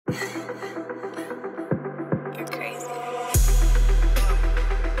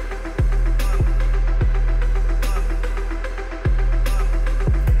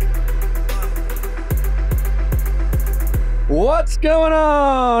What's going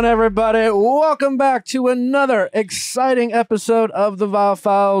on, everybody? Welcome back to another exciting episode of the Viall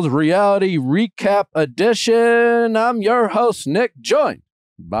Files Reality Recap Edition. I'm your host, Nick, joined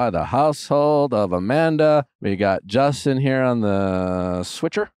by the household of Amanda. We got Justin here on the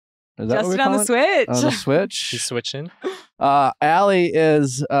switcher. Is that Justin on the switch. On the switch. She's switching. Allie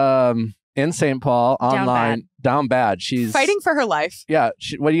is in St. Paul online, down bad. She's fighting for her life. Yeah.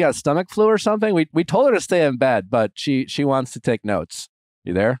 What, you got, stomach flu or something? We told her to stay in bed, but she wants to take notes.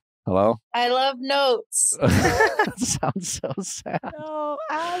 You there? Hello? I love notes. That sounds so sad. No,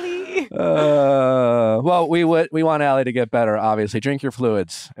 Allie. Well, we want Allie to get better, obviously. Drink your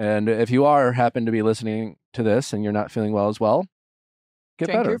fluids. And if you happen to be listening to this and you're not feeling well as well, get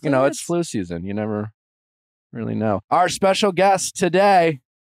Drink better. your You know, it's fluids. flu season. You never really know. Our special guest today,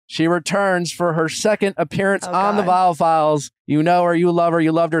 she returns for her second appearance on the Viall Files. You know her, you love her.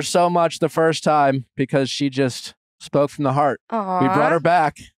 You loved her so much the first time because she just spoke from the heart. Aww. We brought her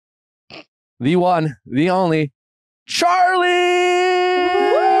back. The one, the only,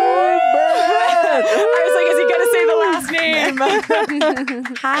 Charli! Burnett! I was like, is he going to say the last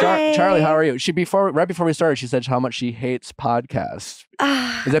name? Hi. Charli, how are you? Right before we started, she said how much she hates podcasts.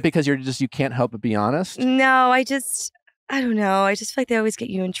 Is that because you can't help but be honest? No, I don't know. I just feel like they always get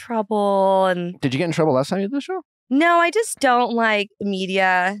you in trouble. And Did you get in trouble last time you did the show? no, I just don't like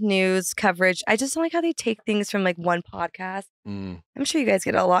media news coverage. I just don't like how they take things from like one podcast. I'm sure you guys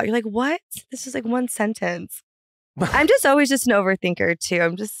get it a lot. You're like, what? This is like one sentence. I'm just always just an overthinker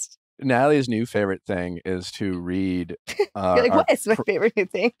too. Natalie's new favorite thing is to read You're like, what is my favorite new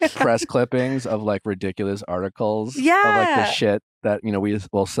thing? press clippings of like ridiculous articles of like Yeah. the shit that we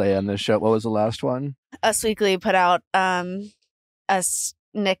will say on this show. What was the last one? Us Weekly put out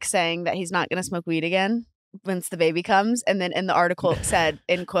Nick saying that he's not going to smoke weed again once the baby comes. And then in the article it said,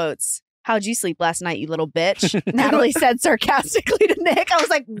 in quotes, "How'd you sleep last night, you little bitch?" Natalie said sarcastically to Nick. I was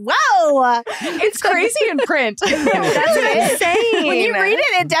like, whoa. It's crazy in print. That's insane. When you read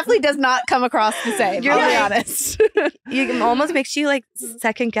it, it definitely does not come across the same. You're I'll be like- honest. You almost makes you like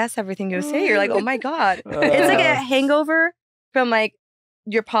second guess everything you say. You're like, oh my God. It's like a hangover from like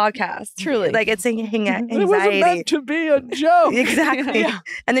your podcast. Truly. Like it's anxiety. It wasn't meant to be a joke. Exactly. Yeah.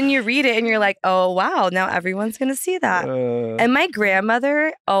 And then you read it and you're like, oh, wow, now everyone's going to see that. And my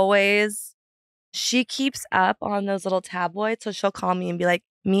grandmother she keeps up on those little tabloids. So she'll call me and be like,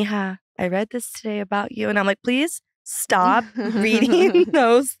 Mija, I read this today about you. And I'm like, please stop reading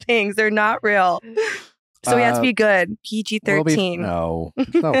those things. They're not real. So we have to be good. PG-13. No,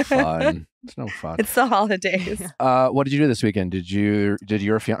 it's no fun. It's no fun. It's the holidays. What did you do this weekend? Did your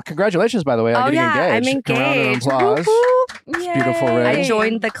fiance? Congratulations, by the way, on getting engaged. I'm Come round of engaged. applause. Yay. Beautiful ring. I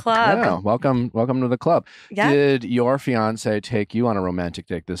joined the club. Yeah, welcome to the club. Yeah. Did your fiance take you on a romantic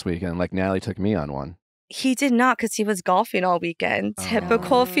date this weekend, like Natalie took me on one? He did not because he was golfing all weekend.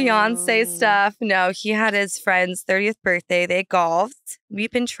 Typical fiance stuff. No, he had his friend's 30th birthday. They golfed. We've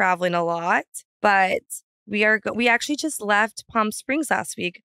been traveling a lot, but we actually just left Palm Springs last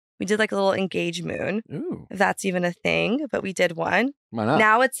week. We did like a little engaged moon, Ooh, if that's even a thing, but we did one. why not?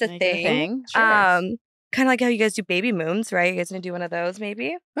 Now it's a Make it a thing. Sure. Kind of like how you guys do baby moons, right? You guys gonna do one of those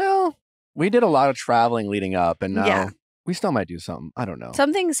maybe? Well, we did a lot of traveling leading up, and now Yeah. we still might do something. I don't know.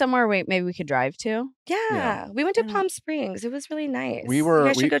 Something somewhere maybe we could drive to. Yeah. We went to Yeah. Palm Springs. It was really nice. We You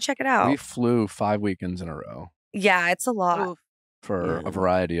guys should go check it out. We flew 5 weekends in a row Yeah, it's a lot. Oof. for a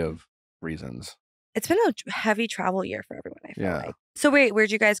variety of reasons. It's been a heavy travel year for everyone, I feel Yeah. like. So wait,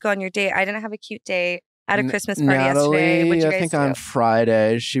 where'd you guys go on your date? I didn't have a cute date at a N- Christmas party Natalie, yesterday. What'd you guys I think do? on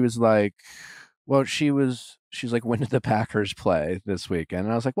Friday, she was like, well, she's like, when did the Packers play this weekend?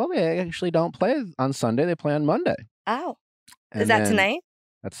 And I was like, well, they actually don't play on Sunday. They play on Monday. Oh, And is that then- tonight?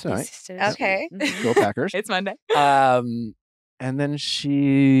 That's tonight. Okay. Go Packers. It's Monday. And then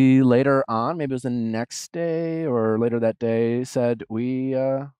she later on, maybe it was the next day or later that day, said, we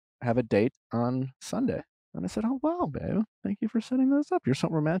have a date on Sunday. And I said, oh, wow, babe. Thank you for setting this up. You're so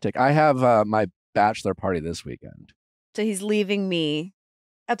romantic. I have my bachelor party this weekend. So he's leaving me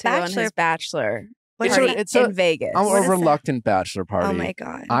A to go on bachelor. his bachelor What's party your- it's a- in Vegas. I'm What is a that? reluctant bachelor party. Oh my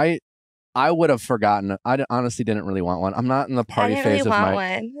God. I would have forgotten. Honestly didn't really want one. I'm not in the party I didn't phase really of want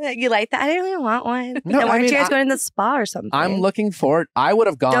my. one. You like that? I didn't really want one. No, Then why I aren't mean, you guys going to the spa or something? I'm looking forward. I would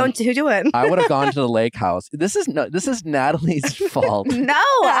have gone. Don't do it. I would have gone to the lake house. This is Natalie's fault. No,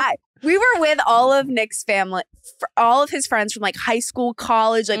 we were with all of Nick's family, all of his friends from like high school,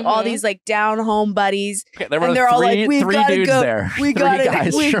 college, like all Mhm. these like down home buddies. Okay, there were And they're all like, "We've three gotta dudes go- there. we Three gotta-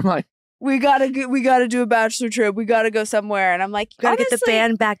 guys we- from my. We gotta do a bachelor trip. We gotta go somewhere. And I'm like, Gotta get the honestly,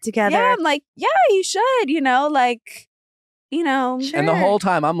 band back together. Yeah, I'm like, yeah, you should. You know, like you know. Sure. And the whole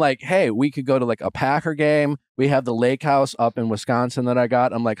time I'm like, hey, we could go to like a Packer game. We have the lake house up in Wisconsin that I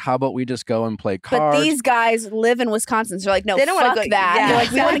got. I'm like, how about we just go and play cards? But these guys live in Wisconsin. So they're like, no, They don't wanna fuck go- that. yeah, They're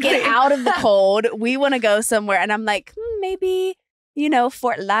like, we want to get exactly. out of the cold. We want to go somewhere. And I'm like, maybe, you know,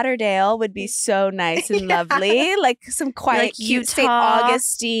 Fort Lauderdale would be so nice and lovely. Like some quiet, Like cute St. Utah.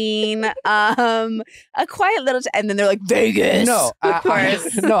 Augustine. A quiet little, and then they're like, Vegas. No, Of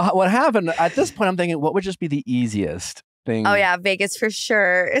course. no. What happened at this point? I'm thinking, what would just be the easiest thing? Oh yeah, Vegas for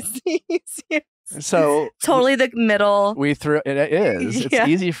sure. It's the easiest. So Totally the middle. we threw it. It is. It's Yeah.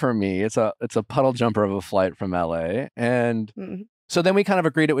 easy for me. It's a puddle jumper of a flight from LA, and Mhm. so then we kind of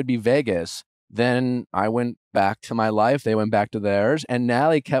agreed it would be Vegas. Then I went back to my life. They went back to theirs. And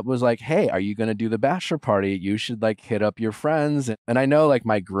Natalie was like, hey, are you going to do the bachelor party? You should like hit up your friends. And I know like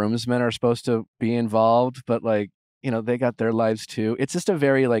my groomsmen are supposed to be involved, but like, you know, they got their lives too. It's just a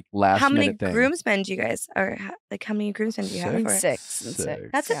very like last How many minute thing. groomsmen do you guys, or like how many groomsmen do you have? For it? Six and six.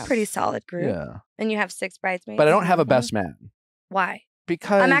 That's Yeah. a pretty solid group. Yeah. And you have 6 bridesmaids. But I don't have a Mhm. best man Why?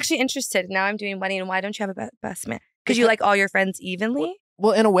 because I'm actually interested. Now I'm doing wedding. Why don't you have a best man? Because you like all your friends evenly?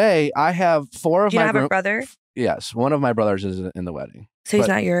 well, in a way, I have 4 of Do you my have a brother? Yes. One of my brothers is in the wedding. So he's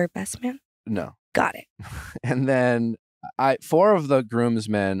but- not your best man? No. Got it. And then 4 of the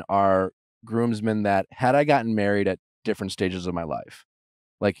groomsmen are groomsmen that had I gotten married at different stages of my life,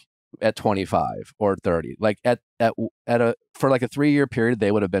 like at 25 or 30, like for like a 3-year period,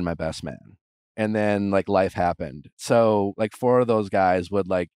 they would have been my best man. And then like life happened. So like 4 of those guys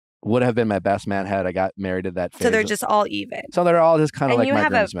would have been my best man had I got married at that phase. So they're just all even. So they're all just kind of And like you my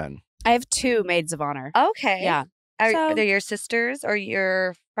have a- groomsmen. I have 2 maids of honor. Okay. Yeah. Are So- they your sisters or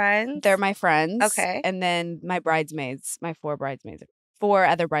your friends? They're my friends. Okay. And then my bridesmaids, my 4 bridesmaids. 4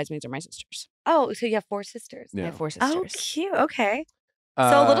 other bridesmaids are my sisters. Oh, so you have 4 sisters. I Yeah. have 4 Oh, sisters. cute. Okay.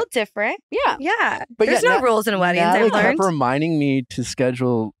 So a little different. Yeah. Yeah. But There's yeah, no rules in weddings, Natalie I've learned. kept reminding me to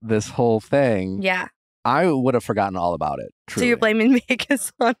schedule this whole thing. Yeah. I would have forgotten all about it. So you're blaming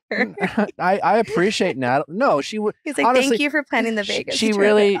Vegas on her. I appreciate Natalie. No, she would. He's like, Honestly, thank you for planning the Vegas She trip.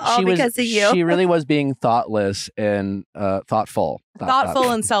 really, all she was, because of you. she really was being thoughtless and thoughtful. Thoughtful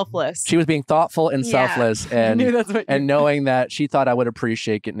and selfless. She was being thoughtful and Yeah. selfless, I knew and that's what and knowing that she thought I would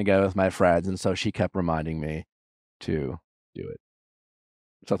appreciate getting together with my friends, and so she kept reminding me to do it.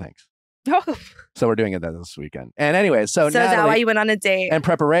 So thanks. Oh, So we're doing it this weekend. And anyway, so is that Natalie, why you went on a date? in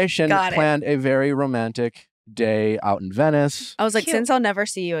preparation, Got it. planned a very romantic day out in Venice. I was like, Cute. since I'll never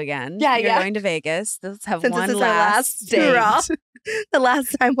see you again, Yeah, you're yeah. going to Vegas. Let's have Since one this is our last date. hurrah. The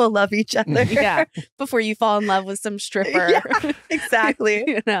last time we'll love each other. Yeah, before you fall in love with some stripper. Yeah, exactly.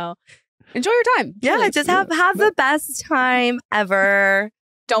 You know, enjoy your time. Yeah, truly. just have the best time ever.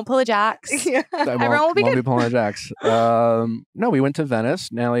 Don't pull a Jax. Yeah. I Everyone will be won't good. be pulling a jacks. No, we went to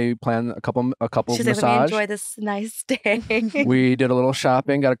Venice. Natalie planned a couple She's like, let me massage. enjoy this nice day. We did a little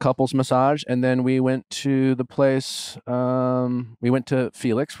shopping, got a couples massage, and then we went to the place. We went to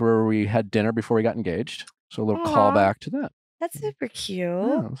Felix where we had dinner before we got engaged. So a little Aw. callback to that. That's super cute.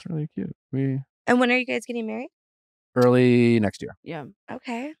 Yeah, it was really cute. We And when are you guys getting married? early next year Yeah,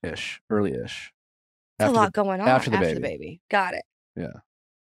 Okay. early-ish. That's a lot going on. after the after baby. the baby. Got it.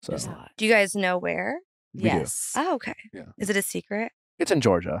 So There's a lot. Do you guys know where? we do. Yes. Oh, okay. Yeah. Is it a secret? It's in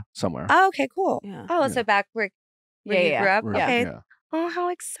Georgia somewhere. Oh, okay, cool. Yeah. Oh, Yeah. so back where Yeah, you yeah, grew up? We're- Okay. yeah. Oh, how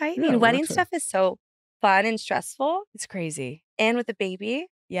exciting. Yeah, we're Wedding excited. stuff is so fun and stressful. It's crazy. And with the baby.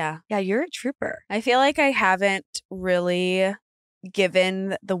 Yeah. Yeah, you're a trooper. I feel like I haven't really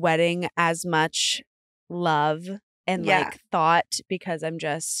given the wedding as much love and Yeah. like thought because I'm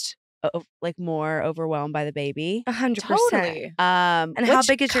just like more overwhelmed by the baby. 100%. Totally. And how which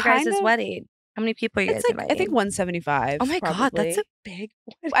big is your guys' kind of- wedding? How many people are you guys It's like inviting? I think 175. Oh my God, that's a probably. big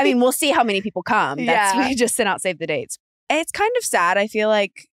wedding. I mean, we'll see how many people come. That's Yeah. we just sent out save the dates. It's kind of sad. I feel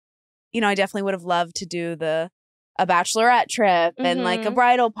like, you know, I definitely would have loved to do a bachelorette trip and like a Mhm.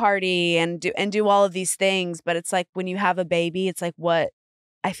 bridal party and do all of these things. But it's like when you have a baby, it's like what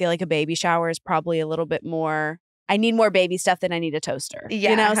I feel like a baby shower is probably a little bit more. I need more baby stuff than I need a toaster. Yeah,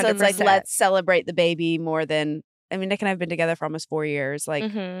 you know, so it's like 100%. let's celebrate the baby more than. I mean, Nick and I have been together for almost 4 years. Like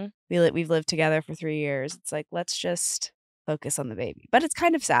Mhm. we've lived together for 3 years. It's like let's just focus on the baby. But it's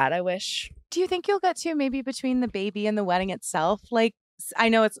kind of sad. I wish. Do you think you'll get to maybe between the baby and the wedding itself? Like, I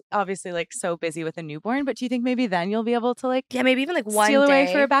know it's obviously like so busy with a newborn, but do you think maybe then you'll be able to like Yeah, maybe even like one steal day.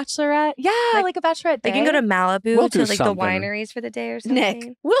 away for a bachelorette? Yeah, like a bachelorette day. Like you can go to Malibu We'll to do like something. the wineries for the day or something. Nick,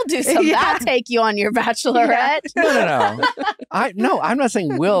 we'll do some. Yeah. I'll take you on your bachelorette. No. I'm not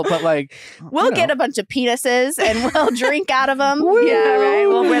saying will, but like We'll get a bunch of penises and we'll drink out of them. Yeah, right.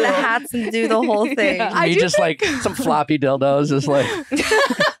 We'll wear the hats and do the whole thing. I me do just like some floppy dildos, just like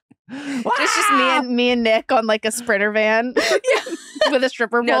Just me and Nick on like a Sprinter van with a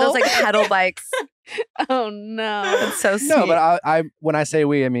stripper pole. No, those like pedal bikes. Oh no, That's so sweet. No, but I when I say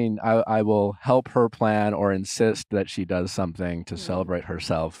we, I mean I will help her plan or insist that she does something to celebrate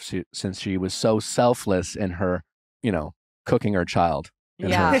herself. Since she was so selfless in her, cooking her child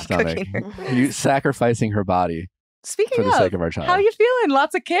in her stomach, sacrificing her body Speaking for the of, sake of our child. how you feeling?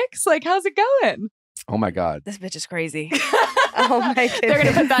 Lots of kicks? Like, how's it going? Oh my God. this bitch is crazy. Oh my goodness. They're going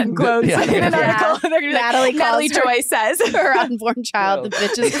to put that in quotes Yeah. in an Yeah. article. They're going to Natalie calls Joy says. her unborn child. The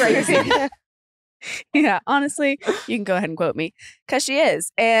bitch is crazy. Yeah, honestly, you can go ahead and quote me because she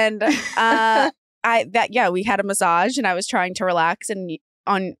is. And we had a massage and I was trying to relax. And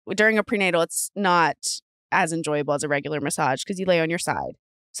during a prenatal, it's not as enjoyable as a regular massage because you lay on your side.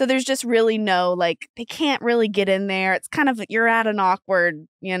 So there's just really no, like, they can't really get in there. It's kind of, you're at an awkward,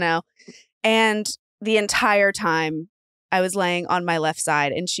 And the entire time I was laying on my left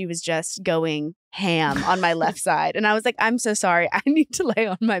side and she was just going ham on my left side. And I was like, I'm so sorry. I need to lay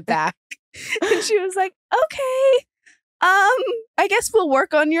on my back. And she was like, okay, I guess we'll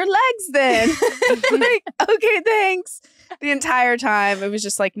work on your legs then. I'm like, okay, thanks. The entire time it was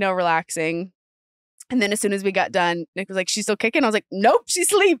just like no relaxing. And then as soon as we got done, Nick was like, she's still kicking? I was like, nope, she's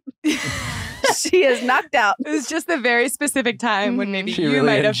asleep. She is knocked out. It was just a very specific time when maybe She you really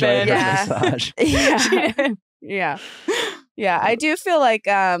might have enjoyed been. her massage. Yeah. Yeah. I do feel like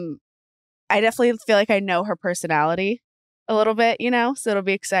I definitely feel like I know her personality a little bit, so it'll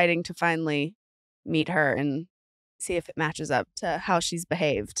be exciting to finally meet her and see if it matches up to how she's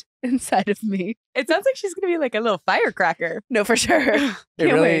behaved inside of me. It sounds like she's going to be like a little firecracker. No, for sure.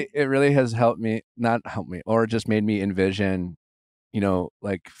 It really has not helped me, or just made me envision,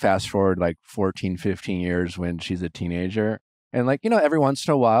 like fast forward like 14, 15 years when she's a teenager. And like, every once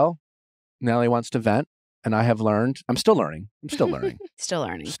in a while, Nellie wants to vent. And I have learned, I'm still learning Still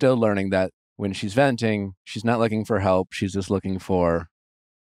learning that when she's venting, she's not looking for help. She's just looking for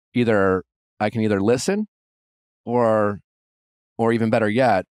I can either listen or even better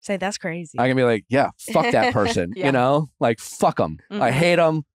yet, Say that's crazy. I can be like, yeah, fuck that person, like fuck them. I hate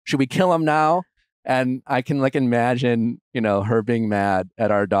them. Should we kill them now? And I can like imagine, her being mad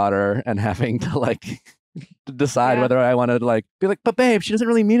at our daughter and having to like decide whether I want to like be like, but babe, she doesn't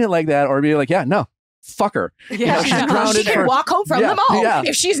really mean it like that. Or be like, yeah, no. Fuck her. Yeah, she's grounded. She can walk home from the mall. Yeah.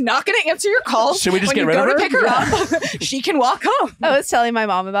 If she's not going to answer your calls, should we just get when rid you of go her? to pick her up, she can walk home. I was telling my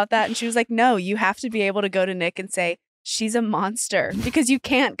mom about that and she was like, no, you have to be able to go to Nick and say, she's a monster, because you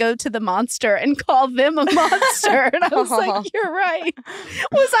can't go to the monster and call them a monster. And I was like, you're right.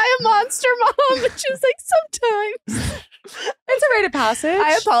 Was I a monster, Mom? And she was like, sometimes. It's a rite of passage.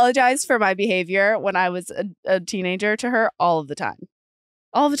 I apologize for my behavior when I was a teenager to her all of the time.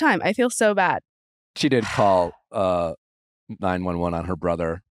 All the time. I feel so bad. She did call 911 on her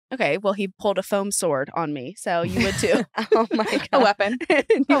brother. Okay, well, he pulled a foam sword on me, so you would too. Oh my God. a weapon.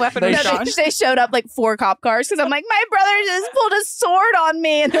 A weapon was drawn. They showed up like 4 cop cars because I'm like, my brother just pulled a sword on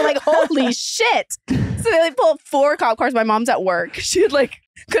me. And they're like, holy shit. So they like pull up 4 cop cars. My mom's at work. She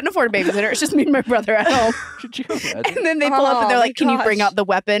couldn't afford a babysitter. It's just me and my brother at home. Could you imagine? And then they pull up and they're like, can you bring out the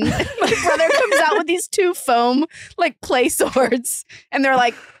weapon? My brother comes out with these 2 foam like play swords. And they're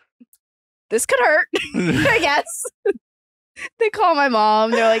like, this could hurt, I guess. They call my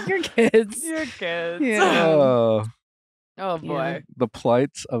mom. They're like, your kids. Your kids. Yeah. Oh, Oh, boy. the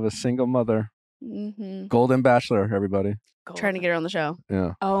plights of a single mother. Mm-hmm. Golden Bachelor, everybody. Trying to get her on the show.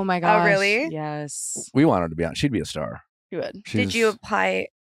 Yeah. Oh, my gosh. Oh, really? Yes. We want her to be on. She'd be a star. You would. Did you apply?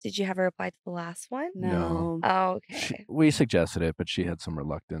 Did you have her apply to the last one? No. Oh, okay. We suggested it, but she had some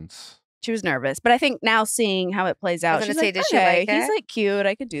reluctance. She was nervous. But I think now seeing how it plays out, I was she's gonna say, like, did she okay, like it? he's like cute.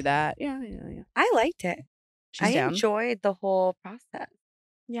 I could do that. Yeah. I liked it. She's I down. enjoyed the whole process.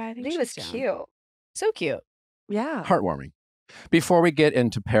 Yeah, I I think think it was she's down. cute. So cute. Yeah. Heartwarming. Before we get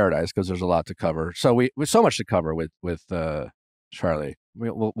into Paradise, because there's a lot to cover. So we so much to cover with Charli.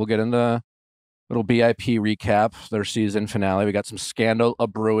 We'll get into a little BIP recap, their season finale. We got some scandal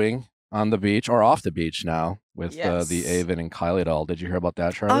brewing on the beach or off the beach now with the Avon and Kylie doll. Did you hear about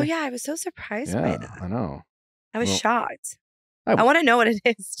that, Charli? Oh yeah, I was so surprised by that. I know. I was Well, shocked. I- I want to know what it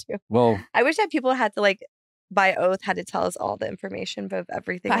is too. Well, I wish that people had to by oath had to tell us all the information of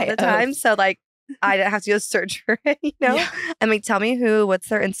everything all By the time. oath. So I didn't have to go search for it, And tell me what's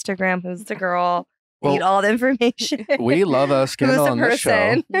their Instagram, who's the girl. I need all the information. we love a scandal Who's on the this show.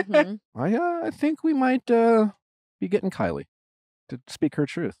 person? Mm-hmm. I think we might be getting Kylie to speak her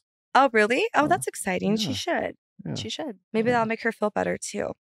truth. Oh, really? Oh, Yeah. that's exciting. Yeah. She should. Yeah. She should. Maybe that'll make her feel better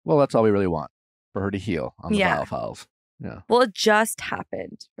too. Well, that's all we really want, for her to heal on the Yeah. Viall Files. Yeah. Well, it just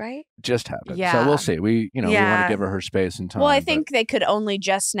happened, right? Just happened. Yeah. So we'll see. We want to Yeah. give her space and time. Well, I think they could only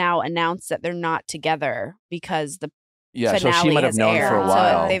just now announce that they're not together because the yeah. So finale she might have has known aired. for a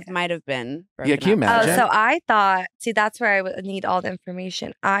while. So they might have been. Yeah, can you broken up. imagine? Oh, so I thought, see, that's where I would need all the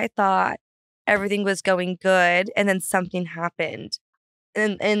information. I thought everything was going good, and then something happened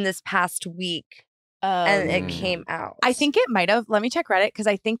in this past week, and it came out. I think it might have. Let me check Reddit because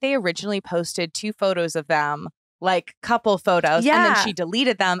I think they originally posted 2 photos of them, like couple photos, and then Yeah. she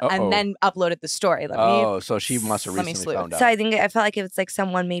deleted them Uh-oh. and then uploaded the story. So she must have let me recently sleuth. found out. So I felt like it was like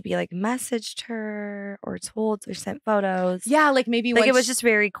someone maybe like messaged her or told or sent photos. Yeah, like maybe Like it once- was just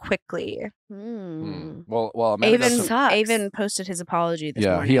very quickly. Well, Amanda does some- sucks. Avon posted his apology this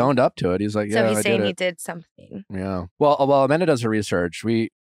yeah, morning. he owned up to it. He's like, So yeah, he's I saying did he it. did something. Yeah. Well, while Amanda does her research, we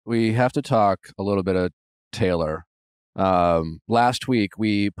have to talk a little bit of Taylor. Last week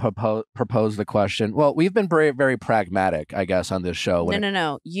we proposed the question. Well, we've been very, very pragmatic, I guess, on this show.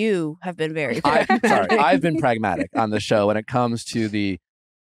 No. You have been very Sorry, I've been pragmatic on the show when it comes to the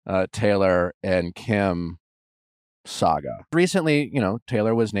Taylor and Kim saga. Recently,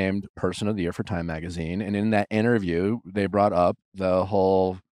 Taylor was named Person of the Year for Time magazine, and in that interview, they brought up the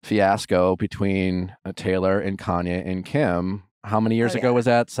whole fiasco between Taylor and Kanye and Kim. How many years ago was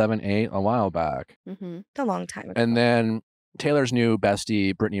that? 7, 8, a while back. Mm-hmm. It's a long time ago. And then Taylor's new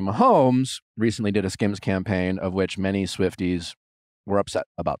bestie, Brittany Mahomes, recently did a Skims campaign of which many Swifties were upset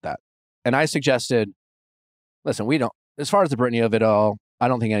about that. And I suggested, listen, as far as the Brittany of it all, I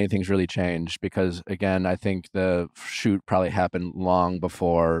don't think anything's really changed because, again, I think the shoot probably happened long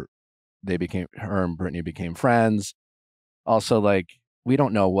before her and Brittany became friends. Also, we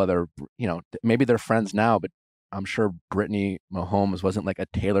don't know whether, maybe they're friends now, but I'm sure Brittany Mahomes wasn't like a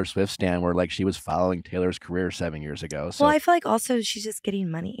Taylor Swift stan where she was following Taylor's career 7 years ago. So Well, I feel like also she's just getting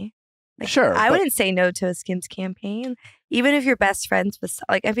money. Sure. I but- wouldn't say no to a Skims campaign, even if you're best friends with.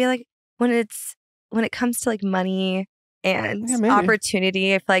 I feel like when it comes to money and Yeah, maybe.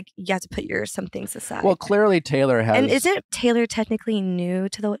 opportunity, I feel like you have to put some things aside. Well, clearly Taylor has. and isn't Taylor technically new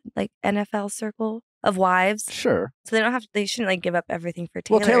to the NFL circle of wives? Sure. So they shouldn't give up everything for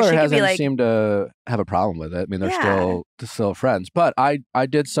Taylor. Well, Taylor She could hasn't be seemed to have a problem with it. I mean, they're Yeah. still friends. But I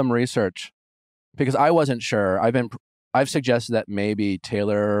did some research because I wasn't sure. I've suggested that maybe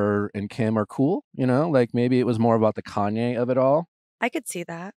Taylor and Kim are cool. Maybe it was more about the Kanye of it all. I could see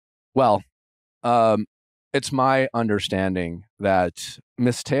that. Well, it's my understanding that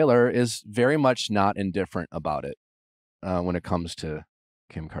Miss Taylor is very much not indifferent about it when it comes to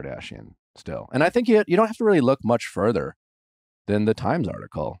Kim Kardashian still. And I think you don't have to really look much further than the Times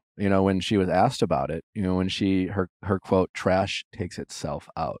article, when she was asked about it, when her quote, trash takes itself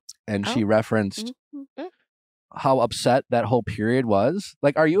out. And she referenced how upset that whole period was.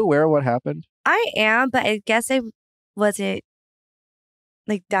 Are you aware of what happened? I am, but I guess I wasn't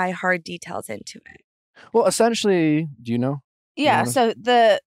die hard details into it. Well, essentially, do you know? Yeah. So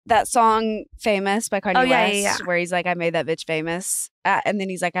that song "Famous" by Kanye West, yeah. where he's like, "I made that bitch famous," and then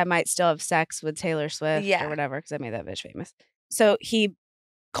he's like, "I might still have sex with Taylor Swift or whatever because I made that bitch famous." So he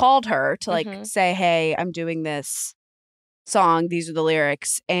called her to say, "Hey, I'm doing this song. These are the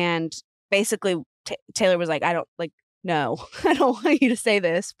lyrics," and basically Taylor was like, "I don't no, I don't want you to say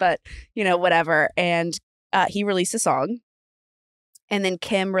this, but whatever." And he released a song, and then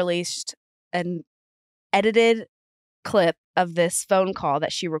Kim released an edited clip of this phone call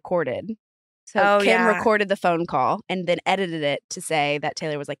that she recorded. So Kim recorded the phone call and then edited it to say that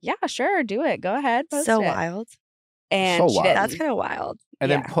Taylor was like, "Yeah, sure, do it. Go ahead." Post So it. wild. And So she wild. didn't. That's kind of wild. And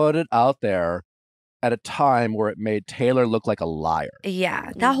then put it out there at a time where it made Taylor look like a liar.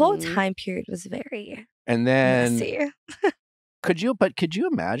 Yeah, that whole Mhm. time period was very And then messy. could you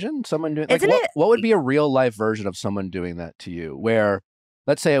imagine someone doing Isn't it- what would be a real life version of someone doing that to you where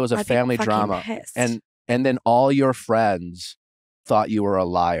let's say it was a I'd be family fucking drama pissed. and then all your friends thought you were a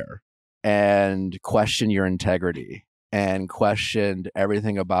liar and questioned your integrity and questioned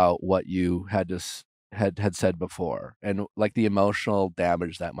everything about what you had said before and the emotional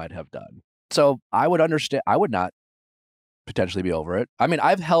damage that might have done. So I would understand. I would not potentially be over it. I mean,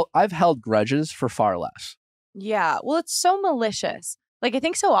 I've held grudges for far less. Yeah. Well, it's so malicious. I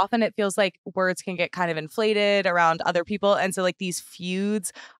think so often it feels like words can get kind of inflated around other people. And so these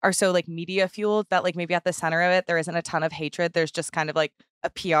feuds are so media fueled that maybe at the center of it, there isn't a ton of hatred. There's just kind of a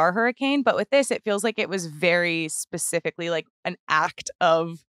PR hurricane. But with this, it feels like it was very specifically an act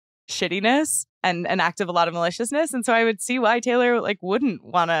of shittiness and an act of a lot of maliciousness. And so I would see why Taylor wouldn't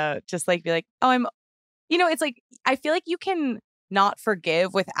want to just be like, oh, I'm, it's I feel like you can not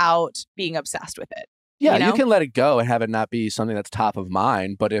forgive without being obsessed with it. Yeah, you know? you can let it go and have it not be something that's top of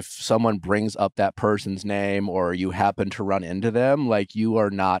mind. But if someone brings up that person's name or you happen to run into them, like you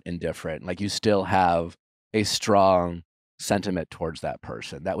are not indifferent. Like you still have a strong sentiment towards that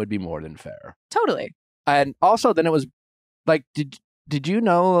person. That would be more than fair. Totally. And also, then it was like, did you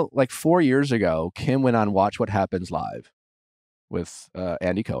know, like 4 years ago, Kim went on Watch What Happens Live with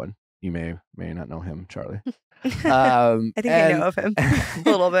Andy Cohen. You may not know him, Charli. I think I know of him a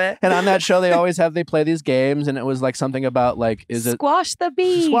little bit. And on that show, they play these games, and it was like something about like, is it Squash the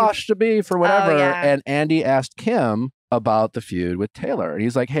beef? Squash the beef or whatever. Oh, yeah. And Andy asked Kim about the feud with Taylor. And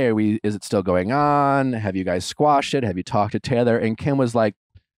he's like, hey, is it still going on? Have you guys squashed it? Have you talked to Taylor? And Kim was like,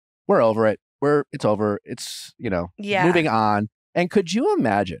 we're over it. It's over. It's, moving on. And could you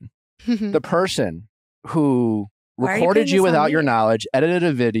imagine the person who recorded you without your knowledge, edited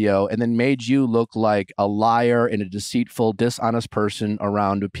a video, and then made you look like a liar and a deceitful, dishonest person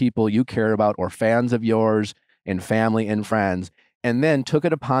around the people you care about or fans of yours and family and friends, and then took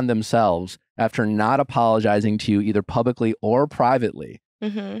it upon themselves after not apologizing to you either publicly or privately,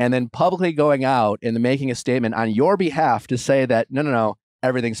 and then publicly going out and making a statement on your behalf to say that, no,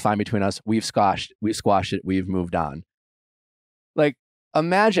 everything's fine between us. We've squashed it. We've moved on. Like,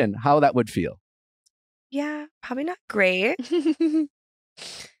 imagine how that would feel. Yeah, probably not great. Yeah,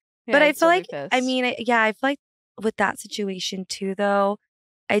 But I I'd feel still be like, pissed. I feel like with that situation too, though,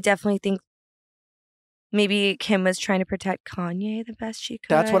 I definitely think maybe Kim was trying to protect Kanye the best she could.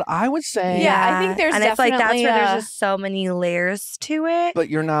 That's what I was saying. Yeah, I think there's and I feel like that's definitely, where there's just so many layers to it. But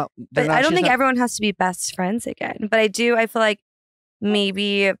you're not. But I don't think everyone has to be best friends again. But I feel like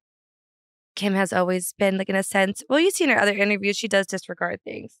maybe Kim has always been, like, in a sense, well, you see in her other interviews, she does disregard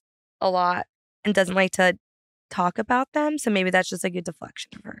things a lot and doesn't like to talk about them. So maybe that's just like a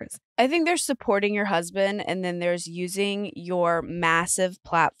deflection of hers. I think there's supporting your husband, and then there's using your massive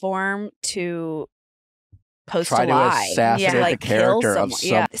platform to post try a to lie. assassinate like the character kill of someone. some.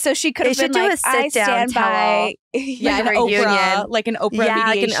 Yeah. So she could They have been should do like, a sit-down I stand by. Yeah, Like an a Oprah, reunion. like an Oprah Yeah,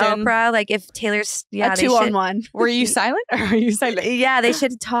 like an mediation. Oprah. Like if Taylor's a they should- 2-on-1. Were you silent or are you silent? Yeah, they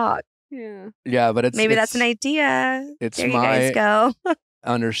should talk. Yeah. Yeah, but Maybe that's an idea. It's There you guys go.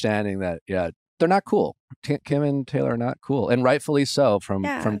 understanding that, they're not cool. Kim and Taylor are not cool, and rightfully so from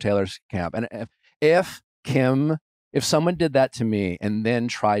Taylor's camp. And if someone did that to me and then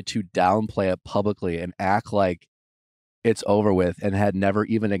tried to downplay it publicly and act like it's over with and had never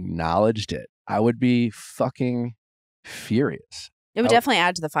even acknowledged it, I would be fucking furious. It would definitely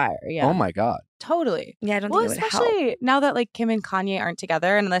add to the fire. Yeah. Oh my God. Totally. Yeah, I don't Well, think it would help. especially now that like Kim and Kanye aren't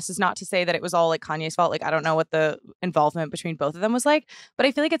together, and this is not to say that it was all like Kanye's fault. Like I don't know what the involvement between both of them was like, but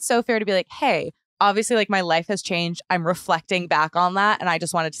I feel like it's so fair to be like, hey, obviously like my life has changed. I'm reflecting back on that, and I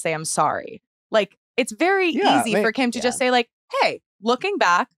just wanted to say I'm sorry. Like it's very easy for Kim to just say like, hey, looking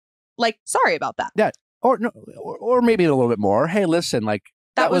back, like sorry about that. Yeah. Or no, or maybe a little bit more. Hey, listen, like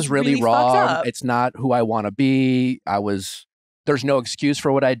that was really fucked wrong. up. It's not who I want to be. There's no excuse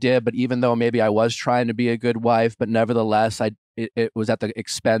for what I did, but even though maybe I was trying to be a good wife, but nevertheless, it was at the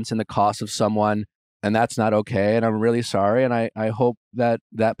expense and the cost of someone, and that's not okay. And I'm really sorry, and I hope that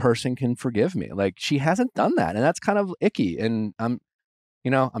person can forgive me. Like she hasn't done that, and that's kind of icky. And I'm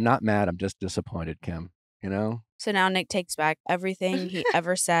not mad. I'm just disappointed, Kim. So now Nick takes back everything he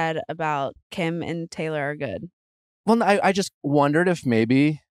ever said about Kim and Taylor are good. Well, I just wondered if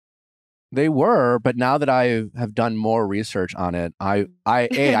maybe they were, but now that I have done more research on it, I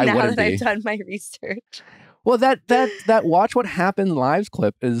now wouldn't that be. I've done my research. Well, that Watch What Happened Live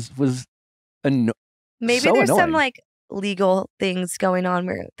clip was Maybe so there's some annoying. like legal things going on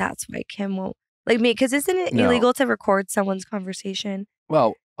where that's why Kim won't like me. Because isn't it No. illegal to record someone's conversation?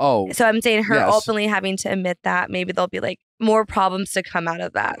 Well, So I'm saying her yes. openly having to admit that. Maybe there'll be like more problems to come out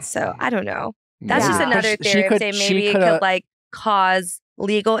of that. So I don't know. That's just Yeah. another But she theory. could- Saying she maybe it coulda- could like cause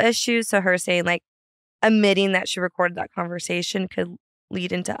legal issues. So her saying like admitting that she recorded that conversation could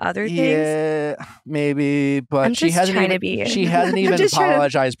lead into other things. Yeah, maybe, but I'm she just hasn't trying even, to be- she hasn't I'm even just trying to-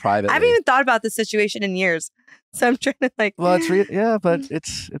 apologized privately. I haven't even thought about this situation in years. So I'm trying to like Well, but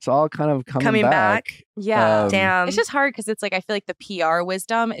it's all kind of coming back. Yeah. damn. It's just hard because it's like I feel like the PR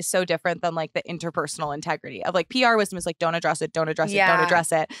wisdom is so different than like the interpersonal integrity of like PR wisdom is like don't address it, don't address it, don't Yeah.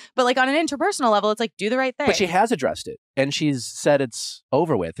 address it. But like on an interpersonal level, it's like do the right thing. But she has addressed it, and she's said it's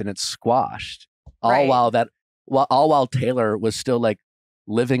over with and it's squashed. All Right. while Taylor was still like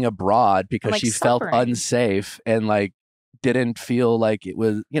living abroad because like, she felt suffering. unsafe and like didn't feel like it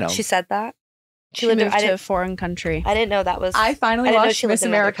was, She said that. She lived in- moved I to a didn't- foreign country. I didn't know that was. I finally I didn't know watched she lived Miss in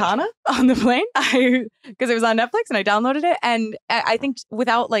another Americana on the plane because it was on Netflix and I downloaded it. And I think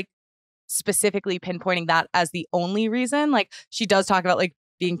without like specifically pinpointing that as the only reason, like she does talk about like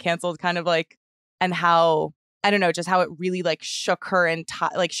being canceled kind of like and how, I don't know, just how it really like shook her and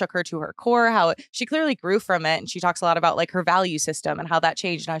shook her to her core, how she clearly grew from it. And she talks a lot about like her value system and how that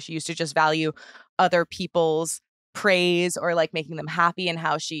changed and how she used to just value other people's praise or like making them happy, and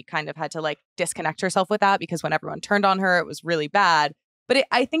how she kind of had to like disconnect herself with that because when everyone turned on her, it was really bad. But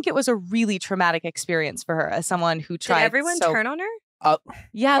I think it was a really traumatic experience for her as someone who tried. Did everyone turn on her?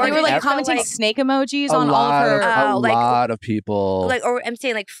 Yeah, Or they were did like people, commenting like, snake emojis on all of her. A lot of people. Like, or I'm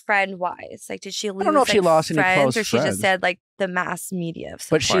saying like friend wise. Like, did she lose? I don't know if she lost any friends, close or she friends. just said like the mass media of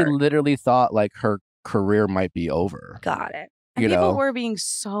support. But she literally thought like her career might be over. Got it. And people were being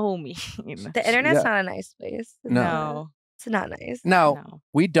so mean. The internet's not a nice place. No. It's not nice. Now,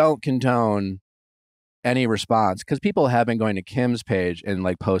 we don't condone any response because people have been going to Kim's page and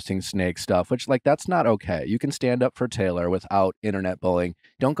like posting snake stuff, which like that's not okay. You can stand up for Taylor without internet bullying.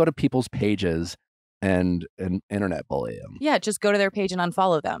 Don't go to people's pages and internet bully them. Yeah, just go to their page and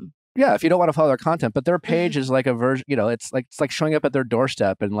unfollow them. Yeah, if you don't want to follow their content, but their page is like a version, it's like showing up at their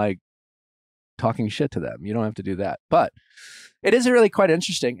doorstep and like talking shit to them. You don't have to do that. But it is really quite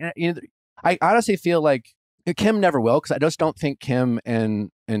interesting. I honestly feel like Kim never will, because I just don't think Kim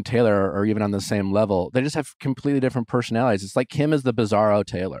and Taylor are even on the same level. They just have completely different personalities. It's like Kim is the bizarro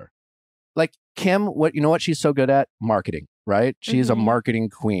Taylor. Like Kim, what she's so good at? Marketing, right? She's a marketing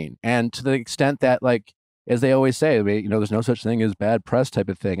queen. And to the extent that, like, as they always say, there's no such thing as bad press type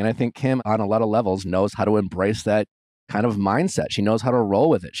of thing. And I think Kim, on a lot of levels, knows how to embrace that kind of mindset. She knows how to roll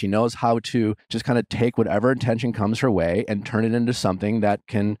with it. She knows how to just kind of take whatever attention comes her way and turn it into something that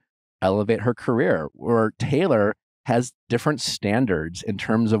can elevate her career. Where Taylor has different standards in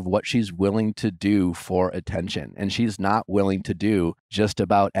terms of what she's willing to do for attention. And she's not willing to do just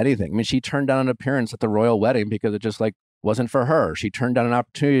about anything. I mean, she turned down an appearance at the royal wedding because it just like wasn't for her. She turned down an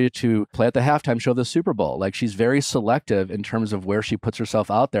opportunity to play at the halftime show of the Super Bowl. Like, she's very selective in terms of where she puts herself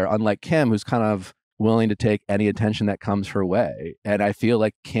out there, unlike Kim, who's kind of willing to take any attention that comes her way. And I feel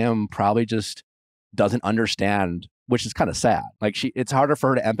like Kim probably just doesn't understand, which is kind of sad. Like, it's harder for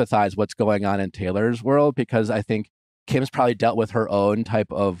her to empathize what's going on in Taylor's world, because I think Kim's probably dealt with her own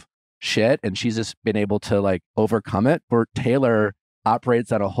type of shit and she's just been able to like overcome it, where Taylor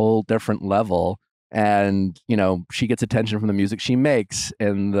operates at a whole different level. And, she gets attention from the music she makes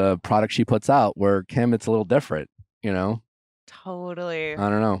and the product she puts out, where Kim, it's a little different, Totally. I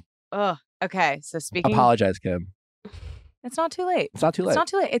don't know. Ugh. Okay. So speaking. Apologize, Kim. It's not too late. It's not too late. It's not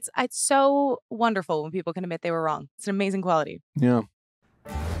too late. It's so wonderful when people can admit they were wrong. It's an amazing quality. Yeah.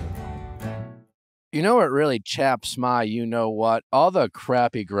 You know what really chaps my you-know-what? All the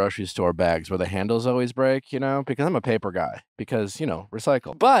crappy grocery store bags where the handles always break, because I'm a paper guy. Because,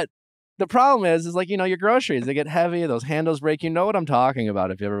 recycle. But the problem is like, your groceries, they get heavy, those handles break. You know what I'm talking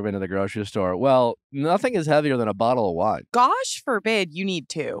about if you've ever been to the grocery store. Well, nothing is heavier than a bottle of wine. Gosh forbid you need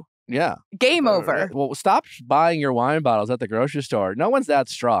to. Yeah. Game over. Well, stop buying your wine bottles at the grocery store. No one's that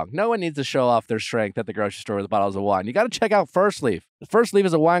strong. No one needs to show off their strength at the grocery store with bottles of wine. You got to check out First Leaf. First Leaf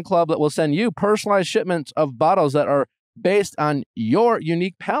is a wine club that will send you personalized shipments of bottles that are based on your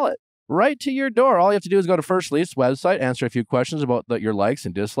unique palate right to your door. All you have to do is go to First Leaf's website, answer a few questions about your likes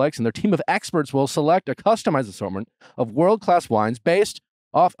and dislikes, and their team of experts will select a customized assortment of world-class wines based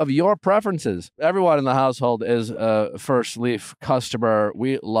off of your preferences. Everyone in the household is a First Leaf customer.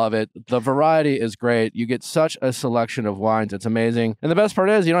 We love it. The variety is great. You get such a selection of wines. It's amazing. And the best part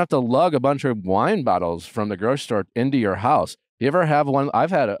is you don't have to lug a bunch of wine bottles from the grocery store into your house. You ever have one?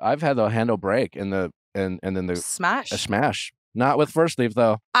 I've had the handle break and then the smash. A smash. Not with First Leaf,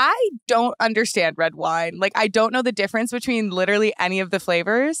 though. I don't understand red wine. Like, I don't know the difference between literally any of the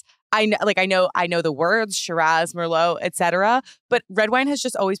flavors. I know the words, Shiraz, Merlot, etc. But red wine has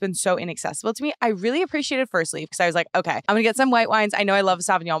just always been so inaccessible to me. I really appreciated First Leaf because I was like, okay, I'm gonna get some white wines. I know I love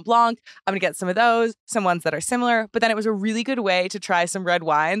Sauvignon Blanc. I'm gonna get some of those, some ones that are similar. But then it was a really good way to try some red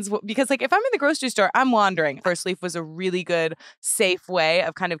wines because, like, if I'm in the grocery store, I'm wandering. First Leaf was a really good, safe way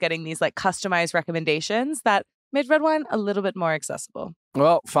of kind of getting these like customized recommendations that made red wine a little bit more accessible.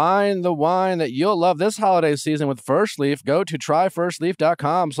 Well, find the wine that you'll love this holiday season with First Leaf. Go to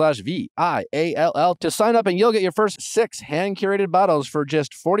tryfirstleaf.com/VIALL to sign up, and you'll get your first 6 hand-curated bottles for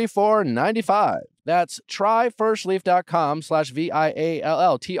just $44.95. That's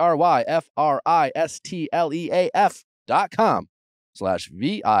tryfirstleaf.com/VIALL,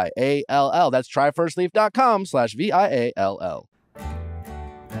 tryfirstleaf.com/VIALL. That's tryfirstleaf.com/VIALL.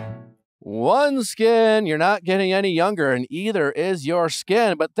 OneSkin, you're not getting any younger, and either is your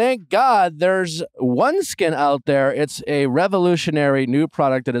skin. But thank God there's OneSkin out there. It's a revolutionary new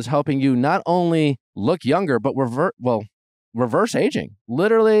product that is helping you not only look younger, but reverse aging.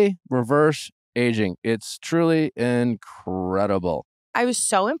 Literally reverse aging. It's truly incredible. I was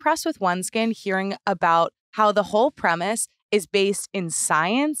so impressed with OneSkin hearing about how the whole premise is based in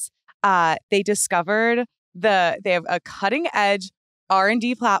science. They discovered they have a cutting edge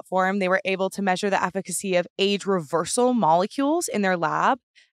R&D platform. They were able to measure the efficacy of age reversal molecules in their lab.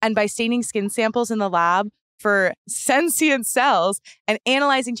 And by staining skin samples in the lab for sentient cells and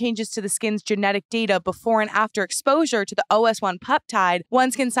analyzing changes to the skin's genetic data before and after exposure to the OS1 peptide,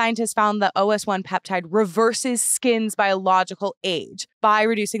 OneSkin scientists found the OS1 peptide reverses skin's biological age by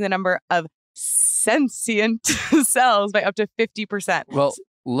reducing the number of sentient cells by up to 50%. Well,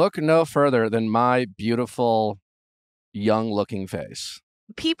 look no further than my beautiful, young-looking face.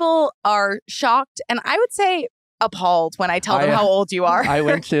 People are shocked, and I would say appalled when I tell them how old you are. I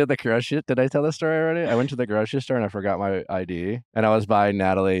went to the grocery. Did I tell this story already? I went to the grocery store and I forgot my ID, and I was buying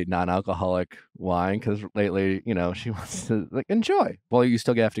Natalie non-alcoholic wine because lately, she wants to enjoy. Well, you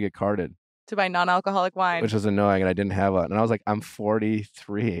still have to get carded to buy non-alcoholic wine, which was annoying, and I didn't have one. And I was like, I'm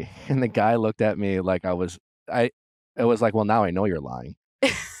 43, and the guy looked at me like I was. It was like, well, now I know you're lying.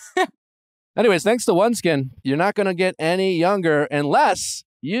 Anyways, thanks to OneSkin, you're not going to get any younger unless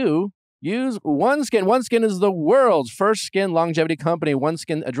you use OneSkin. OneSkin is the world's first skin longevity company.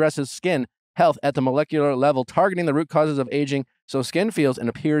 OneSkin addresses skin health at the molecular level, targeting the root causes of aging so skin feels and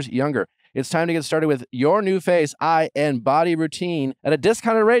appears younger. It's time to get started with your new face, eye, and body routine at a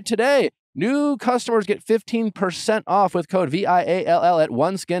discounted rate today. New customers get 15% off with code VIALL at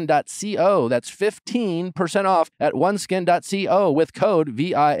oneskin.co. That's 15% off at oneskin.co with code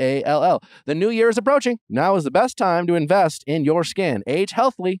VIALL. The new year is approaching. Now is the best time to invest in your skin. Age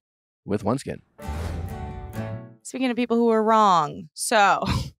healthily with OneSkin. Speaking of people who were wrong, so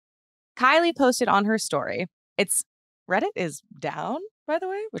Kylie posted on her story. Reddit is down, by the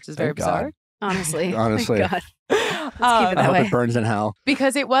way, which is very bizarre. Honestly. Thank God. I hope it burns in hell.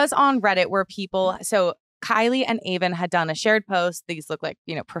 Because it was on Reddit where so Kylie and Avon had done a shared post. These look like,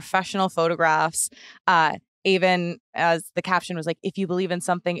 professional photographs. Avon, as the caption was like, if you believe in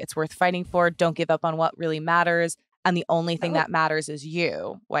something, it's worth fighting for. Don't give up on what really matters. And the only thing that matters is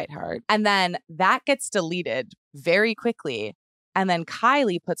you, Whiteheart. And then that gets deleted very quickly. And then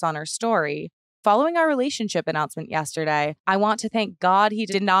Kylie puts on her story, following our relationship announcement yesterday, I want to thank God he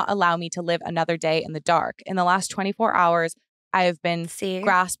did not allow me to live another day in the dark. In the last 24 hours, I have been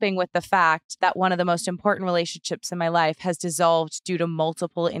grasping with the fact that one of the most important relationships in my life has dissolved due to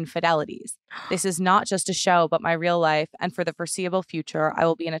multiple infidelities. This is not just a show, but my real life. And for the foreseeable future, I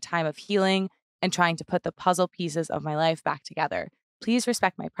will be in a time of healing and trying to put the puzzle pieces of my life back together. Please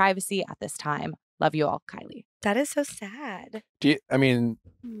respect my privacy at this time. Love you all, Kylie. That is so sad.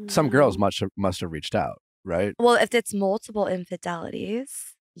 Some girls must have reached out, right? Well, if it's multiple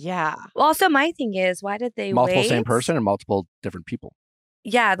infidelities. Yeah. Well, also, my thing is, why did they multiple wait? Same person and multiple different people?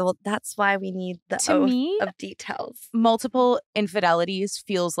 Yeah, well, that's why we need the oath of details. Multiple infidelities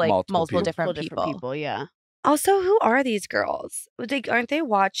feels like multiple different people. Yeah. Also, who are these girls? Aren't they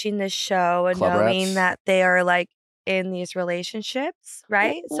watching this show and Club knowing rats? that they are in these relationships,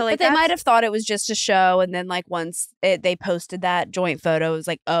 right? So but they might have thought it was just a show, and then once they posted that joint photo, it was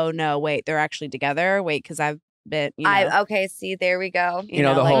like, oh no, wait, they're actually together. Wait, because I've been, okay, see, there we go.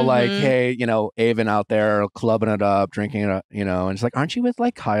 The whole hey, Avon out there clubbing it up, drinking it up, and it's like, aren't you with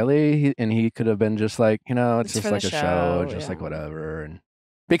Kylie? And he could have been just it's just like a show, just whatever. And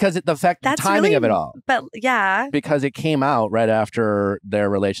because the timing of it all. But yeah. Because it came out right after their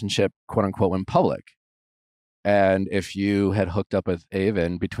relationship, quote unquote, went public. And if you had hooked up with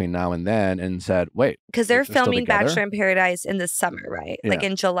Avon between now and then and said, wait. Because they're filming Bachelor in Paradise in the summer, right? Yeah.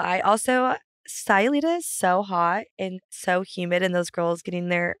 In July. Also, Sayulita is so hot and so humid, and those girls getting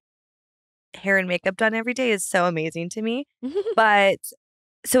their hair and makeup done every day is so amazing to me. But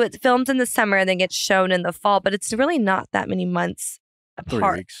so it's filmed in the summer and then gets shown in the fall, but it's really not that many months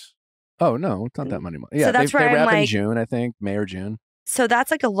apart. 3 weeks. Oh, no, it's not that many months. Yeah, so that's they where wrap in June, I think, May or June. So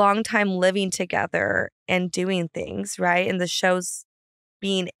that's a long time living together and doing things, right? And the show's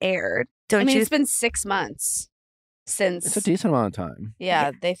being aired. It's been 6 months since. It's a decent amount of time.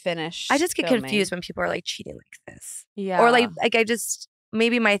 Yeah, they finished. I just get filming. confused when people are cheating like this. Yeah. Or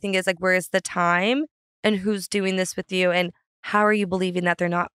maybe my thing is where's the time and who's doing this with you and how are you believing that they're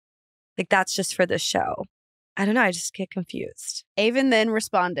not that's just for the show? I don't know. I just get confused. Avon then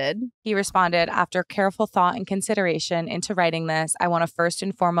responded. He responded, after careful thought and consideration into writing this, I want to first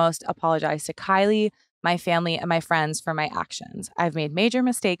and foremost apologize to Kylie, my family, and my friends for my actions. I've made major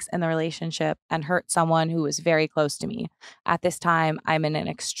mistakes in the relationship and hurt someone who was very close to me. At this time, I'm in an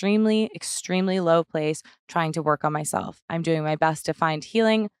extremely, extremely low place trying to work on myself. I'm doing my best to find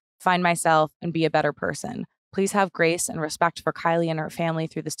healing, find myself, and be a better person. Please have grace and respect for Kylie and her family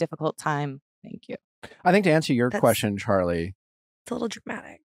through this difficult time. Thank you. I think to answer your question, Charli, It's a little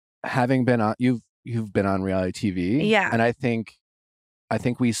dramatic. Having been on, you've been on reality TV. Yeah. And I think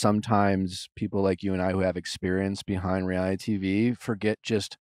we sometimes, people like you and I who have experience behind reality TV, forget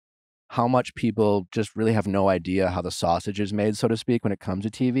just how much people just really have no idea how the sausage is made, so to speak, when it comes to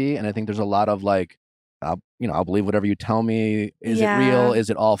TV. And I think there's a lot of like, I'll believe whatever you tell me. Is it real? Is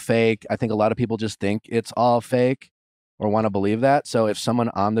it all fake? I think a lot of people just think it's all fake or want to believe that. So if someone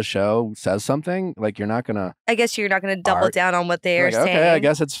on the show says something, like you're not going to... I guess you're not going to double down on what they're saying. Okay, I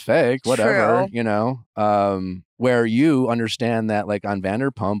guess it's fake, whatever, True. you know? Where you understand that like on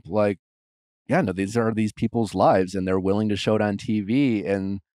Vanderpump, like, yeah, no, these are these people's lives and they're willing to show it on TV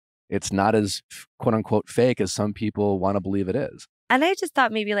and it's not as quote unquote fake as some people want to believe it is. And I just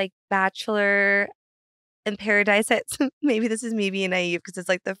thought maybe like Bachelor in Paradise, maybe this is me being naive because it's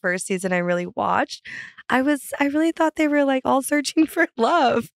like the first season I really watched. I really thought they were like all searching for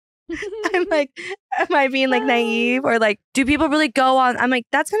love. I'm like, am I being like naive or like, do people really go on? I'm like,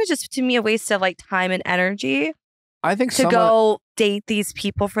 that's kind of just to me a waste of like time and energy. I think to go date these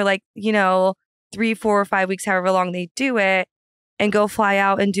people for like, 3, 4, or 5 weeks, however long they do it, and go fly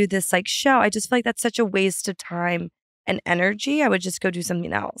out and do this like show. I just feel like that's such a waste of time and energy. I would just go do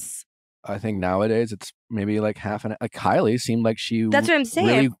something else. I think nowadays it's maybe like like Kylie seemed like she that's what I'm saying.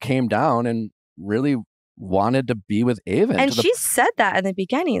 Really came down and really wanted to be with Avon. And she said that in the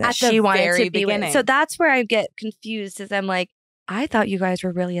beginning that she wanted to be with. So that's where I get confused is I'm like, I thought you guys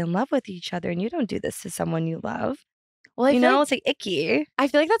were really in love with each other and you don't do this to someone you love. Well, it's like icky. I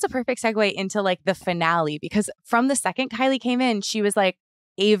feel like that's a perfect segue into like the finale because from the second Kylie came in, she was like,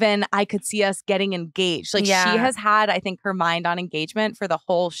 Avon, I could see us getting engaged. Like she has had, I think, her mind on engagement for the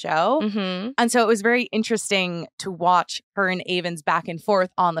whole show. Mm-hmm. And so it was very interesting to watch her and Avon's back and forth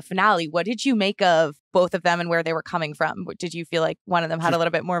on the finale. What did you make of both of them and where they were coming from? Did you feel like one of them had a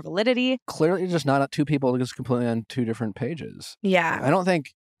little bit more validity? Clearly just not two people just completely on two different pages. Yeah. I don't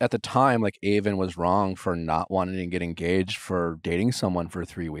think at the time, like Avon was wrong for not wanting to get engaged for dating someone for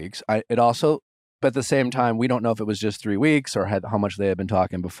 3 weeks. But at the same time, we don't know if it was just 3 weeks or how much they had been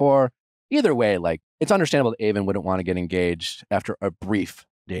talking before. Either way, like it's understandable that Avon wouldn't want to get engaged after a brief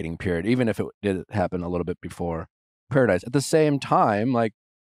dating period, even if it did happen a little bit before Paradise. At the same time, like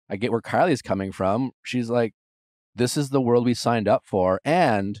I get where Kylie's coming from. She's like, this is the world we signed up for.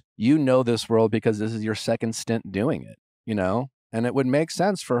 And you know this world because this is your second stint doing it, And it would make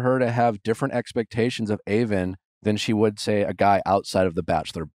sense for her to have different expectations of Avon than she would, say, a guy outside of the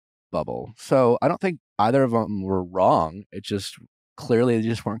Bachelor bubble. So I don't think either of them were wrong. It just clearly they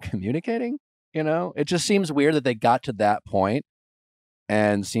just weren't communicating, It just seems weird that they got to that point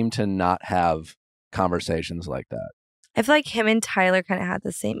and seemed to not have conversations like that. I feel like him and Tyler kind of had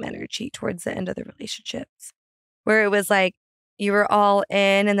the same energy towards the end of the relationships where it was like you were all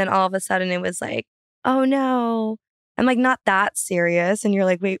in and then all of a sudden it was like, oh no. I'm like, not that serious. And you're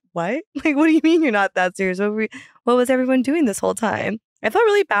like, wait, what? Like, what do you mean you're not that serious? What was everyone doing this whole time? I felt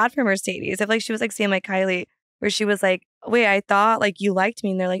really bad for Mercedes. I feel like she was like saying like Kylie, where she was like, wait, I thought like you liked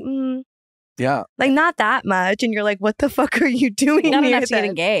me. And they're like, yeah. Like not that much. And you're like, what the fuck are you doing? Not enough to get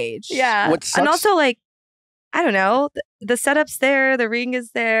engaged. Yeah. And also like, I don't know, the setup's there, the ring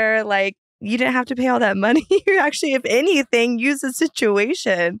is there. Like you didn't have to pay all that money. You actually, if anything, use the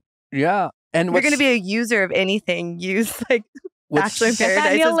situation. Yeah. And you're going to be a user of anything. Use like Bachelor in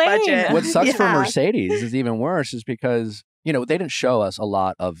Paradise's budget. What sucks for Mercedes is even worse is because, they didn't show us a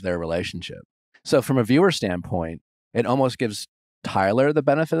lot of their relationship. So from a viewer standpoint, it almost gives Tyler the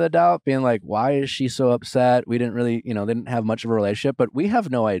benefit of the doubt, being like, why is she so upset? We didn't really, they didn't have much of a relationship, but we have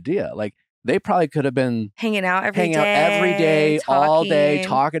no idea. Like they probably could have been hanging out every day, all day,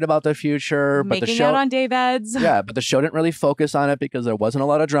 talking about the future. But making the show, out on day beds. Yeah, but the show didn't really focus on it because there wasn't a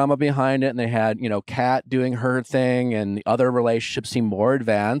lot of drama behind it. And they had, Kat doing her thing and the other relationships seemed more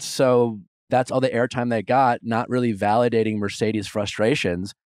advanced. So that's all the airtime they got, not really validating Mercedes'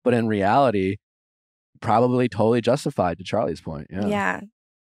 frustrations, but in reality, probably totally justified to Charli's point. Yeah.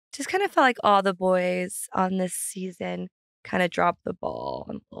 Just kind of felt like all the boys on this season kind of dropped the ball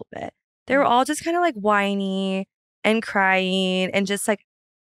a little bit. They were all just kind of like whiny and crying and just like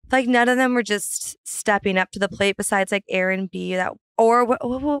none of them were just stepping up to the plate besides like Aaron B.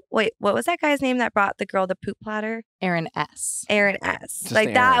 Wait, what was that guy's name that brought the girl the poop platter? Aaron S. Just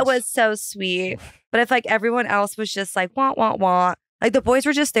like that was so sweet. But if like everyone else was just like want. Like the boys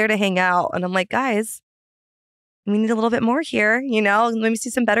were just there to hang out. And I'm like, guys, we need a little bit more here, Let me see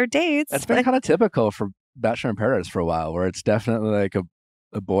some better dates. That's been kind of typical for Bachelor in Paradise for a while, where it's definitely like a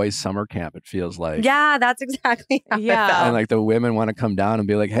boys' summer camp, it feels like. Yeah, that's exactly how it felt. And like the women want to come down and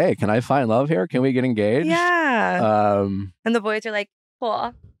be like, hey, can I find love here? Can we get engaged? Yeah. And the boys are like,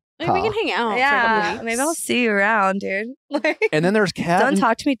 cool. Maybe we can hang out. For a Yeah, couple weeks. maybe I'll see you around, dude. And then there's Kat. Don't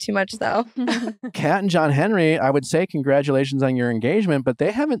talk to me too much, though. Kat and John Henry, I would say congratulations on your engagement, but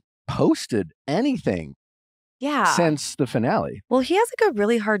they haven't posted anything since the finale. Well, he has like a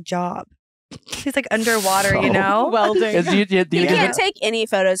really hard job. He's like underwater, you know? Welding. He can't take any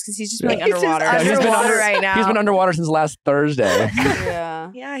photos because he's just like underwater. He's underwater right now. He's been underwater since last Thursday.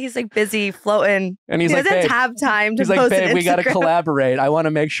 Yeah, he's like busy floating. And he doesn't babe, have time to he's like, post babe, an we got to Instagram." collaborate. I want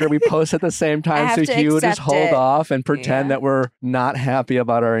to make sure we post at the same time. have So to you just accept hold it. off and pretend Yeah. that we're not happy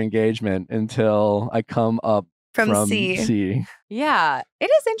about our engagement until I come up From C. C. Yeah, it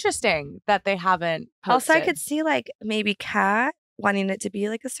is interesting that they haven't posted. Also, I could see like maybe Kat wanting it to be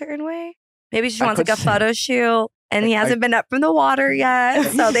like a certain way. Maybe she I wants like could a photo shoot and he I- hasn't been up from the water yet.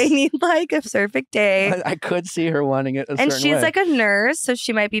 So they need like a perfect day. I could see her wanting it a And certain she's way. like a nurse, so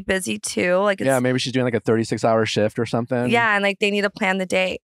she might be busy too. Like it's, Yeah, maybe she's doing like a 36-hour shift or something. yeah, and like they need to plan the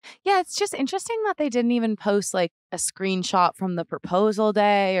date. Yeah, it's just interesting that they didn't even post like a screenshot from the proposal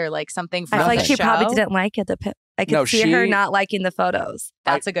day or like something from I feel like the she probably show. didn't like it. I could No, see her she- not liking the photos.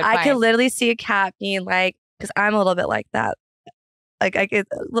 That's a good I point. could literally see a Kat being like, because I'm a little bit like that. Like I could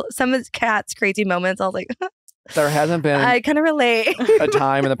some of Kat's crazy moments. I was like, There hasn't been I kind of relate. a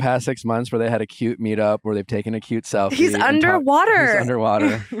time in the past 6 months where they had a cute meetup where they've taken a cute selfie. He's and underwater. He's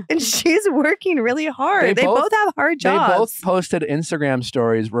underwater. And she's working really hard. They They both- both have hard They jobs. both posted Instagram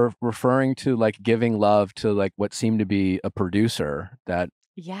stories referring to like giving love to like what seemed to be a producer that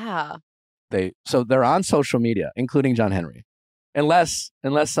Yeah. so they're on social media, including John Henry. Unless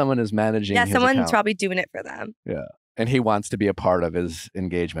someone is managing Yeah, his someone's account, probably doing it for them. and he wants to be a part of his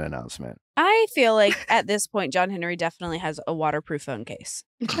engagement announcement. I feel like at this point, John Henry definitely has a waterproof phone case.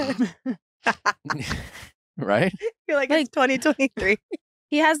 Right? You're like, it's 2023.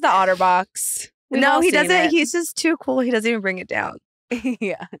 He has the OtterBox. We've No, all he seen doesn't. it. He's just too cool. He doesn't even bring it down.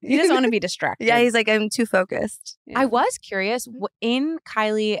 Yeah, he doesn't want to be distracted. Yeah, he's like, I'm too focused. I was curious in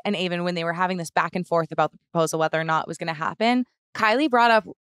Kylie and Avon when they were having this back and forth about the proposal, whether or not it was going to happen. Kylie brought up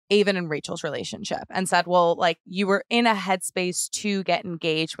Avon and Rachel's relationship and said, well, like you were in a headspace to get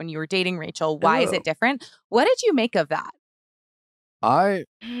engaged when you were dating Rachel. Why is Ew. it different? What did you make of that? I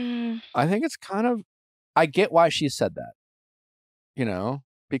think it's kind of, I get why she said that, you know,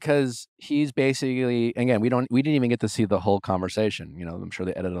 because he's basically, again, we didn't even get to see the whole conversation. You know, I'm sure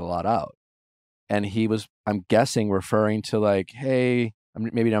they edited a lot out. And he was, I'm guessing, referring to like, hey,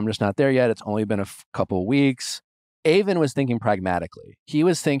 maybe I'm just not there yet. It's only been a couple weeks. Avon was thinking pragmatically. He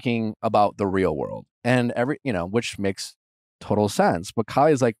was thinking about the real world and which makes total sense. But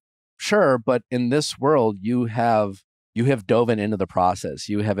Kylie's like, sure, but in this world, you have dove into the process.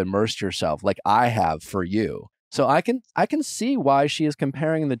 You have immersed yourself like I have for you. So I can see why she is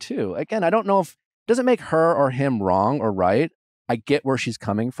comparing the two. Again, I don't know if it doesn't make her or him wrong or right. I get where she's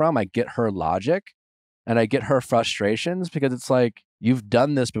coming from. I get her logic and I get her frustrations because it's like, you've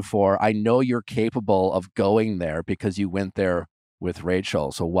done this before. I know you're capable of going there because you went there with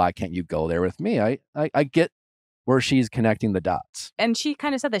Rachel. So why can't you go there with me? I get where she's connecting the dots. And she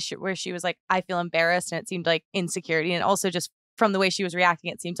kind of said this where she was like, I feel embarrassed. And it seemed like insecurity. And also just from the way she was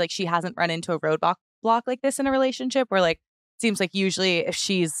reacting, it seems like she hasn't run into a roadblock like this in a relationship where like, it seems like usually if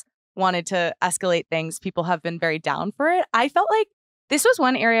she's wanted to escalate things, people have been very down for it. I felt like this was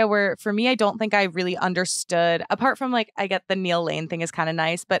one area where for me, I don't think I really understood, apart from like, I get the Neil Lane thing is kind of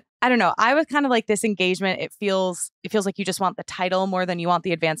nice, but I don't know. I was kind of like this engagement. It feels like you just want the title more than you want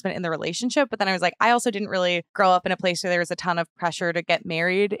the advancement in the relationship. But then I was like, I also didn't really grow up in a place where there was a ton of pressure to get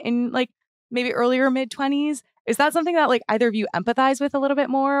married in like maybe earlier mid-20s. Is that something that like either of you empathize with a little bit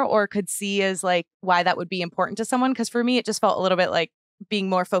more or could see as like why that would be important to someone? Because for me, it just felt a little bit like being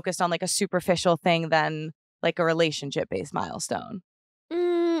more focused on like a superficial thing than like a relationship-based milestone.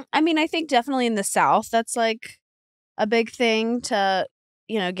 I mean, I think definitely in the South, that's like a big thing to,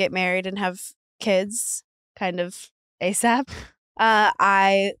 get married and have kids kind of ASAP.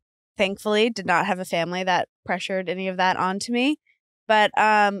 I thankfully did not have a family that pressured any of that onto me. But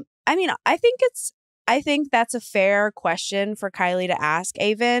I mean, I think that's a fair question for Kylie to ask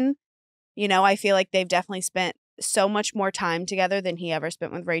Avon. I feel like they've definitely spent so much more time together than he ever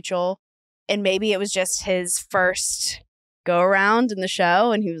spent with Rachel. And maybe it was just his first go around in the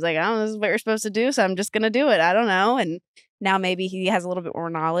show and he was like, oh, this is what you're supposed to do, so I'm just gonna do it. I don't know. And now maybe he has a little bit more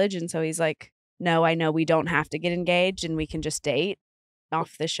knowledge, and so he's like, no, I know we don't have to get engaged and we can just date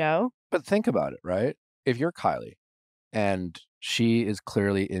off the show. But think about it, right? If you're Kylie and she is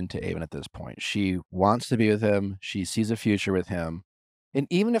clearly into Avon at this point, she wants to be with him, she sees a future with him. And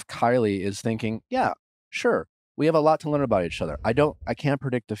even if Kylie is thinking, yeah, sure, we have a lot to learn about each other. I can't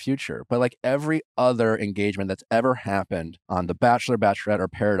predict the future, but like every other engagement that's ever happened on The Bachelor, Bachelorette, or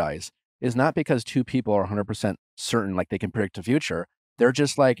Paradise is not because two people are 100% certain like they can predict the future. They're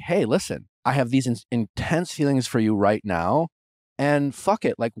just like, hey, listen, I have these intense feelings for you right now. And fuck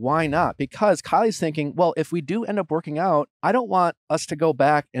it, like, why not? Because Kylie's thinking, well, if we do end up working out, I don't want us to go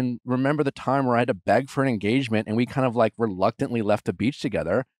back and remember the time where I had to beg for an engagement and we kind of like reluctantly left the beach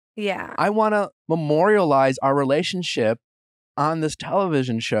together. Yeah. I want to memorialize our relationship on this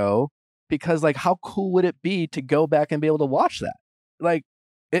television show because, like, how cool would it be to go back and be able to watch that? Like,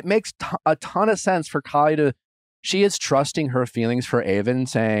 it makes a ton of sense for Kylie she is trusting her feelings for Aven,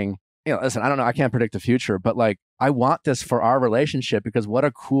 saying, you know, listen, I don't know, I can't predict the future, but like, I want this for our relationship because what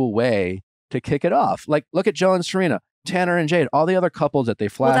a cool way to kick it off. Like, look at Joe and Serena, Tanner and Jade, all the other couples that they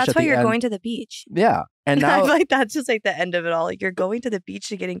flash. Well, that's why you're end. going to the beach. Yeah. And now I feel like that's just like the end of it all. Like, you're going to the beach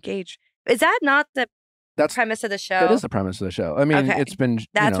to get engaged. Is that not the premise of the show? That is the premise of the show. I mean, it's been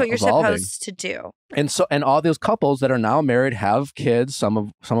that's what you're evolving. Supposed to do. And all those couples that are now married have kids, some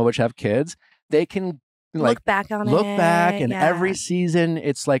of which have kids. They can like look back on look back, and every season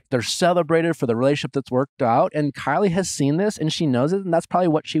it's like they're celebrated for the relationship that's worked out. And Kylie has seen this and she knows it, and that's probably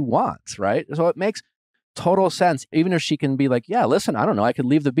what she wants, right? So it makes total sense, even if she can be like, yeah, listen, I don't know, I could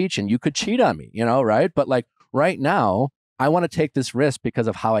leave the beach and you could cheat on me, you know, right? But like right now, I want to take this risk because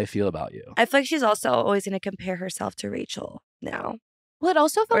of how I feel about you. I feel like she's also always going to compare herself to Rachel now. Well, it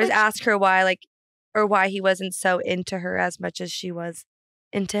also felt or like ask her why, or why he wasn't so into her as much as she was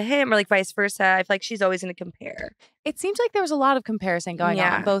into him, or like vice versa. I feel like she's always going to compare. It seems like there was a lot of comparison going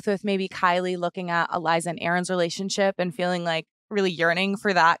on, both with maybe Kylie looking at Eliza and Aaron's relationship and feeling like really yearning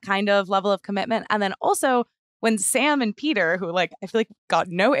for that kind of level of commitment. And then also when Sam and Peter, who like I feel like got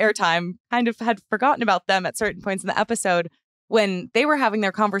no airtime, kind of had forgotten about them at certain points in the episode, when they were having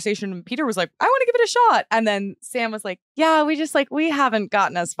their conversation, Peter was like, I want to give it a shot. And then Sam was like, yeah, we haven't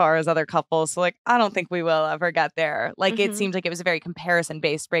gotten as far as other couples. So like, I don't think we will ever get there. Like, it seemed like it was a very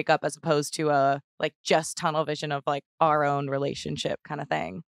comparison-based breakup as opposed to a like just tunnel vision of like our own relationship kind of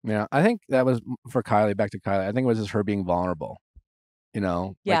thing. Yeah, I think that was for Kylie, back to Kylie. I think it was just her being vulnerable, you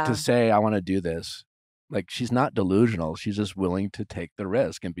know, like to say, I want to do this. Like, she's not delusional. She's just willing to take the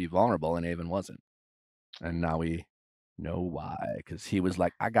risk and be vulnerable. And Aven wasn't. And now we know why, because he was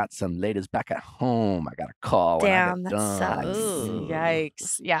like, I got some ladies back at home. I got a call. Damn, that done. sucks. Ooh.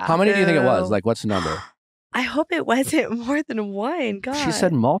 Yikes. Yeah. How many do you think it was? Like, what's the number? I hope it wasn't more than one. God. She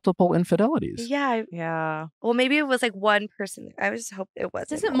said multiple infidelities. Yeah. Yeah. Well, maybe it was like one person. I just hope it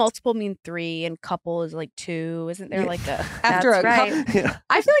wasn't. Doesn't multiple mean three and couple is like two? Isn't there like a after That's a right. Yeah.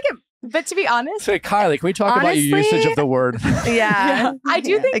 I feel like it. But to be honest, Say, Kylie, can we talk about your usage of the word? Yeah. I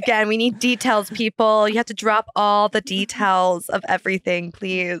do think again, we need details, people. You have to drop all the details of everything,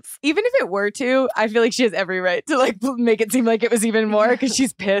 please. even if it were to, I feel like she has every right to like make it seem like it was even more because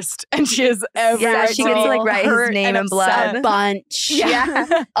she's pissed and she has every Yeah, right she gets to like write his hurt name and in blood. upset. bunch?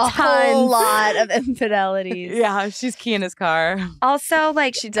 Yeah. A whole Tons. lot of infidelities. Yeah, she's keying his car. Also,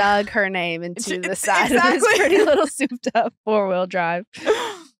 like She dug her name into the It's- side of exactly. his pretty little souped up 4-wheel drive.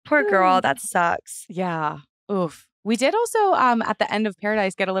 poor girl, that sucks. Yeah. Oof. We did also at the end of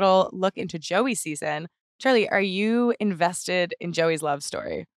Paradise get a little look into Joey's season. Charli, are you invested in Joey's love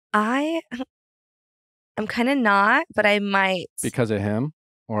story? I'm kind of not, but I might. Because of him?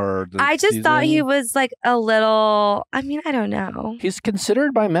 Or the I just thought he season? was like a little, I mean, I don't know. He's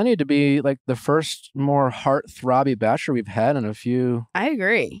considered by many to be like the first more heart-throbby bachelor we've had in a few I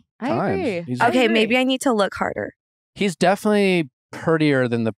agree. I times. agree. He's, Okay, agree. maybe I need to look harder. he's definitely prettier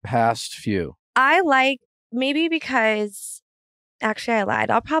than the past few. I like, maybe because, actually I lied.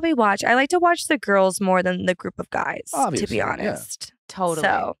 I'll probably watch, I like to watch the girls more than the group of guys, Obviously, to be yeah. honest. Totally.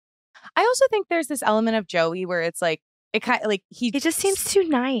 So, I also think there's this element of Joey where it's like, it kind of like he just seems too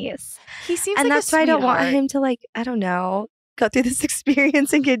nice. he seems And like that's a why I don't want sweetheart. him to like, I don't know, go through this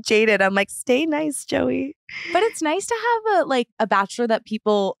experience and get jaded. I'm like, stay nice, Joey. But it's nice to have a bachelor that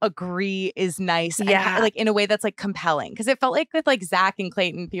people agree is nice, and Yeah. like in a way that's like compelling. Because it felt like with like Zach and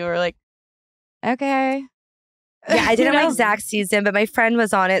Clayton, people were like, okay. Yeah, I didn't You know? like Zach's season, but my friend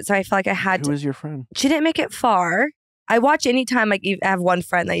was on it, so I felt like I had Who to. is your friend? She didn't make it far. I watch anytime, like, I have one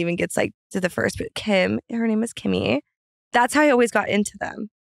friend that even gets like to the first, but Kim, her name is Kimmy. That's how I always got into them.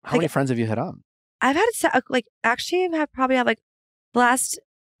 How many friends have you had on? I've had like, actually, probably have like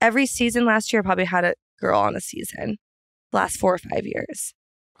every season last year, I probably had a girl on a season. Last 4 or 5 years.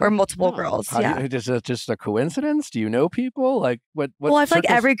 Or multiple Oh. girls. How Yeah. do you, is it just a coincidence? Do you know people? Like what? Well, I feel like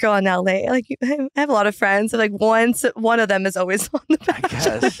circles- every girl in LA, like I have a lot of friends. So like one of them is always on the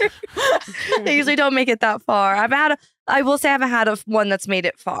Bachelor. guess. They usually don't make it that far. I will say I haven't had one that's made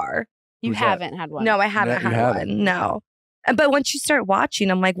it far. You Who's that? haven't had one. No, I haven't You had haven't. one. No. But once you start watching,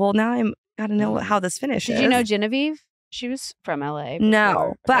 I'm like, well, now I'm gotta know how this finishes. Did you know Genevieve? She was from LA. No,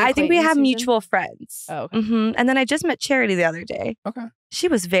 before. but I think we Clayton have season? mutual friends. Oh, okay. And then I just met Charli the other day. Okay. She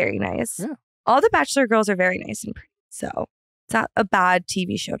was very nice. Yeah. All the Bachelor girls are very nice and pretty. So it's not a bad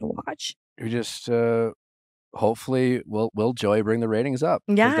TV show to watch. We just hopefully will Joey bring the ratings up?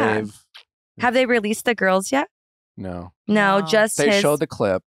 'Cause Yeah. Have they released the girls yet? No. No, No. just They his. showed the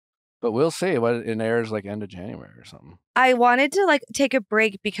clip, but we'll see. What it airs like end of January or something. I wanted to like take a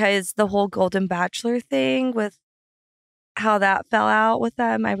break because the whole Golden Bachelor thing with how that fell out with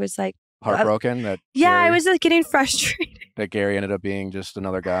them, I was like, Heartbroken that I Gary, was like getting frustrated. that Gary ended up being just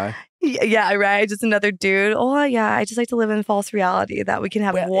another guy. Yeah, right. Just another dude. Oh, yeah. I just like to live in false reality that we can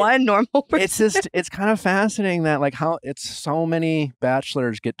have Well, one normal person. It's just it's kind of fascinating that like how it's so many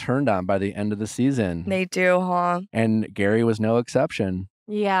bachelors get turned on by the end of the season. They do, huh? And Gary was no exception.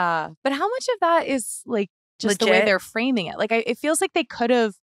 Yeah. But how much of that is like just the way Legit? they're framing it? Like, it feels like they could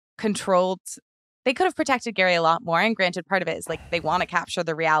have protected Gary a lot more. And granted, part of it is like they want to capture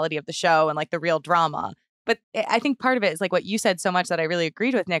the reality of the show and like the real drama. But I think part of it is like what you said so much that I really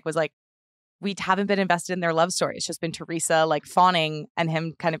agreed with, Nick, was like, we haven't been invested in their love story. It's just been Teresa like fawning and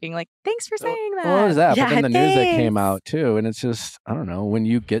him kind of being like, thanks for saying that. What was that? Yeah, but then the news that came thanks. out too. And it's just, I don't know, when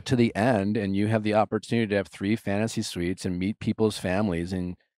you get to the end and you have the opportunity to have 3 fantasy suites and meet people's families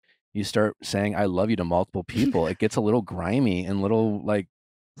and you start saying, I love you to multiple people, it gets a little grimy and little like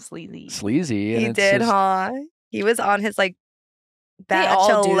sleazy. And He it's did, just, huh? He was on his like They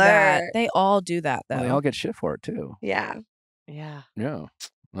all do that. Bachelor. They all do that, though. well, they all get shit for it too. Yeah. Yeah. Yeah.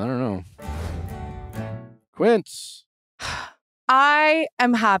 I don't know. Quince. I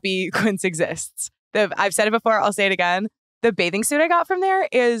am happy Quince exists. I've said it before. I'll say it again. The bathing suit I got from there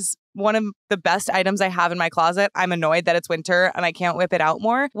is one of the best items I have in my closet. I'm annoyed that it's winter and I can't whip it out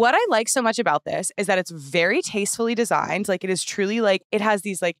more. What I like so much about this is that it's very tastefully designed. Like, it is truly like, it has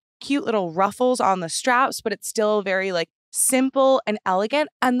these like cute little ruffles on the straps, but it's still very like simple and elegant.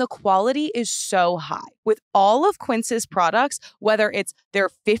 And the quality is so high. With all of Quince's products, whether it's their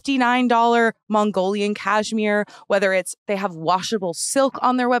 $59 Mongolian cashmere, whether it's they have washable silk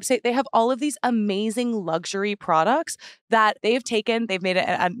on their website, they have all of these amazing luxury products that they've made it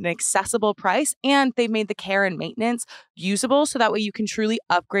at an accessible price, and they've made the care and maintenance usable so that way you can truly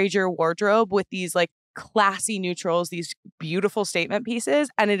upgrade your wardrobe with these like classy neutrals, these beautiful statement pieces.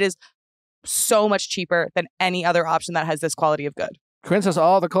 And it is so much cheaper than any other option that has this quality of good. Quince has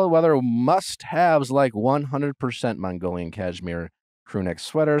all the cold weather must-haves like 100% Mongolian cashmere crew neck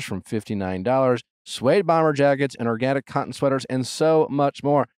sweaters from $59, suede bomber jackets and organic cotton sweaters, and so much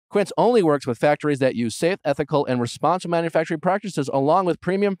more. Quince only works with factories that use safe, ethical, and responsible manufacturing practices along with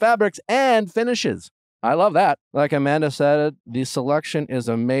premium fabrics and finishes. I love that. Like Amanda said, the selection is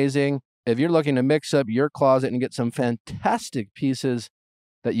amazing. If you're looking to mix up your closet and get some fantastic pieces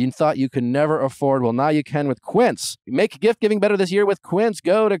that you thought you could never afford, well, now you can with Quince. Make gift giving better this year with Quince.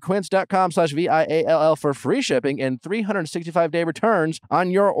 Go to quince.com/VIALL for free shipping and 365-day returns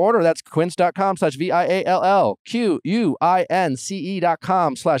on your order. That's quince.com/VIALL.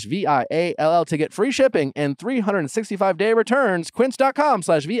 QUINCE.com/VIALL to get free shipping and 365-day returns.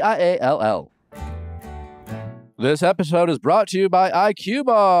 Quince.com/VIALL. This episode is brought to you by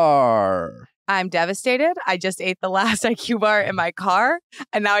IQBAR. I'm devastated. I just ate the last IQBAR in my car,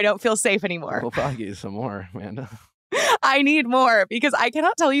 and now I don't feel safe anymore. We'll probably get you some more, Amanda. I need more because I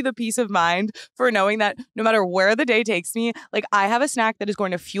cannot tell you the peace of mind for knowing that no matter where the day takes me, like I have a snack that is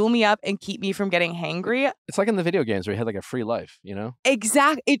going to fuel me up and keep me from getting hangry. It's like in the video games where you had like a free life, you know?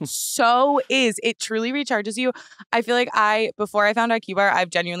 Exactly. It so is. It truly recharges you. I feel like before I found IQBAR, I've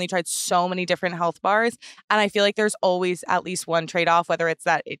genuinely tried so many different health bars. And I feel like there's always at least one trade-off, whether it's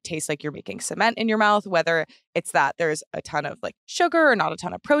that it tastes like you're making cement in your mouth, whether it's that there's a ton of like sugar or not a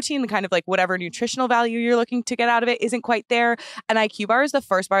ton of protein, the kind of like whatever nutritional value you're looking to get out of it isn't quite there. And IQBAR is the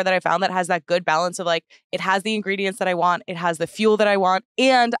first bar that I found that has that good balance of like, it has the ingredients that I want, it has the fuel that I want,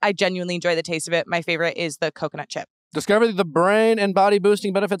 and I genuinely enjoy the taste of it. My favorite is the coconut chip. Discover the brain and body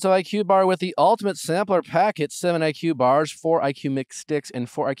boosting benefits of IQBAR with the ultimate sampler pack. It's 7 IQBARs, 4 IQMIX sticks, and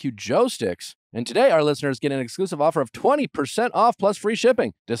 4 IQJOE sticks. And today, our listeners get an exclusive offer of 20% off plus free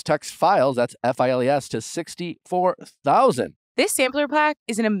shipping. Just text FILES, that's FILES, to 64,000. This sampler pack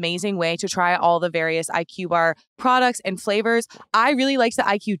is an amazing way to try all the various IQBAR products and flavors. I really liked the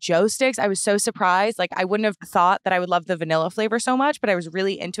IQJOE sticks. I was so surprised. Like, I wouldn't have thought that I would love the vanilla flavor so much, but I was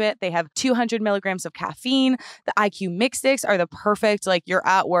really into it. They have 200 milligrams of caffeine. The IQMIX sticks are the perfect, like, you're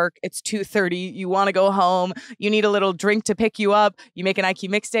at work, it's 2:30, you want to go home, you need a little drink to pick you up, you make an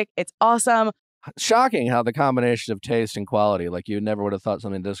IQMIX stick, it's awesome. Shocking how the combination of taste and quality, like you never would have thought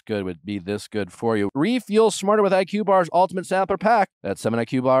something this good would be this good for you. Refuel smarter with IQBARs Ultimate Sampler Pack. That's 7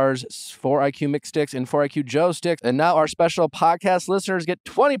 IQBARs, 4 IQMIX sticks, and 4 IQJOE sticks. And now our special podcast listeners get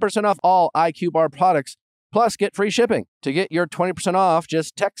 20% off all IQBAR products, plus get free shipping. To get your 20% off,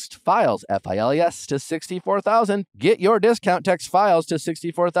 just text FILES, F-I-L-E-S, to 64,000. Get your discount, text FILES to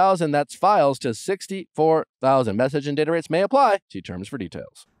 64,000. That's FILES to 64,000. Message and data rates may apply. See terms for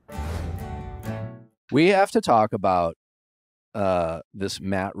details. We have to talk about this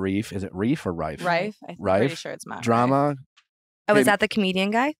Matt Rife. Is it Rife or Rife? Rife. I'm pretty sure it's Matt. Drama. Oh, is that the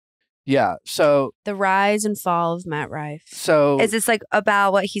comedian guy? Yeah. So The rise and fall of Matt Rife. So is this like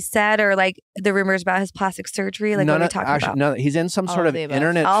about what he said, or like the rumors about his plastic surgery? Like what are we talking about? No, he's in some All sort of of the above.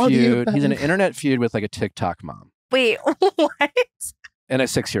 internet All of the feud. He's in an above. internet feud with like a TikTok mom Wait, what? and a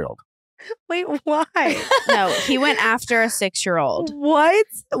 6-year-old. Wait, why? No, he went after a 6-year-old. What?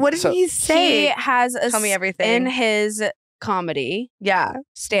 What did So- he say? He has a Tell me s- everything. in his comedy Yeah.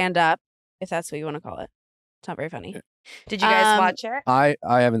 stand up, if that's what you want to call it. It's not very funny. Did you guys Um, watch it? I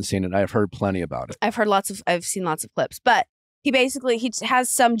haven't seen it. I've heard plenty about it. I've seen lots of clips, but he has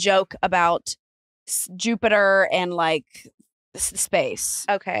some joke about Jupiter and like space.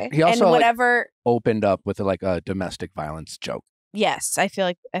 Okay. He also and like, whatever. opened up with like a domestic violence joke. Yes, I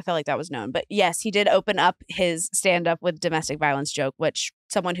felt like that was known. But yes, he did open up his stand up with domestic violence joke, which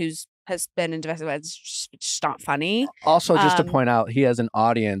someone has been in domestic violence is just not funny. Also, just to Um, point out, he has an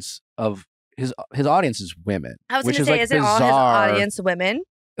audience of his audience is women, I was which going is to say, like isn't all his bizarre. audience women?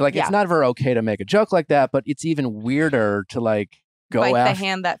 Like Yeah. it's never okay to make a joke like that, but it's even weirder to like go Bite the after.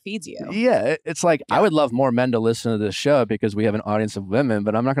 hand that feeds you. Yeah, it's like I would love more men to listen to this show because we have an audience of women,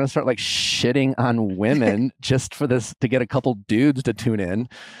 but I'm not going to start like shitting on women just for this to get a couple dudes to tune in.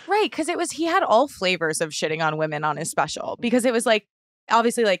 Right, because he had all flavors of shitting on women on his special, because it was like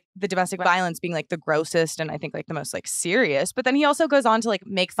obviously like the domestic violence being like the grossest and I think like the most like serious, but then he also goes on to like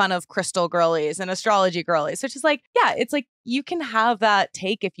make fun of crystal girlies and astrology girlies, which is like, yeah, it's like you can have that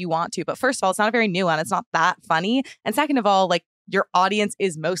take if you want to, but first of all, it's not a very new one. It's not that funny, and second of all, like your audience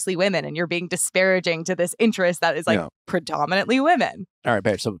is mostly women and you're being disparaging to this interest that is like Yeah. predominantly women. All right,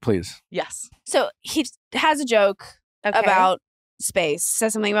 babe. So please. Yes. So he has a joke Okay. about space,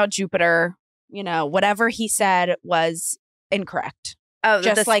 says something about Jupiter. You know, whatever he said was incorrect Oh,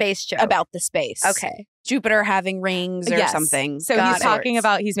 just the like space joke. about the space. Okay. Jupiter having rings or Yes. something. So Got he's it. talking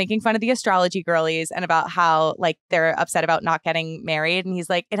about, he's making fun of the astrology girlies and about how like they're upset about not getting married. And he's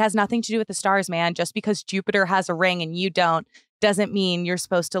like, it has nothing to do with the stars, man. Just because Jupiter has a ring and you don't doesn't mean you're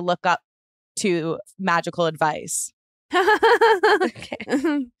supposed to look up to magical advice.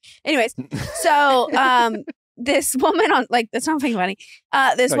 Okay. Anyways, so this woman on like that's not being funny.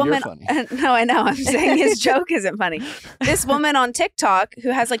 This No, you're woman funny. no, I know. I'm saying his joke isn't funny. This woman on TikTok who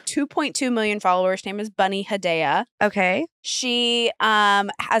has like 2.2 million followers, her name is Bunny Hedaya. Okay. She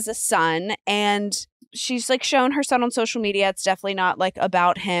has a son and she's like shown her son on social media. It's definitely not like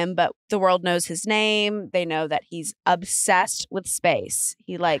about him, but the world knows his name. They know that he's obsessed with space.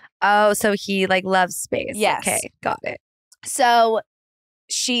 He like Oh, so he like loves space. Yes. Okay. Got it. so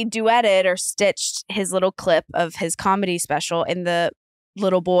she duetted or stitched his little clip of his comedy special, and the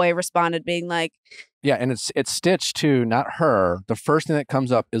little boy responded being like, Yeah, and it's stitched to not her. The first thing that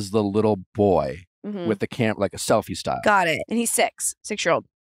comes up is the little boy mhm. with the like a selfie style. Got it. And he's 6-year-old.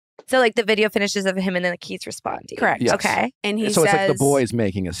 So like the video finishes of him and then he's responding. Correct. Yes. Okay. And he So says, it's like the boy's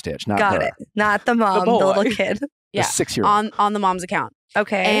making a stitch, not Got her. it. Not the mom, the, boy. little kid. Yeah. The 6-year-old. on the mom's account.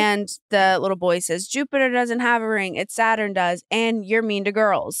 Okay. And the little boy says, Jupiter doesn't have a ring. It's Saturn does. And you're mean to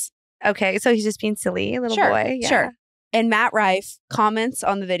girls. okay. So he's just being silly, little Sure, boy. Yeah. sure. And Matt Rife comments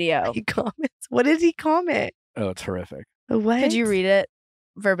on the video. He comments. What did he comment? Oh, it's horrific. What? Could you read it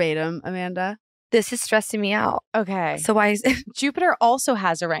verbatim, Amanda? This is stressing me out. Okay. So why is it? Jupiter also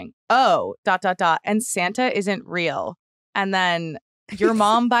has a ring. Oh, ... And Santa isn't real. And then your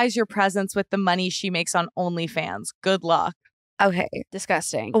mom buys your presents with the money she makes on OnlyFans. Good luck. Okay.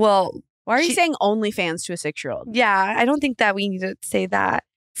 Disgusting. Well, Why are you she- saying OnlyFans to a 6-year-old? yeah, I don't think that we need to say that.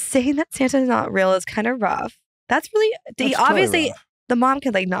 Saying that Santa's not real is kind of rough. That's really That's obviously totally rough. the mom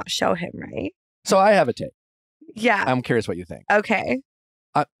could like not show him, right? So I have a take. Yeah. I'm curious what you think. Okay.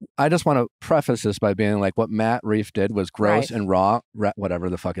 I just want to preface this by being like, what Matt Rife did was gross Right. and raw, whatever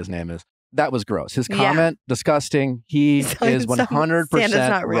the fuck his name is. That was gross. His Yeah. comment, disgusting. He So- is so 100% Santa's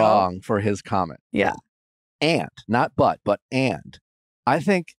not real. wrong for his comment. Yeah. And, not but and. I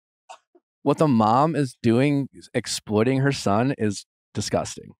think what the mom is doing, exploiting her son, is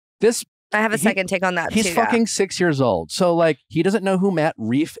disgusting. This I have a second take on that, he's too. fucking 6 years old. So, like, he doesn't know who Matt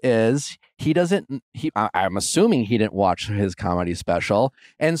Rife is. I'm assuming he didn't watch his comedy special.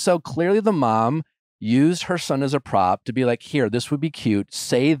 And so clearly the mom used her son as a prop to be like, here, this would be cute.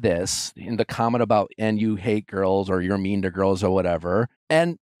 Say this in the comment about, and you hate girls or you're mean to girls or whatever.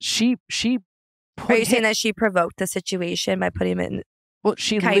 And she Are you saying that she provoked the situation by putting him in? Well,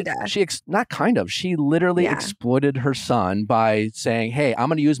 she literally exploited her son by saying, hey, I'm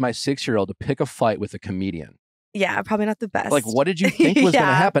going to use my 6-year-old to pick a fight with a comedian. Yeah, probably not the best. Like, what did you think was going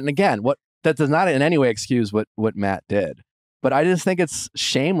to happen? And again, that does not in any way excuse what Matt did. But I just think it's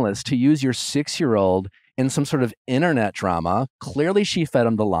shameless to use your 6-year-old in some sort of internet drama. Clearly, she fed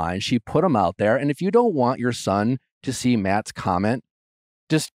him the line. She put him out there. And if you don't want your son to see Matt's comment,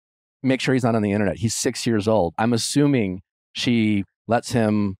 just make sure he's not on the internet. He's 6 years old. I'm assuming she lets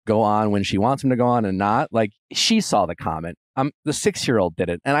him go on when she wants him to go on and not. Like, she saw the comment. The 6-year-old did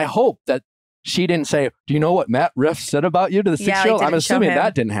it. And I hope that she didn't say, do you know what Matt Rife said about you to the 6-year-old? I'm assuming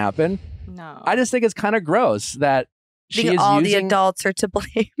that didn't happen. No. I just think it's kind of gross that the adults are to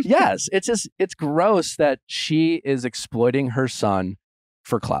blame. Yes. It's gross that she is exploiting her son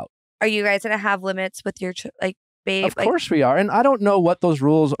for clout. Are you guys going to have limits with your, babe? Of course we are. And I don't know what those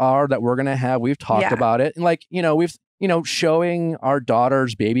rules are that we're going to have. We've talked about it. And showing our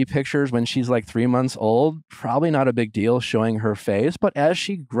daughter's baby pictures when she's like 3 months old, probably not a big deal showing her face. But as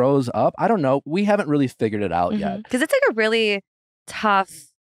she grows up, I don't know. We haven't really figured it out yet. Because it's like a really tough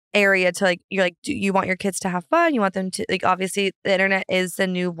area to you're like, do you want your kids to have fun? You want them to, obviously the internet is the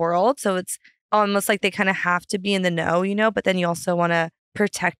new world. So it's almost like they kind of have to be in the know, but then you also want to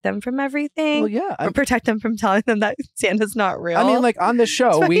protect them from everything. Well, yeah. Or protect them from telling them that Santa's not real. I mean, like on the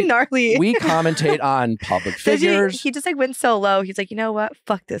show, we commentate on public figures. He just went so low. He's like, you know what?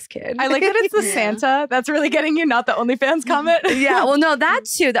 Fuck this kid. I like that it's the Santa that's really getting you, not the OnlyFans comment. Yeah, well, no, that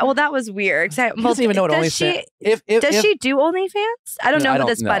too. That was weird. He doesn't even know what OnlyFans is. Does she do OnlyFans? I don't know who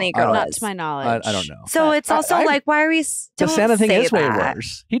this bunny girl is. To my knowledge. I don't know. So it's also why are we the Santa thing is way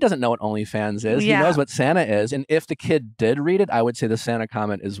worse. He doesn't know what OnlyFans is. Yeah. He knows what Santa is. And if the kid did read it, I would say the Santa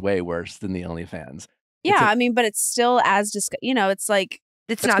comment is way worse than the OnlyFans. Yeah, but it's still as it's like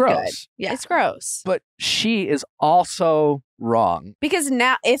it's not gross. good. Yeah, it's gross. But she is also wrong because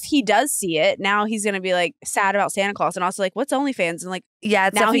now, if he does see it, now he's gonna be like sad about Santa Claus, and also like, what's OnlyFans? And like,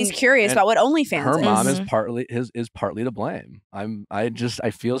 now he's curious about what OnlyFans is. Her mom is partly to blame.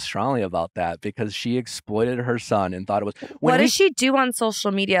 I feel strongly about that because she exploited her son and thought it was. What does she do on social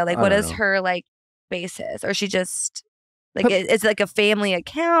media? Like, what is her basis, or she just it's like a family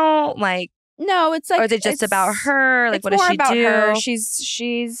account, No, it's like, or is it just about her? Like, what does she do? Her.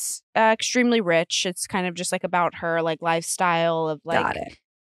 She's extremely rich. It's kind of just like about her lifestyle of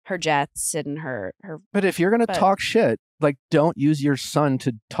her jets and her. But if you're gonna talk shit, don't use your son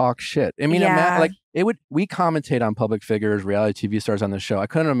to talk shit. I mean, we commentate on public figures, reality TV stars on the show. I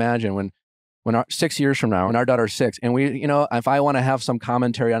couldn't imagine when 6 years from now, when our daughter's 6, and we, if I want to have some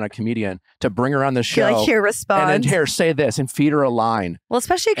commentary on a comedian to bring her on the show, here respond, and then here say this and feed her a line, well,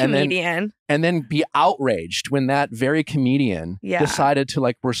 especially a comedian, and then be outraged when that very comedian decided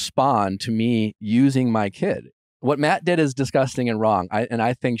to respond to me using my kid. What Matt did is disgusting and wrong.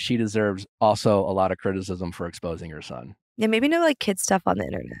 I think she deserves also a lot of criticism for exposing her son. Yeah, maybe no kid stuff on the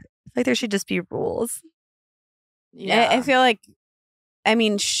internet. There should just be rules. Yeah, I feel like,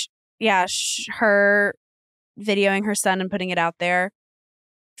 her videoing her son and putting it out there,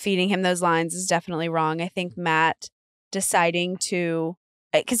 feeding him those lines is definitely wrong. I think Matt deciding to,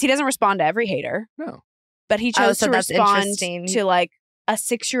 because he doesn't respond to every hater. No. But he chose to respond to a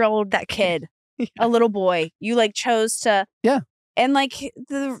 6-year-old, that kid, a little boy. You chose to. Yeah. And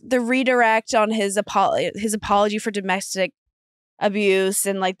the redirect on his apology for domestic abuse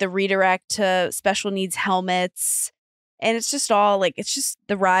and the redirect to special needs helmets. And it's just all it's just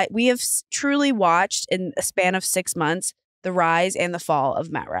the rise. We have truly watched in a span of 6 months the rise and the fall of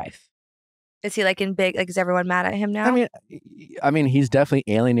Matt Rife. Is he in big? Is everyone mad at him now? I mean, he's definitely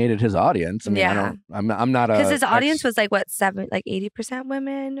alienated his audience. I'm not because his audience was 80%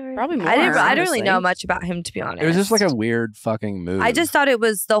 women, or probably more. I don't really know much about him, to be honest. It was just a weird fucking move. I just thought it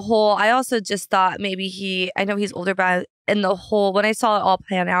was the whole. I also just thought maybe I know he's older, but in the whole, when I saw it all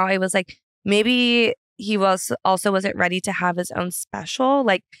plan out, I was like, maybe he wasn't ready to have his own special.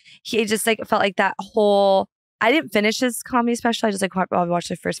 He just felt like that whole. I didn't finish his comedy special. I just watched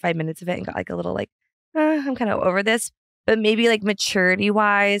the first 5 minutes of it and got a little I'm kind of over this. But maybe maturity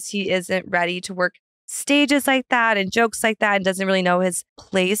wise, he isn't ready to work stages like that and jokes like that, and doesn't really know his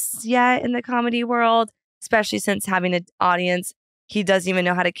place yet in the comedy world, especially since having an audience he doesn't even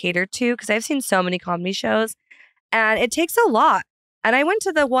know how to cater to. Because I've seen so many comedy shows and it takes a lot. And I went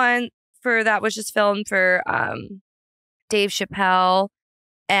to the one that was just filmed for Dave Chappelle.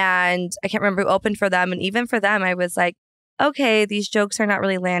 And I can't remember who opened for them. And even for them, I was like, okay, these jokes are not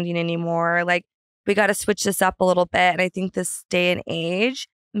really landing anymore. Like, we got to switch this up a little bit. And I think this day and age,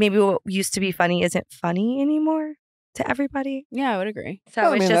 maybe what used to be funny isn't funny anymore to everybody. Yeah, I would agree. So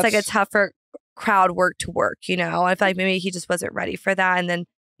Well, I it's mean, just like a that's- tougher crowd work to work, you know? I feel like maybe he just wasn't ready for that. And then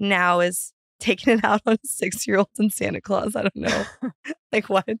now is taking it out on a 6-year-old and Santa Claus. I don't know. Like,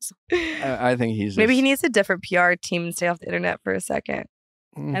 what? I think he's Maybe he just- needs a different PR team and stay off the internet for a second.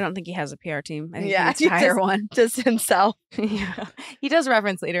 I don't think he has a PR team. I think Yeah, he needs to hire one. Just himself. Yeah. He does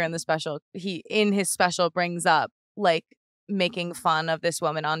reference later in the special. He in his special brings up like making fun of this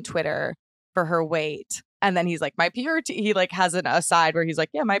woman on Twitter for her weight. And then he's like, my PR team, he like has an aside where he's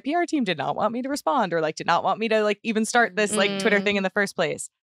like, yeah, my PR team did not want me to respond or like did not want me to like even start this like Twitter thing in the first place.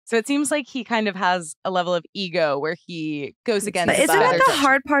 So it seems like he kind of has a level of ego where he goes against. But isn't that better the judgment.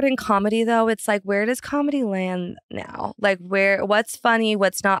 hard part in comedy though? It's like, where does comedy land now? Like what's funny,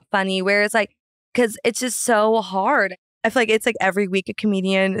 what's not funny, where it's like, because it's just so hard. I feel like it's like every week a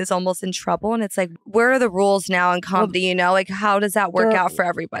comedian is almost in trouble. And it's like, where are the rules now in comedy? You know, like how does that work out for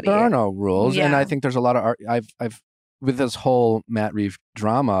everybody? There are no rules, and Yeah. I think there's a lot of art. I've with this whole Matt Reeve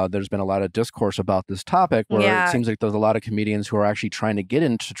drama, there's been a lot of discourse about this topic where Yeah. it seems like there's a lot of comedians who are actually trying to get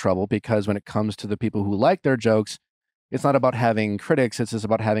into trouble because when it comes to the people who like their jokes, it's not about having critics, it's just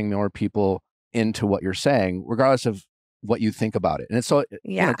about having more people into what you're saying, regardless of what you think about it. And it's so,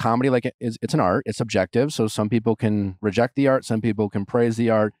 you know, comedy, like it's an art, it's subjective. So some people can reject the art, some people can praise the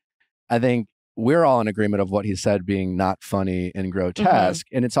art. I think we're all in agreement of what he said being not funny and grotesque.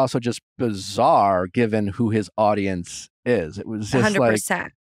 And it's also just bizarre given who his audience is. It was just 100%.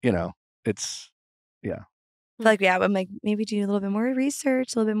 like, you know, it's, yeah. Like, yeah, I'm like, maybe do a little bit more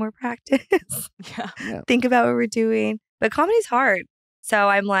research, a little bit more practice. Yeah. Think about what we're doing. But comedy's hard. So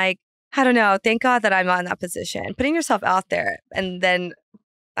I'm like, I don't know. Thank God that I'm not in that position. Putting yourself out there and then,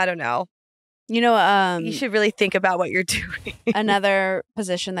 I don't know. You know, You should really think about what you're doing. another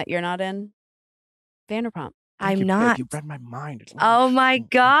position that you're not in, Vanderpump. I'm not. You read my mind. It's Oh my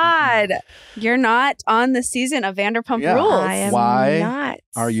God. You're not on the season of Vanderpump Yeah. Rules. I am Why not.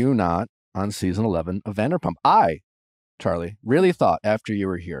 Are you not on season 11 of Vanderpump? I, Charlie, really thought after you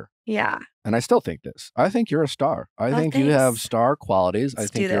were here, Yeah. and I still think this. I think you're a star. I Oh, think you have thanks. star qualities. I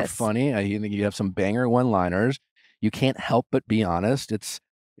Let's think do you're this. funny. I think you have some banger one-liners. You can't help but be honest. It's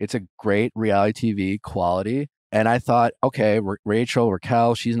a great reality TV quality. And I thought, okay,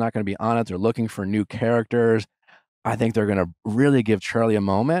 Raquel, she's not going to be on it. They're looking for new characters. I think they're going to really give Charlie a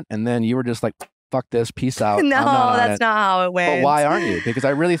moment. And then you were just like, fuck this, peace out. No, I'm not on that's it. not how it went. But why aren't you? Because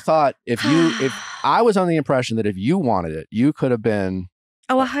I really thought if I was under the impression that if you wanted it, you could have been.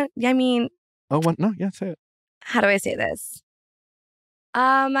 Oh, I mean, No, yeah, say it. how do I say this?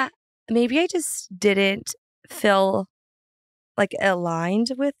 Maybe I just didn't feel like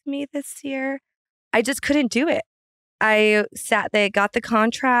aligned with me this year. I just couldn't do it. They got the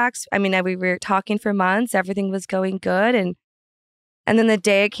contracts. I mean, we were talking for months. Everything was going good. And then the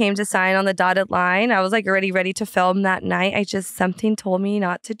day it came to sign on the dotted line, I was like already ready to film that night. Something told me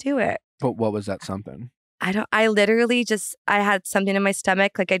not to do it. But what was that something? I literally I had something in my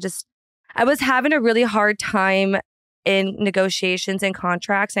stomach. Like I was having a really hard time in negotiations and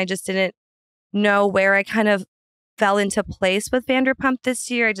contracts. And I just didn't know where I kind of fell into place with Vanderpump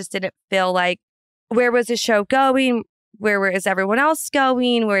this year. I just didn't feel like, where was the show going? Where is everyone else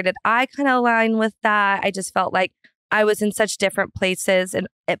going? Where did I kind of align with that? I just felt like I was in such different places and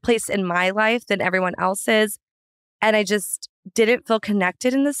a place in my life than everyone else's. And I just didn't feel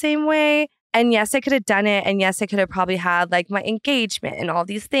connected in the same way. And yes, I could have done it. And yes, I could have probably had like my engagement and all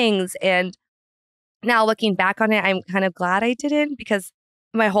these things. And now looking back on it, I'm kind of glad I didn't, because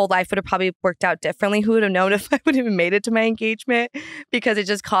my whole life would have probably worked out differently. Who would have known if I would have even made it to my engagement? Because it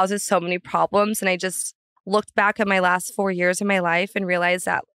just causes so many problems. And I just looked back at my last 4 years of my life and realized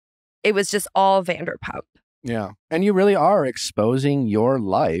that it was just all Vanderpump. Yeah. And you really are exposing your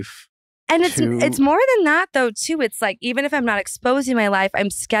life. And it's more than that though too. It's like, even if I'm not exposing my life, I'm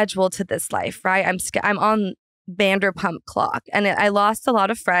scheduled to this life, right? I'm on Vanderpump clock. And I lost a lot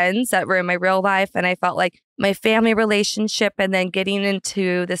of friends that were in my real life. And I felt like my family relationship and then getting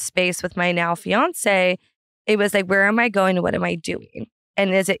into the space with my now fiance, it was like, where am I going and what am I doing?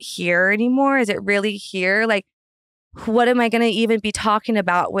 And is it here anymore? Is it really here? Like, what am I going to even be talking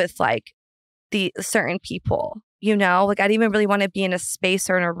about with like the certain people? You know, like I didn't even really want to be in a space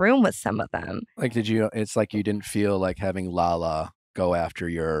or in a room with some of them. Like, it's like you didn't feel like having Lala go after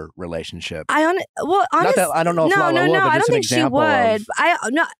your relationship. Honestly, Not that I don't know if Lala would, but I just don't an think she example would. of-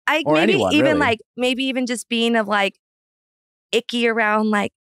 I or maybe anyone, even really. like maybe even just being of like icky around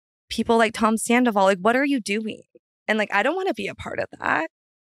like people like Tom Sandoval, like, what are you doing? And like, I don't want to be a part of that.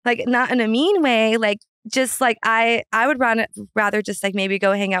 Like, not in a mean way. Like, just like I would rather just like maybe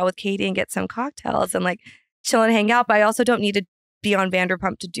go hang out with Katie and get some cocktails and like chill and hang out. But I also don't need to be on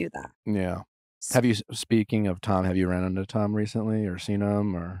Vanderpump to do that. Yeah. Speaking of Tom, have you ran into Tom recently or seen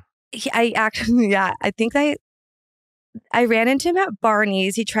him or? I actually, I think I ran into him at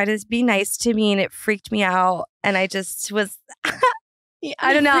Barney's. He tried to be nice to me and it freaked me out. And I just was,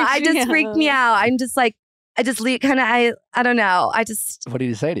 I don't know. It just freaked me out. I'm just like, I just I don't know. What did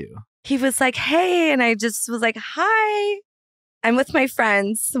he say to you? He was like, hey. And I just was like, hi. I'm with my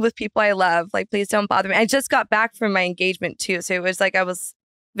friends, with people I love. Like, please don't bother me. I just got back from my engagement too. So it was like, I was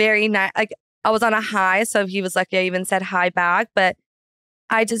very nice. Like, I was on a high. So he was like, I even said hi back. But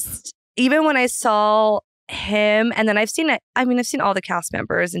I just, even when I saw him, and then I've seen all the cast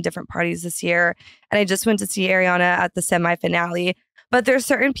members in different parties this year. And I just went to see Ariana at the semi-finale. But there's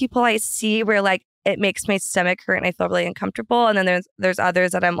certain people I see where like, it makes my stomach hurt and I feel really uncomfortable. And then there's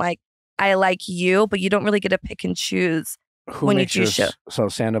others that I'm like, I like you, but you don't really get to pick and choose when you do show. So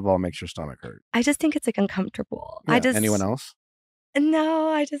Sandoval makes your stomach hurt. I just think it's like uncomfortable. Yeah. Anyone else? No,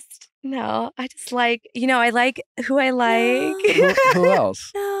 I just like, I like who I like. Who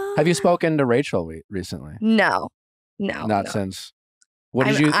else? No. Have you spoken to Rachel recently? No. Not since. What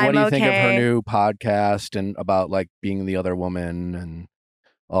do you think of her new podcast and about like being the other woman and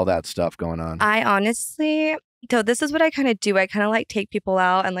all that stuff going on? I honestly, so this is what I kind of do. I kind of like take people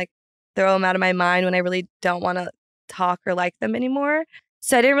out and like throw them out of my mind when I really don't want to talk or like them anymore.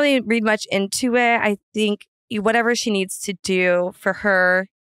 So I didn't really read much into it. I think whatever she needs to do for her,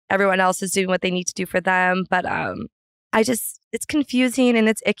 everyone else is doing what they need to do for them. But it's confusing and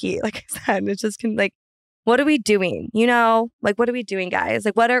it's icky. Like I said, it's just like, what are we doing? Like, what are we doing, guys?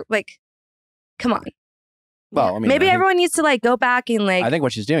 Like, come on. Well, I mean, maybe everyone needs to like go back and like. I think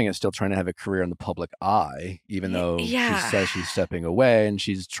what she's doing is still trying to have a career in the public eye, even though she says she's stepping away and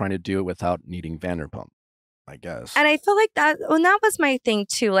she's trying to do it without needing Vanderpump, I guess. And I feel like that was my thing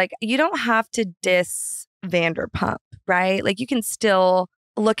too. Like, you don't have to diss Vanderpump, right? Like, you can still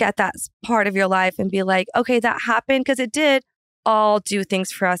look at that part of your life and be like, okay, that happened because it did all do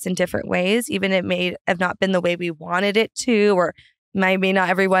things for us in different ways. Even it may have not been the way we wanted it to, or maybe not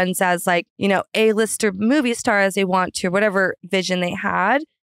everyone's as like, A-lister movie star as they want to, or whatever vision they had.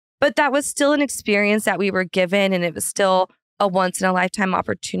 But that was still an experience that we were given, and it was still a once in a lifetime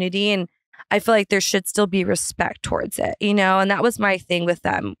opportunity. And I feel like there should still be respect towards it, and that was my thing with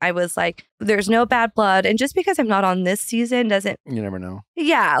them. I was like, there's no bad blood. And just because I'm not on this season doesn't. You never know.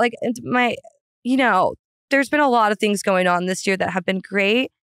 Yeah. Like there's been a lot of things going on this year that have been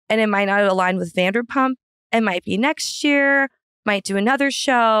great, and it might not align with Vanderpump. It might be next year. Might do another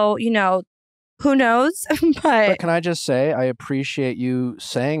show, who knows? But can I just say, I appreciate you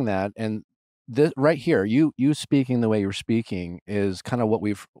saying that. And this right here, you speaking the way you're speaking is kind of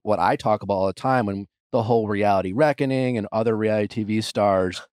what I talk about all the time when the whole reality reckoning and other reality TV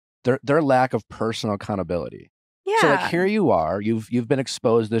stars, their lack of personal accountability. Yeah. So like here you are, you've been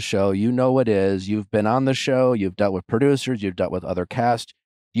exposed to the show, what it is, you've been on the show, you've dealt with producers, you've dealt with other cast.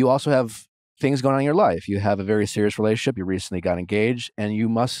 You also have things going on in your life. You have a very serious relationship. You recently got engaged, and you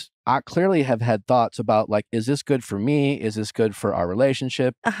must clearly have had thoughts about like, is this good for me? Is this good for our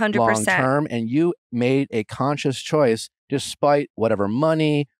relationship 100% long term? And you made a conscious choice, despite whatever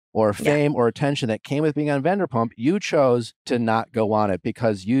money or fame or attention that came with being on Vanderpump. You chose to not go on it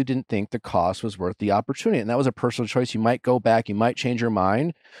because you didn't think the cost was worth the opportunity. And that was a personal choice. You might go back, you might change your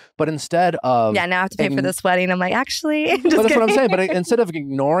mind, but instead of... Yeah, now I have to pay for this wedding. I'm like, actually... Well, that's what I'm saying. But instead of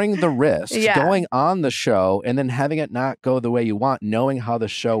ignoring the risk, going on the show and then having it not go the way you want, knowing how the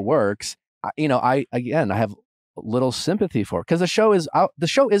show works, I have little sympathy for it because the show is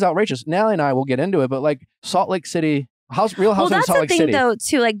outrageous. Natalie and I will get into it, but like Salt Lake City... Real Housewives of Salt Lake City. Well, that's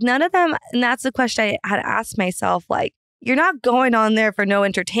the thing, though, too. Like, none of them, and that's the question I had asked myself. Like, you're not going on there for no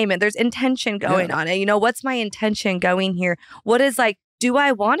entertainment. There's intention going on it. What's my intention going here? What is like, do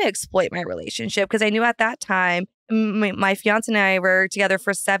I want to exploit my relationship? Because I knew at that time, my fiance and I were together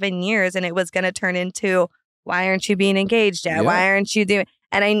for 7 years, and it was going to turn into, why aren't you being engaged yet? Yeah. Why aren't you doing?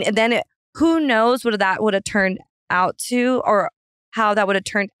 Who knows what that would have turned out to, or how that would have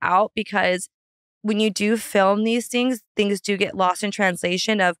turned out, because when you do film these things do get lost in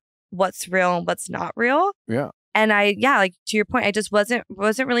translation of what's real and what's not real. Yeah. And like to your point, I just wasn't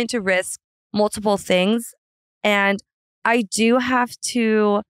willing to risk multiple things. And I do have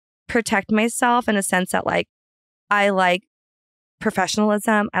to protect myself in a sense that like, I like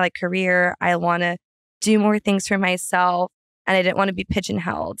professionalism. I like career. I want to do more things for myself. and I didn't want to be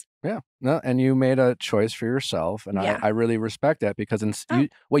pigeonholed. Yeah. No, and you made a choice for yourself. And Yeah. I really respect that because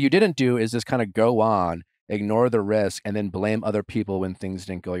what you didn't do is just kind of go on, ignore the risk, and then blame other people when things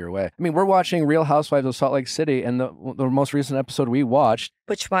didn't go your way. I mean, we're watching Real Housewives of Salt Lake City, and the most recent episode we watched.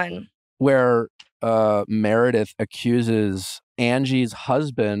 Which one? Where Meredith accuses Angie's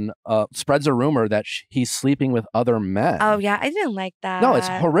husband, spreads a rumor that he's sleeping with other men. Oh, yeah. I didn't like that. No, it's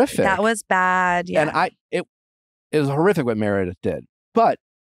horrific. That was bad. Yeah. And it was horrific what Meredith did. But,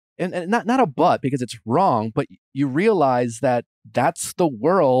 and not a but, because it's wrong, but you realize that that's the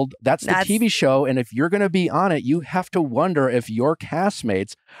world, that's the TV show. And if you're going to be on it, you have to wonder if your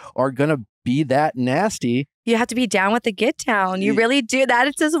castmates are going to be that nasty. You have to be down with the get down. You really do. That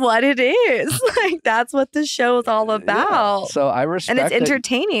is just what it is. Like, that's what the show is all about. Yeah. So I respect and it's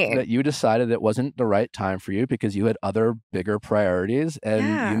entertaining. that you decided it wasn't the right time for you because you had other bigger priorities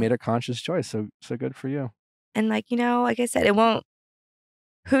and you made a conscious choice. So good for you. And like I said, it won't,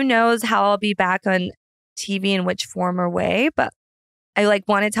 who knows how I'll be back on TV in which form or way, but I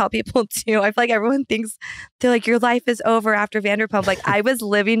want to tell people too. I feel like everyone thinks they're like, your life is over after Vanderpump. Like, I was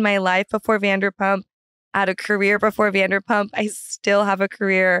living my life before Vanderpump. I had a career before Vanderpump. I still have a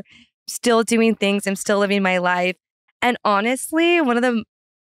career, still doing things. I'm still living my life. And honestly, one of the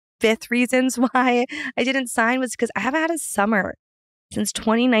 5th reasons why I didn't sign was because I haven't had a summer since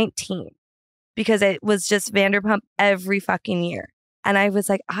 2019 because it was just Vanderpump every fucking year. And I was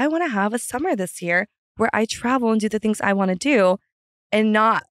like, I want to have a summer this year where I travel and do the things I want to do and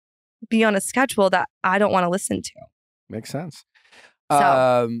not be on a schedule that I don't want to listen to. Makes sense.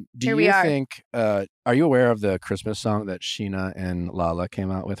 So, do you think, are you aware of the Christmas song that Sheena and Lala came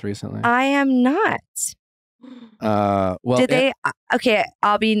out with recently? I am not. Well, did they? Okay,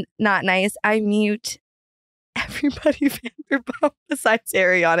 I'll be not nice. I mute everybody Vanderpump besides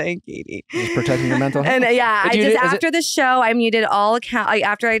Ariana and Katie. Just protecting your mental health. And yeah, after the show, I muted all accounts.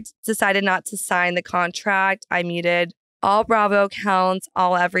 After I decided not to sign the contract, I muted all Bravo accounts,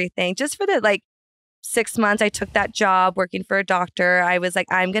 all everything, just for the 6 months I took that job working for a doctor. I was like,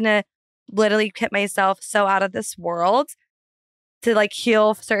 I'm going to literally get myself so out of this world to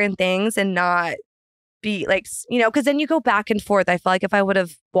heal certain things and not be because then you go back and forth. I feel like if I would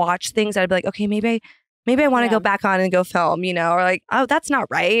have watched things, I'd be like, okay, maybe I want to go back on and go film, or oh, that's not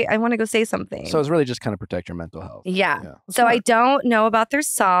right. I want to go say something. So it's really just kind of protect your mental health. Yeah. So I don't know about their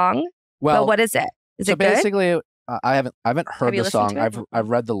song. Well, but what is it? Is it good? Basically, I haven't heard the song. I've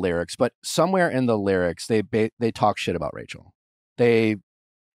read the lyrics, but somewhere in the lyrics they talk shit about Rachel. And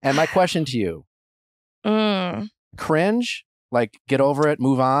my question to you: cringe, get over it,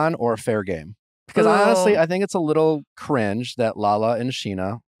 move on, or fair game? Because honestly, I think it's a little cringe that Lala and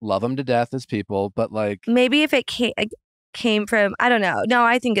Sheena love them to death as people, but maybe if it came from, I don't know. No,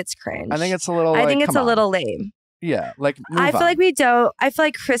 I think it's cringe. I think it's a little. I think it's a little lame. Yeah, I feel like we don't. I feel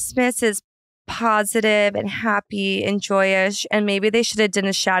like Christmas is positive and happy and joyous, and maybe they should have done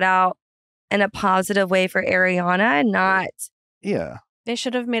a shout out in a positive way for Ariana and not. Yeah. They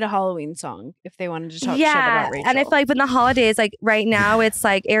should have made a Halloween song if they wanted to talk shit about Rachel. And I feel like when the holidays, right now, it's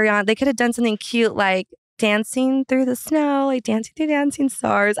Ariana, they could have done something cute dancing through the snow, dancing through dancing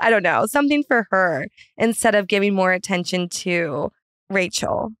stars. I don't know, something for her instead of giving more attention to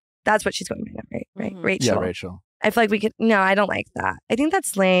Rachel. That's what she's going to do, right? Mm-hmm. Rachel. Yeah, Rachel. I feel like we could. No, I don't like that. I think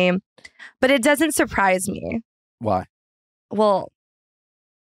that's lame, but it doesn't surprise me. Why? Well,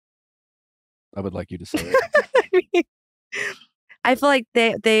 I would like you to say it. I feel like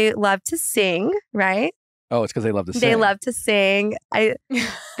they love to sing, right? Oh, it's because they love to sing. They love to sing.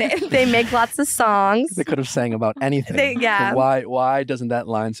 They make lots of songs. They could have sang about anything. Yeah. So why doesn't that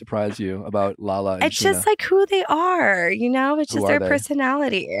line surprise you about Lala and It's Sheena? just who they are, It's just their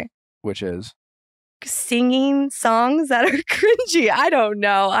personality. Which is? Singing songs that are cringy. I don't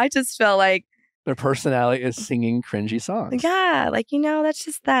know. I just feel like their personality is singing cringy songs. Yeah, that's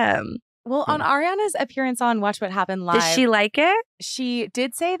just them. Well, on Ariana's appearance on Watch What Happened Live, did she like it? She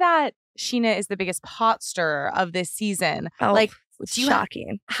did say that Sheena is the biggest pot stirrer of this season. Oh,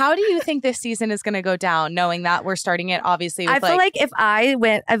 shocking. How do you think this season is going to go down, knowing that we're starting it obviously with I feel like if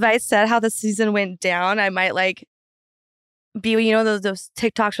I said how the season went down, I might be, those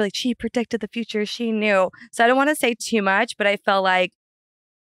TikToks were she predicted the future, she knew. So I don't want to say too much, but I felt like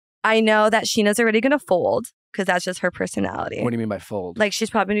I know that Sheena's already going to fold because that's just her personality. What do you mean by fold? She's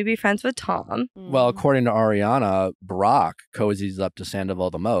probably going to be friends with Tom. Well, according to Ariana, Brock cozies up to Sandoval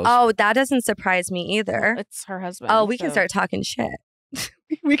the most. Oh, that doesn't surprise me either. It's her husband. Oh, we can start talking shit.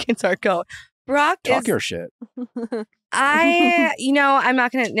 We can start going. Brock Talk your shit. I'm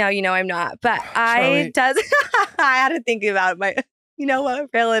not going to, no, I'm not. But I had to think about my,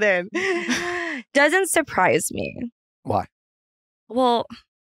 reel it in. Doesn't surprise me. Why? Well,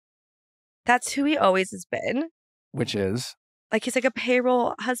 that's who he always has been. Which is? Like, he's like a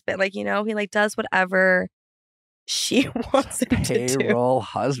payroll husband. Like, you know, he like does whatever she wants him to do. Payroll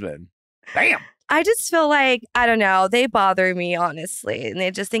husband. Damn. I just feel like, I don't know, they bother me, honestly. And they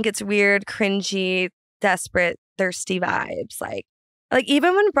just think it's weird, cringy, desperate, thirsty vibes. Like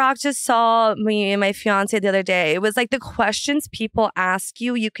even when Brock just saw me and my fiance the other day, it was like the questions people ask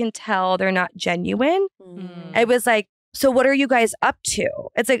you, you can tell they're not genuine. It was like, so what are you guys up to?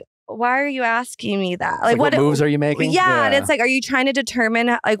 It's like, why are you asking me that? Like what moves are you making? Yeah, and it's like, are you trying to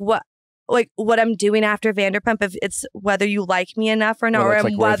determine what I'm doing after Vanderpump, if it's whether you like me enough or not, or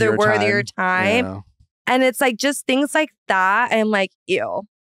I'm whether worth your time. Yeah. And it's like just things like that. I'm like, ew.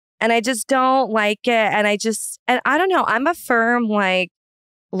 And I just don't like it. And I don't know. I'm a firm, like,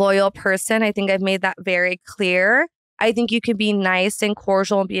 loyal person. I think I've made that very clear. I think you can be nice and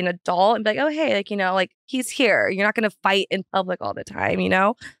cordial and be an adult and be like, oh, hey, like, you know, like, he's here. You're not going to fight in public all the time, you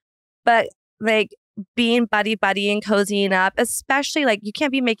know? But like being buddy and cozying up, especially like you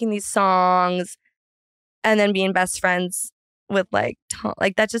can't be making these songs and then being best friends with like Tom.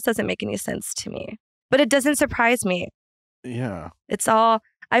 Like that just doesn't make any sense to me. But it doesn't surprise me. Yeah. It's all,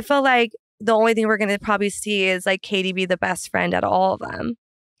 I feel like the only thing we're going to probably see is like Katie be the best friend at all of them.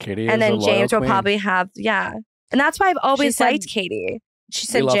 Katie and is then a James loyal will queen. probably have, yeah. And that's why I've always liked Katie. She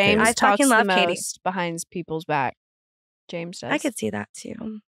said love James Katie. I talks fucking love the Katie. most behind people's back. James does. I could see that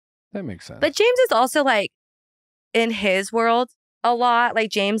too. That makes sense. But James is also like in his world a lot. Like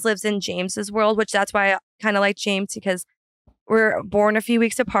James lives in James's world, which that's why I kind of like James, because we're born a few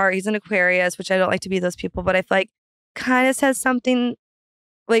weeks apart. He's an Aquarius, which I don't like to be those people, but I feel like kind of says something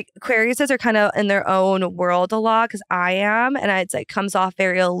like Aquariuses are kind of in their own world a lot because I am. And it's like comes off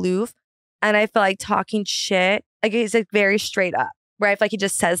very aloof. And I feel like talking shit, like he's like very straight up, where I feel like he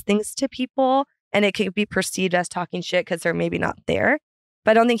just says things to people and it could be perceived as talking shit because they're maybe not there.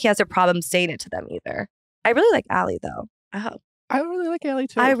 But I don't think he has a problem saying it to them either. I really like Allie, though. I hope. I really like Allie,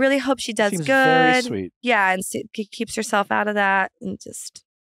 too. I really hope she does Seems good. very sweet. Yeah, and keeps herself out of that and just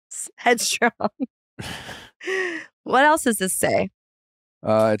headstrong. What else does this say?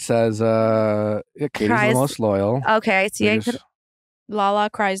 It says Katie's Cries- the most loyal. Okay, see, I Biggest- could. Lala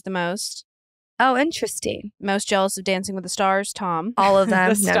cries the most. Oh, interesting. Most jealous of Dancing with the Stars, Tom. All of them. The No, I'm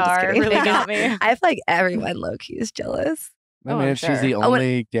just star kidding. really got me. I feel like everyone low-key is jealous. I Oh, mean, I'm she's sure. the when-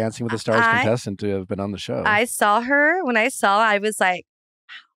 only Dancing with the Stars I- contestant to have been on the show. I saw her. When I saw her, I was like,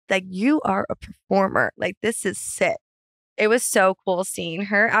 you are a performer. Like, this is sick. It was so cool seeing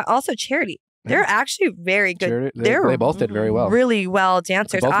her. Also, Charity. They're actually very good. Charity- They're they both did very well. really well They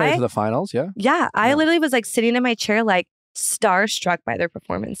dancers. both made it to the finals, yeah. Yeah, I Yeah. literally was like sitting in my chair, like starstruck by their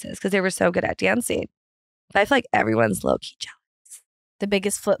performances because they were so good at dancing. But I feel like everyone's low key jealous. The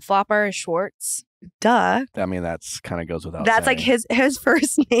biggest flip flopper is Schwartz. Duh. I mean, that's kind of goes without That's saying. like his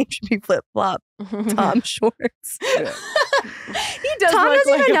first name should be Flip Flop. Tom Schwartz. Yeah. He does Tom look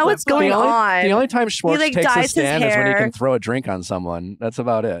doesn't like even a know what's flip-flop. going the on. only time Schwartz like, takes a dyes his stand is when he hair. can throw a drink on someone. That's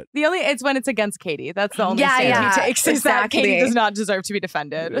about it. It's when it's against Katie. That's the only Yeah, stand yeah, he takes. Is that Katie exactly. does not deserve to be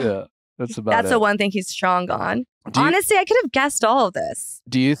defended. Yeah, that's about That's it. the one thing he's strong on. Do you- Honestly, I could have guessed all of this.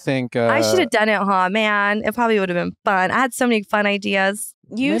 Do you think I should have done it, huh? Man, it probably would have been fun. I had so many fun ideas.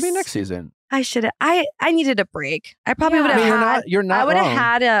 maybe next season? I should have. I needed a break. I probably Yeah. would I have mean, had. you're not I would wrong.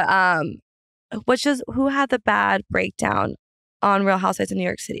 have had a who had the bad breakdown on Real Housewives of New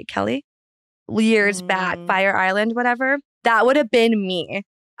York City? Kelly, years back, Fire Island, whatever. That would have been me.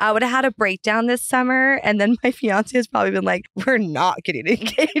 I would have had a breakdown this summer, and then my fiance has probably been like, "We're not getting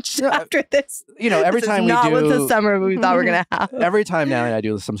engaged Yeah. after this." You know, every This time is we not what the do, summer we thought we were gonna have. every time now I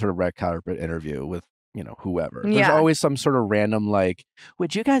do some sort of red carpet interview with, whoever. There's Yeah. always some sort of random like,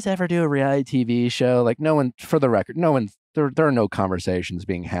 would you guys ever do a reality TV show? Like, no one, for the record, no one. There are no conversations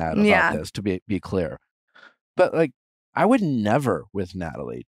being had about Yeah. this. To be clear, but like, I would never with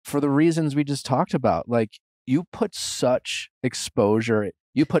Natalie for the reasons we just talked about. Like, you put such exposure.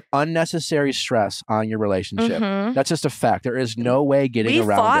 You put unnecessary stress on your relationship. Mhm. That's just a fact. There is no way getting We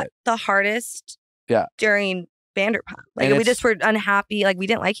around fought it. the hardest. Yeah. During Vanderpump, like And we it's- just were unhappy. Like we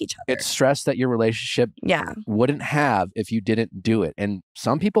didn't like each other. It's stress that your relationship Yeah. wouldn't have if you didn't do it. And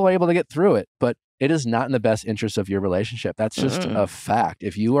some people are able to get through it, but it is not in the best interest of your relationship. That's just Mm-mm. a fact.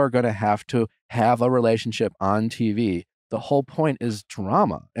 If you are going to have a relationship on TV, the whole point is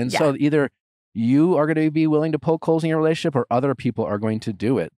drama. And so either you are going to be willing to poke holes in your relationship or other people are going to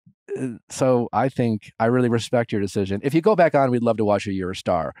do it. So I think I really respect your decision. If you go back on, we'd love to watch you. You're a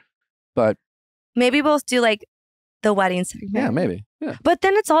star. But Maybe we'll do like the wedding segment. yeah, maybe. Yeah. But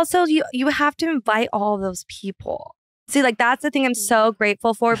then it's also you have to invite all those people. See, like, that's the thing I'm so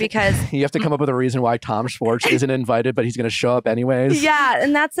grateful for because You have to come up with a reason why Tom Schwartz isn't invited, but he's going to show up anyways. yeah,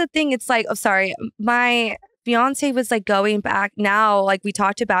 and that's the thing. It's like, oh, sorry, my fiance was like going back now, like we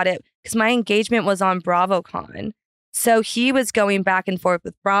talked about it, because my engagement was on BravoCon. So he was going back and forth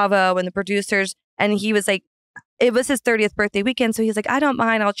with Bravo and the producers, and he was like, it was his 30th birthday weekend. So he's like, I don't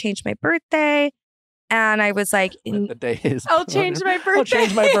mind, I'll change my birthday. And I was like, The day is. I'll change my birthday. I'll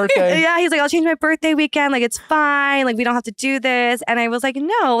change my birthday. yeah, he's like, I'll change my birthday weekend. Like, it's fine. Like, we don't have to do this. And I was like,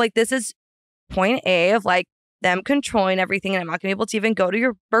 no, like, this is point A of like them controlling everything. And I'm not going to be able to even go to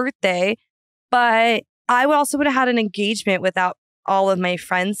your birthday. But I would have had an engagement without all of my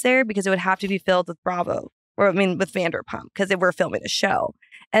friends there because it would have to be filled with Bravo or I mean, with Vanderpump because we're filming a show.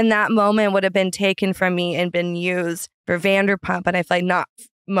 And that moment would have been taken from me and been used for Vanderpump. And I feel like not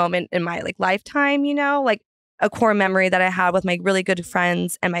moment in my like lifetime, you know, like a core memory that I had with my really good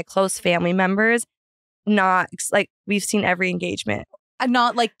friends and my close family members. Not like we've seen every engagement.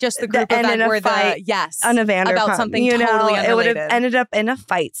 Not like just the group event where the on a Vanderpump, about something you know, totally unrelated. It would have ended up in a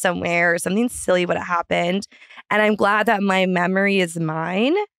fight somewhere or something silly would have happened. And I'm glad that my memory is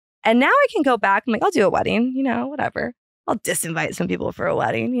mine. And now I can go back. I'm like, I'll do a wedding, you know, whatever. I'll disinvite some people for a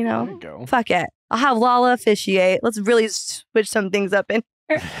wedding, you know. There you go. Fuck it. I'll have Lala officiate. Let's really switch some things up in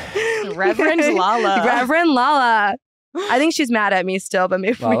here. Reverend Lala. Reverend Lala. I think she's mad at me still, but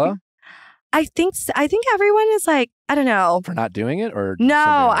maybe Lala? I think everyone is like, I don't know. For not doing it or No,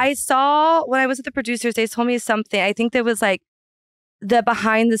 something else? I saw when I was with the producers, they told me something. I think there was like the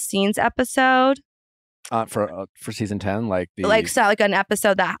behind the scenes episode. For season 10, like the Like an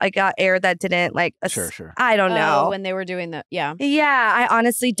episode that like got aired that didn't like Sure. I don't know. when they were doing the yeah. Yeah, I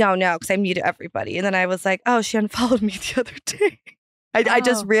honestly don't know because I muted everybody. And then I was like, oh, she unfollowed me the other day. I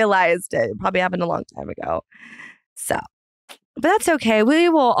just realized it. Probably happened a long time ago. So, but that's okay. We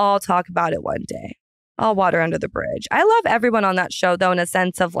will all talk about it one day. All water under the bridge. I love everyone on that show, though, in a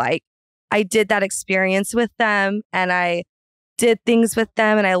sense of like, I did that experience with them and I did things with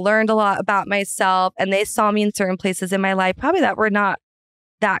them and I learned a lot about myself and they saw me in certain places in my life, probably that were not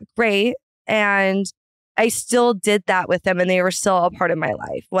that great. And I still did that with them and they were still a part of my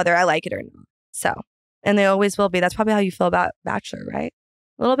life, whether I like it or not. So, and they always will be. That's probably how you feel about Bachelor, right?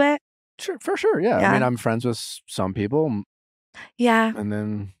 A little bit? Sure, for sure. Yeah. I mean, I'm friends with some people. Yeah. And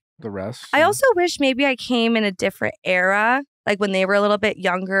then the rest. I also wish maybe I came in a different era, like when they were a little bit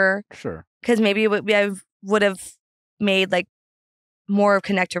younger. Sure. Because maybe we would have made like more of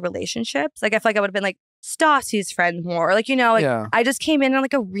connected relationships. Like I feel like I would have been like Stassi's friend more. Like, you know, like I just came in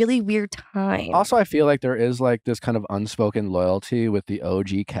like a really weird time. Also, I feel like there is like this kind of unspoken loyalty with the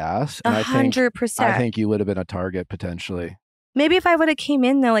OG cast. And 100%. I think you would have been a target potentially. Maybe if I would have came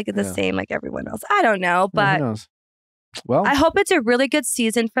in there like the same like everyone else. I don't know, but who knows? Well, I hope it's a really good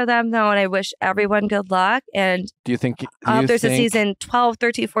season for them though, and I wish everyone good luck. And do you think there's a season 12,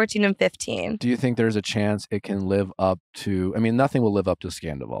 13, 14, and 15? Do you think there's a chance it can live up to, I mean, nothing will live up to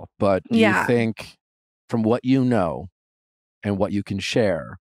Scandival, but do you think from what you know and what you can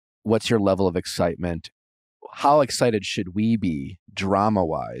share, what's your level of excitement? How excited should we be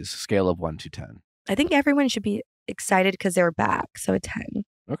drama-wise, scale of 1 to 10? I think everyone should be excited because they're back. So a 10.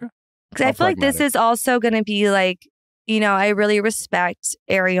 Okay. Because I feel like this is also going to be like, you know, I really respect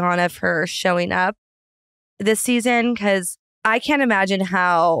Ariana for showing up this season because I can't imagine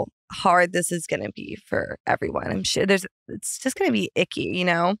how hard this is going to be for everyone. I'm sure it's just going to be icky, you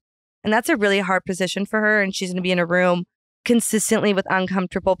know? And that's a really hard position for her. And she's going to be in a room consistently with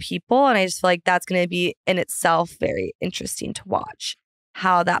uncomfortable people. And I just feel like that's going to be in itself very interesting to watch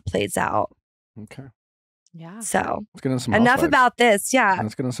how that plays out. Okay. Yeah. So let's get into some enough Housewives. about this. Yeah.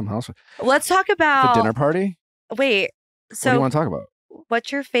 Let's get into some Housewives. Let's talk about the dinner party. Wait. So what do you want to talk about?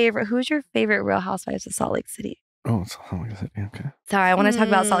 What's your favorite? Who's your favorite Real Housewives of Salt Lake City? Oh, Salt Lake City. Okay. Sorry, I want to talk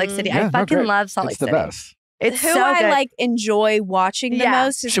about Salt Lake City. Yeah, I fucking love Salt Lake City. City. It's the best. It's who so I good. like enjoy watching the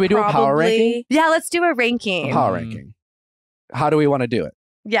most. Is Should we do a power ranking? Yeah, let's do a ranking. A power ranking. How do we want to do it?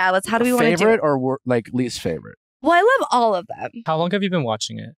 Yeah, how do we want to do it? Favorite or like least favorite? Well, I love all of them. How long have you been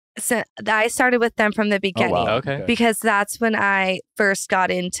watching it? So I started with them from the beginning. Oh, wow. Okay. Because that's when I first got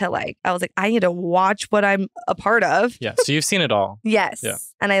into I was like, I need to watch what I'm a part of. Yeah. So you've seen it all. Yes. Yeah.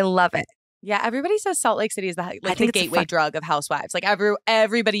 And I love it. Yeah, everybody says Salt Lake City is the think it's gateway drug of Housewives. Like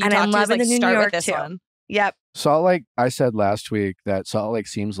everybody you And talk I'm to is loving like the New start York with this too. one. Yep. Salt Lake, I said last week that Salt Lake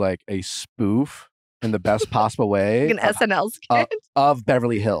seems like a spoof in the best possible way An SNL skit. of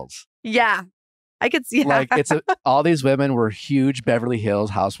Beverly Hills. Yeah. I could see Like that. all these women were huge Beverly Hills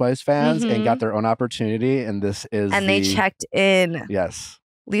Housewives fans and got their own opportunity, and this is and they checked in. Yes.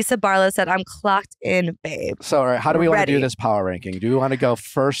 Lisa Barlow said, I'm clocked in, babe. So, all right, how do we want to do Ready. this power ranking? Do we want to go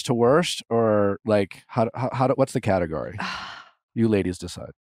first to worst, or like what's the category? You ladies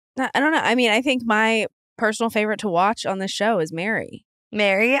decide. I don't know. I mean, I think my personal favorite to watch on this show is Mary.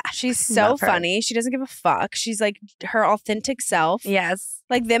 Mary, She's so love her. funny. She doesn't give a fuck. She's like her authentic self. Yes.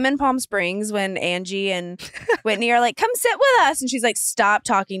 Like them in Palm Springs when Angie and Whitney are like, come sit with us. And she's like, stop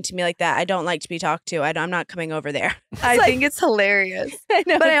talking to me like that. I don't like to be talked to. I'm not coming over there. I think it's hilarious. I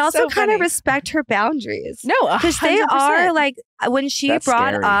know, But I it's also so kind of funny. respect her boundaries. No, Because they 100%. are like, when she That's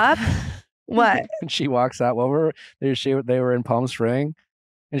brought scary. up, what? When she walks out, they were in Palm Spring,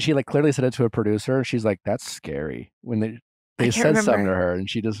 and she like clearly said it to a producer, and she's like, "That's scary." When they can't said something remember. to her, and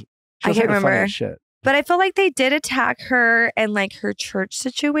she just I was can't like the remember. funniest shit. But I feel like they did attack her and like her church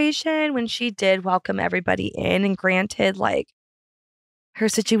situation when she did welcome everybody in. And granted, like her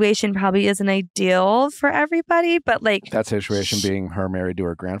situation probably isn't ideal for everybody, but like, That situation being her married to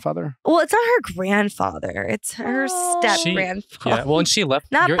her grandfather. well, it's not her grandfather, it's her Oh. step grandfather. Yeah. Well, when she left,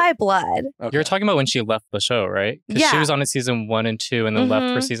 Not you're, by blood. Okay. you're talking about when she left the show, right? Because she Yeah. was on in season 1 and 2 and then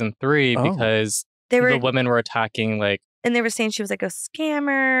left for Mhm. season 3 Oh. because They were the women were attacking like and they were saying she was like a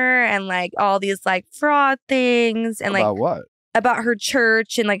scammer and like all these like fraud things and like About what? about her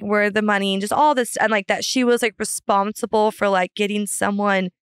church and like where the money and just all this and like that she was like responsible for like getting someone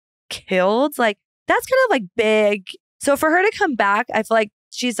killed. Like that's kind of like big. So for her to come back, I feel like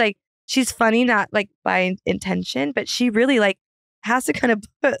she's funny, not like by intention, but she really like has to kind of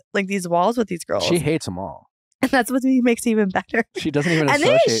put like these walls with these girls. She hates them all. And that's what makes it even better. She doesn't even And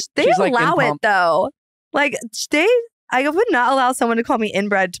associate. they She's like in allow Palm- it though. Like I would not allow someone to call me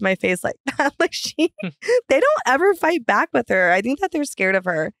inbred to my face like that. Like they don't ever fight back with her. I think that they're scared of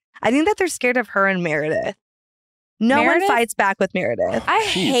her. I think that they're scared of her and Meredith. No Meredith? one fights back with Meredith. I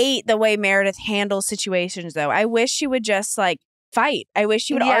Jeez. hate the way Meredith handles situations, though. I wish she would just like fight. I wish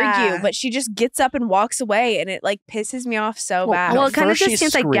she would Yeah. argue, but she just gets up and walks away, and it like pisses me off so Well, bad. Well, it kind of First she just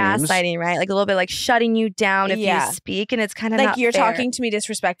seems like screams. gaslighting, right? Like a little bit like shutting you down if Yeah. you speak, and it's kind of like not you're fair. talking to me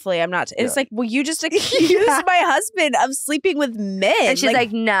disrespectfully. I'm not. It's Yeah. like, well, you just accused Yeah. my husband of sleeping with men, And she's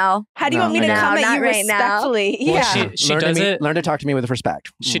like, no. how do you No, want me to no, come at not you right now. respectfully? Well, Yeah, she does it. Learn to talk to me with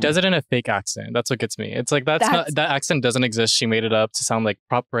respect. She does it in a fake accent. That's what gets me. It's like that accent doesn't exist. She made it up to sound like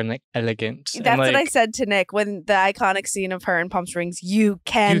proper and like elegant. That's and, like, what I said to Nick when the iconic scene of her in Palm Springs. You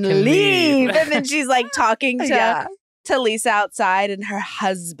can can leave. leave. And then she's like talking to Yeah. Lisa outside and her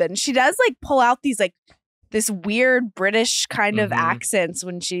husband. She does like pull out these like this weird British kind of Mhm. accents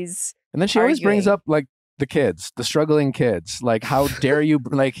when she's And then she always brings arguing. up like the kids, the struggling kids. Like, how dare you?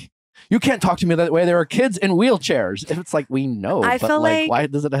 Like, you can't talk to me that way. There are kids in wheelchairs. And it's like, we know, I but feel like- why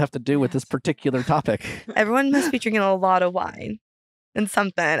does it have to do with this particular topic? Everyone must be drinking a lot of wine and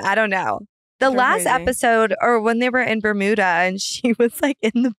something. I don't know. The They're last crazy. episode, or when they were in Bermuda and she was like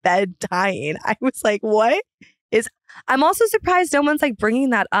in the bed dying, I was like, what is. I'm also surprised no one's like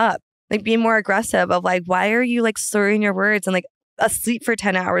bringing that up, like being more aggressive of like, why are you like slurring your words and like asleep for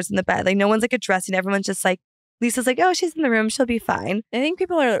 10 hours in the bed? Like, no one's like addressing. Everyone's just like, Lisa's like, oh, she's in the room. She'll be fine. I think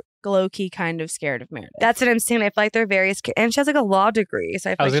people are low-key kind of scared of Meredith. That's what I'm saying. I feel like they're very scared. And she has like a law degree. So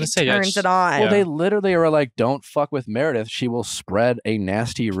I feel was like gonna she say, yeah, turns she- it on. Well, they literally were like, don't fuck with Meredith. She will spread a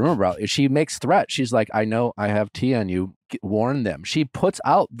nasty rumor about it. She makes threats. She's like, I know I have tea on you. Warn them. She puts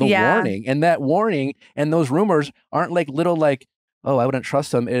out the Yeah. warning. And that warning and those rumors aren't like little like, oh, I wouldn't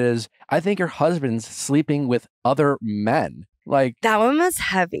trust them. It is, I think your husband's sleeping with other men. Like, That one was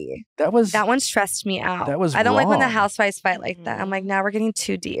heavy. that was, That one stressed me out. That was I don't like when the wrong. housewives fight like that. I'm like, now we're getting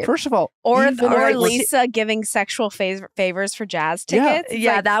too deep. first of all, or even if or it was- Lisa giving sexual favors for jazz Yeah. tickets. It's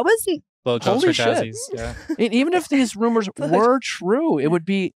Yeah, like, that was blowjobs Holy for shit. jazzies. Yeah. And even if these rumors were true, it would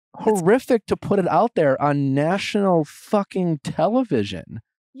be horrific to put it out there on national fucking television.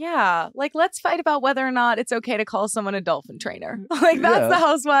 Yeah, like let's fight about whether or not it's okay to call someone a dolphin trainer. Like that's Yeah. the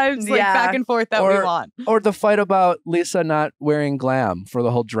housewives like Yeah. back and forth that we Or- want. Or the fight about Lisa not wearing glam for the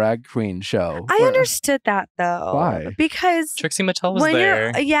whole drag queen show. I Where- understood that though. Why? Because Trixie Mattel was when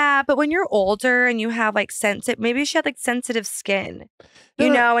there. you're but when you're older and you have like maybe she had like sensitive skin, you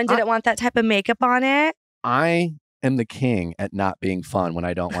No, know, and I- didn't want that type of makeup on it. I am the king at not being fun when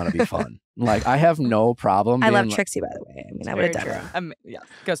I don't want to be fun. Like, I have no problem I being love like- Trixie, by the way. I mean, I would have Very done true. it. Yeah,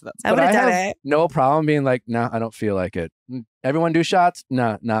 goes without I but would have done have it. no problem being like, nah, I don't feel like it. Everyone do shots?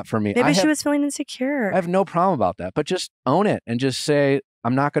 Nah, not for me. Maybe she was feeling insecure. I have no problem about that, but just own it and just say,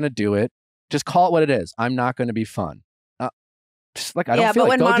 I'm not going to do it. Just call it what it is. I'm not going to be fun. Just like, I don't yeah, feel but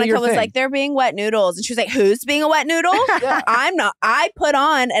like, when go do Monica your was thing. like, they're being wet noodles, and she was like, who's being a wet noodle? Yeah. I'm not. I put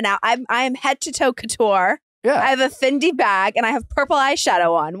on, and I am head to toe couture. Yeah. I have a Fendi bag and I have purple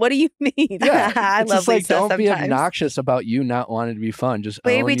eyeshadow on. What do you mean? Yeah. I It's love just like, Lisa don't be sometimes. obnoxious about you not wanting to be fun. Just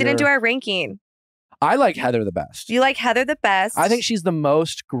Wait, own we didn't do your- our ranking. I like Heather the best. You like Heather the best. I think she's the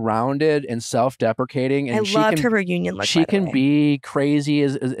most grounded and self-deprecating, and I she loved can her reunion look. she by the can way. be crazy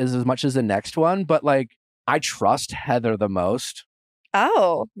as much as the next one. But like, I trust Heather the most.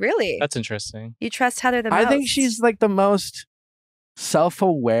 Oh, really? That's interesting. You trust Heather the most? I think she's like the most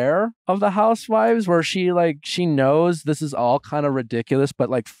self-aware of the Housewives, where she knows this is all kind of ridiculous, but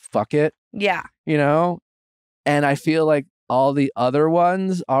like, fuck it, Yeah. you know? And I feel like all the other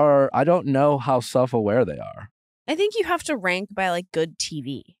ones are, I don't know how self-aware they are. I think you have to rank by like good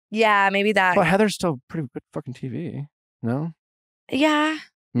TV. Yeah, maybe that. But Heather's still pretty good fucking TV. No? Yeah.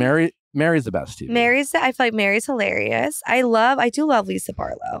 Mary's the best TV. I feel like Mary's hilarious. I do love Lisa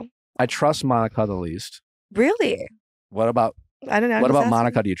Barlow. I trust Monica the least. Really? What about I don't know. what just about asking.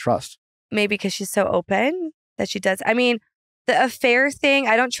 Monica do you trust? Maybe because she's so open that she does. I mean, the affair thing,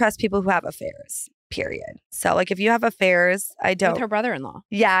 I don't trust people who have affairs, period. So like if you have affairs, I don't. With her brother-in-law.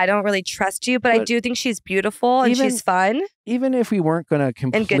 Yeah, I don't really trust you, but I But do think she's beautiful and even- she's fun. Even if we weren't going to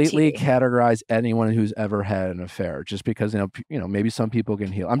good completely TV. categorize anyone who's ever had an affair, just because maybe some people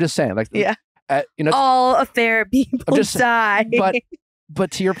can heal. I'm just saying, like, Yeah. All All affair people just- die. But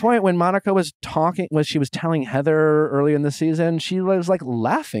to your point, when Monica was she was telling Heather early in the season, she was like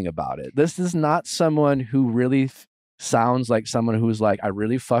laughing about it. This is not someone who really sounds like someone who's like, I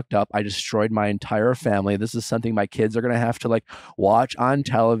really fucked up. I destroyed my entire family. This is something my kids are going to have to like watch on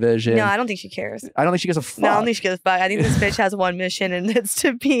television. No, I don't think she cares. I don't think she gives a fuck. No, I don't think she gives a fuck. I think this bitch has one mission, and it's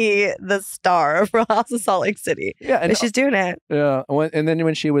to be the star of Real House of Salt Lake City. Yeah, And she's doing it. yeah. And then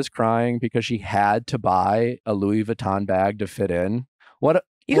when she was crying because she had to buy a Louis Vuitton bag to fit in.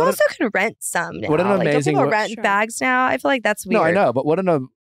 You What also can rent some now. what an Like, don't amazing- people what- rent Sure. bags now? I feel like that's weird. No, I know, but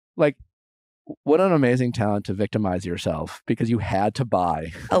what an amazing talent to victimize yourself because you had to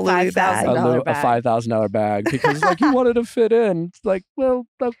buy A Louis bag. $5,000 a bag. $5,000 bag because like you wanted to fit in. It's like, well,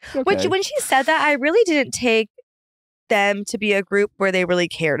 okay. Which, when she said that, I really didn't take them to be a group where they really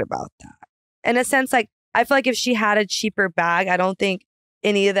cared about that. In a sense, like, I feel like if she had a cheaper bag, I don't think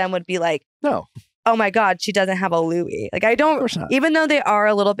any of them would be like, No, oh my God, she doesn't have a Louis. Like, I of don't, course not. even though they are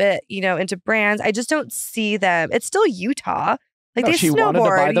a little bit, into brands, I just don't see them. It's still Utah. Like, No, they she snowboard, wanted to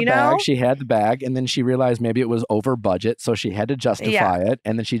buy the you know? bag. She had the bag, and then she realized maybe it was over budget, so she had to justify it.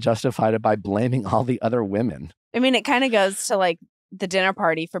 And then she justified it by blaming all the other women. I mean, it kind of goes to like the dinner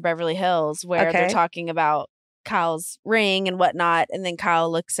party for Beverly Hills where they're Okay. talking about Kyle's ring and whatnot. And then Kyle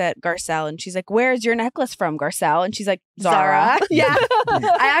looks at Garcelle and she's like, "Where's your necklace from, Garcelle?" And she's like, "Zara." Yeah.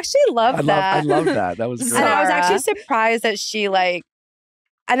 I actually love that. I love that. That was great. And I was Zara. actually surprised that she and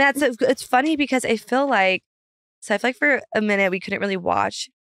it's funny because I feel like for a minute we couldn't really watch.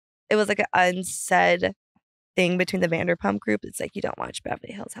 It was like an unsaid thing between the Vanderpump group. It's like, you don't watch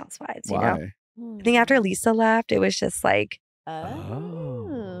Beverly Hills Housewives, you know? Why? I think after Lisa left, it was just like,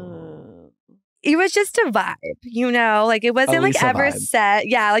 Oh. it was just a vibe, Like, it wasn't like Lisa ever vibe. set.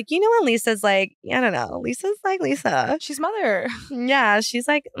 Yeah, like, when Lisa's like, I don't know, Lisa's like Lisa. She's mother. Yeah, she's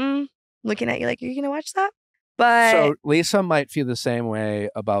like, looking at you like, you're going to watch that? But So Lisa might feel the same way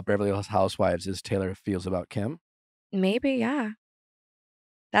about Beverly Hills Housewives as Taylor feels about Kim. maybe, yeah.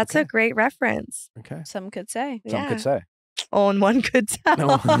 That's Okay. a great reference. Okay. Some could say. Some could say. On one could tell.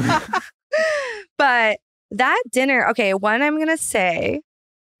 No. But that dinner, okay, one I'm going to say,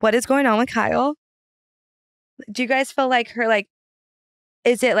 what is going on with Kyle? Do you guys feel like her,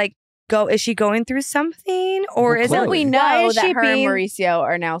 is it like, is she going through something? Or Well, is clearly. it, We why know is that she her and being Mauricio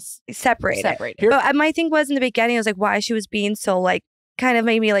are now separated? separated. Here- But my thing was in the beginning, I was like, why she was being so kind of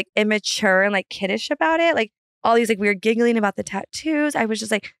made me immature and kiddish about it. Like all these weird giggling about the tattoos. I was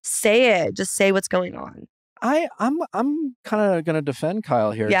just like, say it. Just say what's going on. I'm kind of gonna defend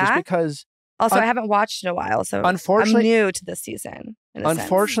Kyle here, Yeah? just because Also, Un- I haven't watched in a while, so I'm unfortunately, new to this season. in a sense.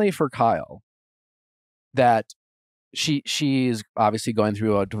 unfortunately for Kyle, that she's obviously going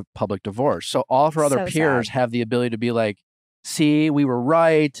through a public divorce, so all of her other So peers sad. have the ability to be like, "See, we were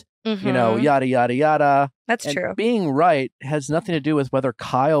right," Mhm. yada yada yada. That's And true. being right has nothing to do with whether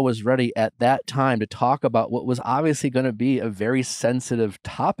Kyle was ready at that time to talk about what was obviously going to be a very sensitive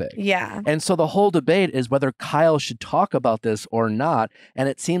topic. Yeah. And so the whole debate is whether Kyle should talk about this or not. And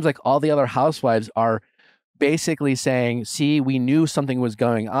it seems like all the other housewives are basically saying, see, we knew something was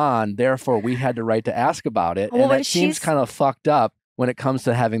going on, therefore we had the right to ask about it. Well, and when that seems she's- kind of fucked up when it comes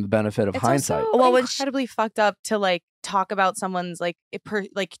to having the benefit of It's hindsight. also Well, when incredibly fucked up to talk about someone's like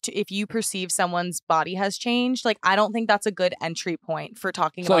if you perceive someone's body has changed, like I don't think that's a good entry point for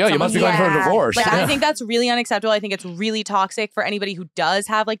talking about you must be going for a divorce. Like I think that's really unacceptable. I think it's really toxic for anybody who does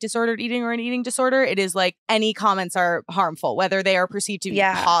have like disordered eating or an eating disorder. It is like any comments are harmful, whether they are perceived to be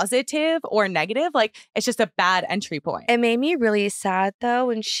positive or negative. Like it's just a bad entry point. It made me really sad though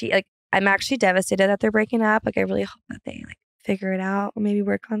when she like I'm actually devastated that they're breaking up. Like I really hope that they like figure it out or maybe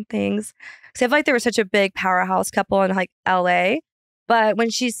work on things. Because I feel like they were such a big powerhouse couple in like LA. But when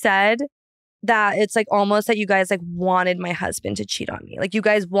she said that it's like almost that you guys like wanted my husband to cheat on me. Like you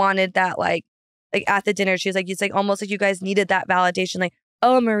guys wanted that like at the dinner, she was like, it's like almost like you guys needed that validation. Like,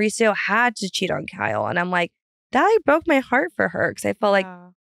 oh, Mauricio had to cheat on Kyle. And I'm like, that like broke my heart for her. Because I felt like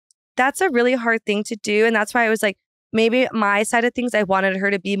that's a really hard thing to do. And that's why I was like, maybe my side of things, I wanted her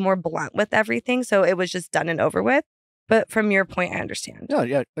to be more blunt with everything. So it was just done and over with. But from your point, I understand. No,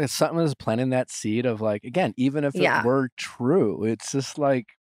 yeah. Something was planting that seed of like, again, even if it were true, it's just like,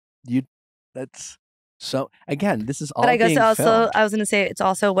 that's so, again, this is all. But I guess also, filmed. I was going to say, it's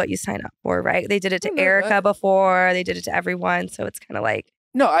also what you sign up for, right? They did it to Erica before, they did it to everyone. So it's kind of like.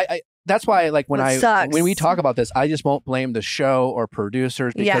 No, I that's why, like, when we talk about this, I just won't blame the show or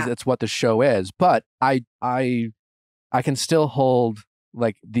producers because it's what the show is. But I can still hold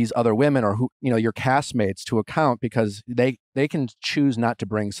like these other women or who, you know, your castmates to account because they can choose not to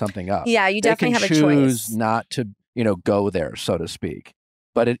bring something up. Yeah, you definitely have a choice. They can choose not to, you know, go there, so to speak.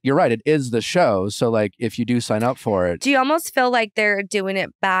 But you're right, it is the show. So like if you do sign up for it. Do you almost feel like they're doing it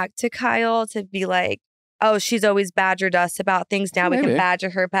back to Kyle to be like, oh, she's always badgered us about things. Now we can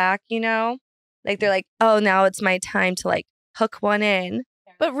badger her back, you know? Like they're like, oh, now it's my time to like hook one in.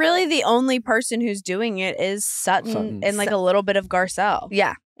 But really, the only person who's doing it is Sutton and like a little bit of Garcelle.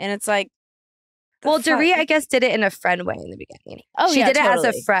 Yeah. And it's like. Well, Dorit, I guess, did it in a friend way in the beginning. Oh, she did totally. it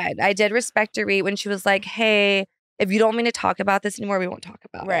as a friend. I did respect Dorit when she was like, hey, if you don't want me to talk about this anymore, we won't talk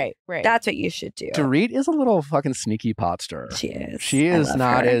about it. Right. That's what you should do. Dorit is a little fucking sneaky pot stirrer. She is. She is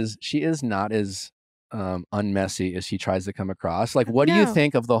not as unmessy as she tries to come across. Like, what do you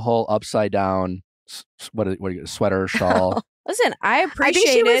think of the whole upside down sweater shawl? Listen, I appreciate I think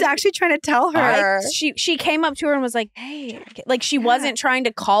she was actually trying to tell her. She came up to her and was like, hey, like she wasn't trying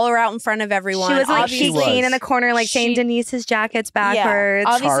to call her out in front of everyone. She was like peeking in the corner, like saying Denise's jacket's backwards.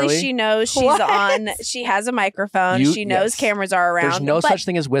 Yeah. Obviously, she knows she's on. She has a microphone. She knows cameras are around. There's no such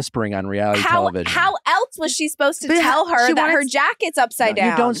thing as whispering on reality television. How else was she supposed to tell her that her jacket's upside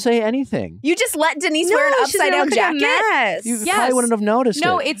down? You don't say anything. You just let Denise wear an upside down jacket? You probably wouldn't have noticed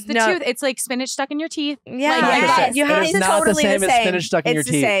No, it. it's the truth. It's like spinach stuck in your teeth. Yeah. You have to not the same as spinach stuck in your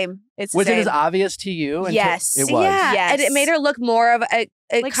teeth. It's the same. It's the was same. it as obvious to you? Yes. It was. Yeah. Yes. And it made her look more of it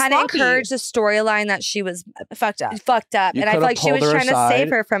like kind of encouraged the storyline that she was fucked up. And I feel like she was trying to save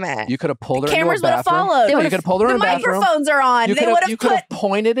her from it. You could have pulled her into a bathroom. Cameras would have followed. You could have pulled her in a bathroom. The microphones are on. You could have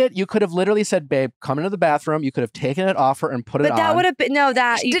pointed it. You could have literally said, babe, come into the bathroom. You could have taken it off her and put it on. But that would have been,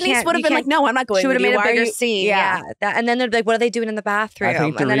 Denise would have been like, no, I'm not going. She would have made a bigger scene. Yeah. And then they're like, what are they doing in the bathroom? I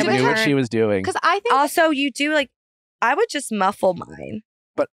think Dorit knew what she was doing. Because I think also you do like, I would just muffle mine.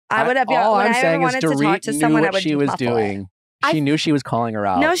 But I would have. All when I'm I saying is wanted to talk to Dorit someone, knew I what would she was muffle doing. She knew she was calling her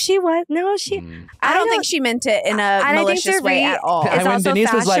out. No, she was. No, she. I don't think she meant it in a malicious way at all. It's when also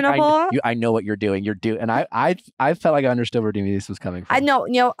Denise was like, fashionable. I know what you're doing. You're doing, and I felt like I understood where Denise was coming from. I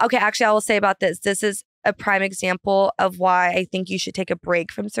know. Okay, actually, I will say about this. This is a prime example of why I think you should take a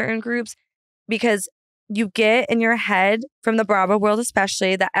break from certain groups, because you get in your head from the Bravo world,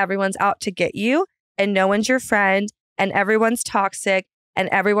 especially, that everyone's out to get you, and no one's your friend, and everyone's toxic, and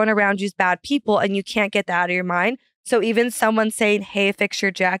everyone around you's bad people, and you can't get that out of your mind. So even someone saying, hey, fix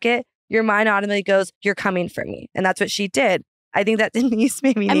your jacket, your mind automatically goes, you're coming for me. And that's what she did. I think that Denise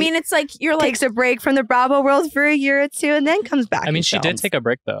maybe it's like takes a break from the Bravo world for a year or two and then comes back. I mean, she did take a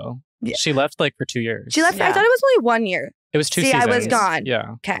break though. Yeah. She left like for 2 years. She left. I thought it was only 1 year. It was 2 seasons. I was gone.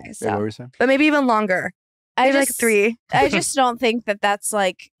 Yeah. Okay. So, what were you saying? But maybe even longer. Maybe like 3. I just don't think that that's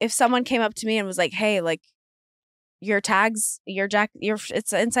like, if someone came up to me and was like, hey, like, your tags, your jacket,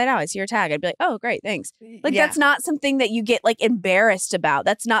 it's inside out. I see your tag. I'd be like, oh, great, thanks. Like that's not something that you get like embarrassed about.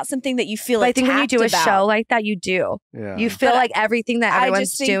 That's not something that you feel. I think when you do a show like that, you do. Yeah. You feel like everything that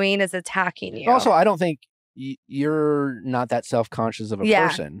everyone's doing is attacking you. Also, I don't think you're not that self-conscious of a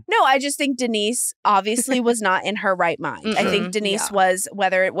person. No, I just think Denise obviously was not in her right mind. I think Denise was,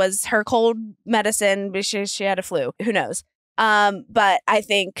 whether it was her cold medicine, she had a flu. Who knows? But I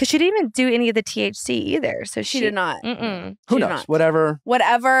think because she didn't even do any of the THC either, so she did not. Who knows? Whatever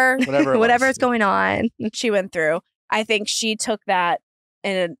is going on, she went through. I think she took that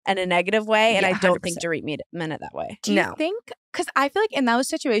in a negative way, and Yeah, I don't 100%. think Dorit meant it that way. Do you think, because I feel like in those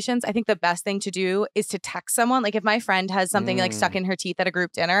situations, I think the best thing to do is to text someone. Like if my friend has something like stuck in her teeth at a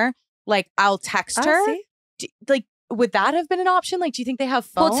group dinner, like I'll text her. See? Like, would that have been an option? Like, do you think they have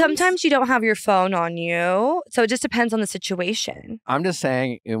phones? Well, sometimes you don't have your phone on you. So it just depends on the situation. I'm just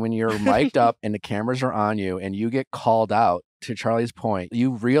saying, when you're mic'd up and the cameras are on you and you get called out, to Charlie's point,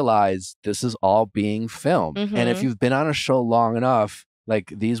 you realize this is all being filmed. And if you've been on a show long enough,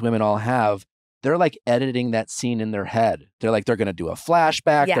 like these women all have, they're like editing that scene in their head. They're like, they're going to do a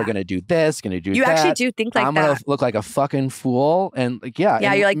flashback. Yeah. They're going to do this, going to do that. You actually do think like I'm that. going to look like a fucking fool. And like, yeah. Yeah,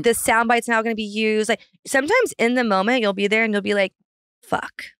 and you're like, this soundbite's now going to be used. Like sometimes in the moment, you'll be there and you'll be like,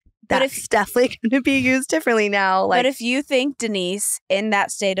 fuck. That's definitely going to be used differently now. Like, But if you think Denise, in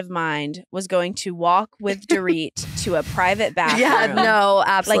that state of mind, was going to walk with Dorit to a private bathroom, yeah, no,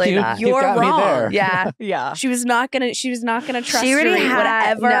 absolutely like not. you're got me wrong. there. Yeah. yeah. She was not gonna trust She already Dorit,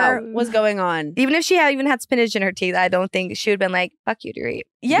 had- whatever no. was going on. Even if she had even had spinach in her teeth, I don't think she would have been like, fuck you, Dorit.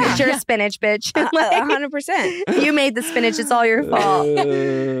 Yeah. It's your spinach, bitch. Like, 100%. you made the spinach. It's all your fault.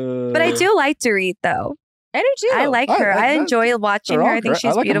 But I do like Dorit, though. I do too. I like her. I enjoy watching they're her. all I think great. I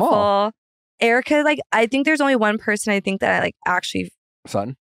she's like 'em all. beautiful. Erica, like, I think there's only one person I think that I like actually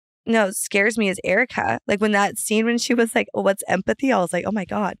Son. scares me is Erica. Like when that scene when she was like, oh, what's empathy? I was like, oh my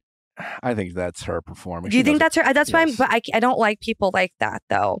God. I think that's her performance. Do you think that's her? That's why Yes. but I don't like people like that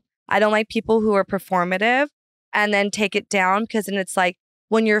though. I don't like people who are performative and then take it down because then it's like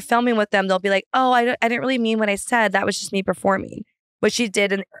when you're filming with them, they'll be like, oh, I didn't really mean what I said. That was just me performing, what she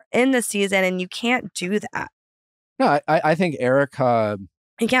did in the season. And you can't do that. No, I think Erica.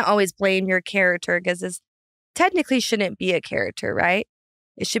 You can't always blame your character because this technically shouldn't be a character, right?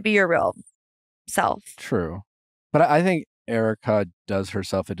 It should be your real self. True. But I think Erica does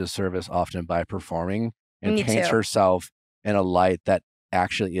herself a disservice often by performing and Me paints too. herself in a light that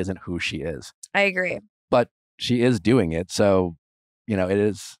actually isn't who she is. I agree. But she is doing it. So, it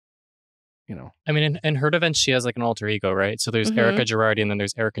is, I mean, in her defense, she has like an alter ego, right? So there's Mhm. Erica Girardi and then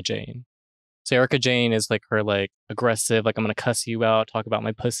there's Erica Jane. So Erica Jane is like her like aggressive, like I'm gonna cuss you out, talk about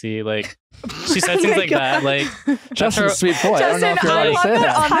my pussy, like she said things like that. Like that's Justin's her, a sweet boy. I don't know if you're I allowed to want say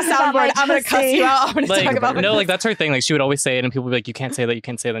that. on the soundboard. I'm gonna cuss you out. I'm gonna like talk about my no, like that's her thing. Like she would always say it, and people would be like, "You can't say that. You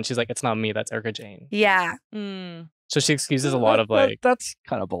can't say that." And she's like, "It's not me. That's Erica Jane." Yeah. Mm. So she excuses a lot of like, That's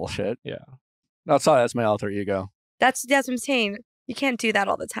kind of bullshit. yeah. No, sorry, that's my alter ego. That's what I'm saying. You can't do that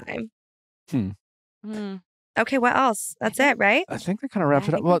all the time. Mm. Okay, what else? That's it, right? I think that kind of wraps I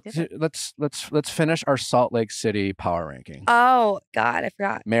it up. think we Well, did let's finish our Salt Lake City power ranking. Oh, God, I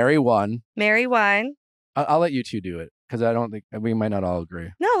forgot. Mary won. Mary won. I'll let you two do it because I don't think we might not all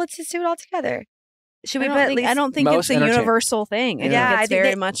agree. No, let's just do it all together. Should we I put don't at think, least... I don't think most it's a entertain- universal thing. I Yeah, think I it's think very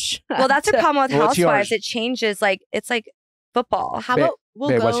that- much. Well, that's a problem with What's Housewives. yours? It changes. Like, it's like football. How Babe- about we'll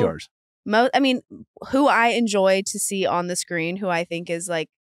Babe, go? what's yours? I mean, who I enjoy to see on the screen, who I think is like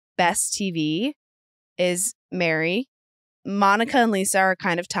best TV, is Mary. Monica and Lisa are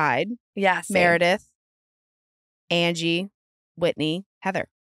kind of tied. Yeah, same. Meredith, Angie, Whitney, Heather.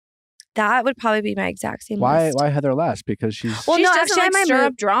 That would probably be my exact same Why list. Heather last? Because she's Well, she no, just doesn't actually, like my stir mood-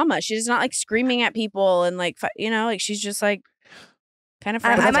 up drama. She's not like screaming at people and like like she's just like kind of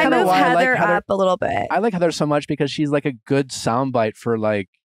I friendly. might kinda move why I like Heather Heather. up a little bit. I like Heather so much because she's like a good soundbite for like.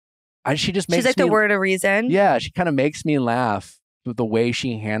 She just makes She's like me, the word of reason. Yeah, she kind of makes me laugh with the way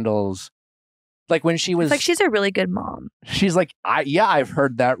she handles. Like when she was, It's like she's a really good mom. she's like, I've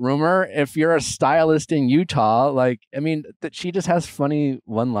heard that rumor. If you're a stylist in Utah, like, I mean, that she just has funny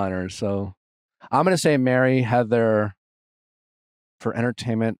one-liners. So I'm gonna say Mary, Heather. For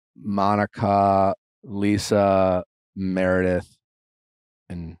entertainment, Monica, Lisa, Meredith,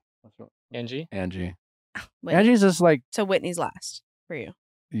 and Angie. Angie. Whitney. Angie's just like, So Whitney's last for you.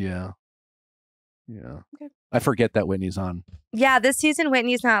 yeah. Okay. I forget that Whitney's on. Yeah, this season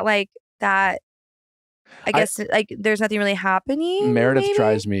Whitney's not like that. I guess like there's nothing really happening. Meredith maybe?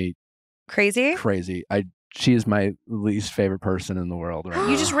 drives me crazy. crazy. She is my least favorite person in the world right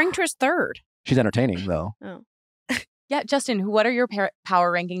You now. just ranked her as third. She's entertaining though. Oh. Yeah, Justin, what are your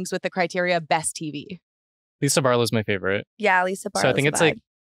power rankings with the criteria best TV? Lisa Barlow's my favorite. Yeah, Lisa Barlow's So I think it's a like,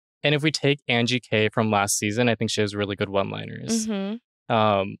 and if we take Angie K from last season, I think she has really good one-liners.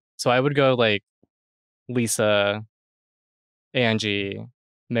 Mm-hmm. So I would go like Lisa, Angie,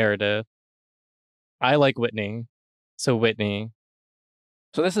 Meredith. I like Whitney. So Whitney,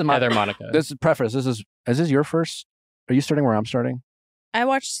 So this is my Heather, Monica. This is preface. Is this your first? Are you starting where I'm starting? I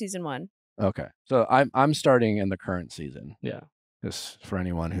watched season 1. Okay. So I'm starting in the current season. Yeah. Just for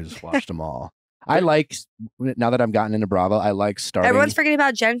anyone who's watched them all. I like, now that I've gotten into Bravo, I like starting. Everyone's forgetting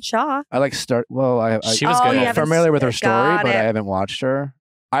about Jen Shaw. I like She was good. I'm familiar with her story, Got but it. I haven't watched her.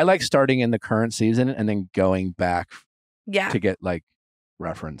 I like starting in the current season and then going back Yeah. to get like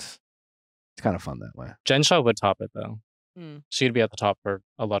reference. It's kind of fun that way. Jen Shaw would top it though. Mm. She'd be at the top for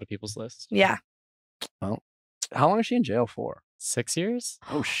a lot of people's lists. Yeah. How long is she in jail for? 6 years?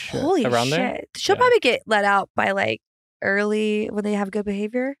 Oh shit. Holy Around shit. there? She'll Yeah. probably get let out by like early when they have good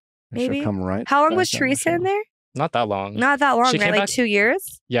behavior. She'll maybe. come right. How long back was on the Teresa in show. there? Not that long. Not that long, She right? came Like back- 2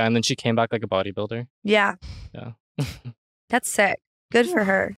 years? Yeah, and then she came back like a bodybuilder. Yeah. Yeah. That's sick. Good for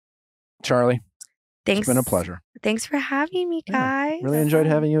her. Charli, Thanks. it's been a pleasure. Thanks for having me, Yeah, guys. Really enjoyed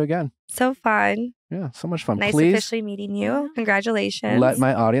having you again. So fun. Yeah, so much fun. Nice Please officially meeting you. Congratulations. let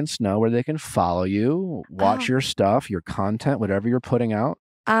my audience know where they can follow you, watch Oh. your stuff, your content, whatever you're putting out.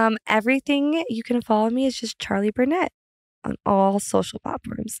 Everything you can follow me is just Charli Burnett on all social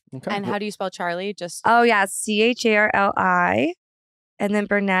platforms. Okay. And how do you spell Charli? Just Oh yeah, CHARLI, and then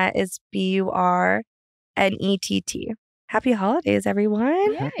Burnett is BURNETT. Happy holidays,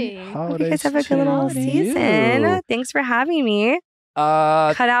 everyone. Happy Yay. Hope you guys have a to good little you. season. Thanks for having me.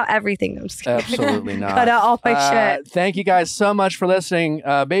 Cut out everything. I'm just kidding. Absolutely not. Cut out all my shit. Thank you guys so much for listening.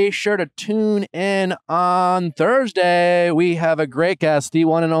 Be sure to tune in on Thursday. We have a great guest, the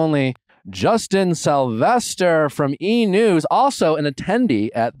one and only Justin Sylvester from E! News, also an attendee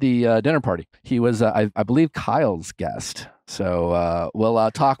at the dinner party. He was, I believe, Kyle's guest. So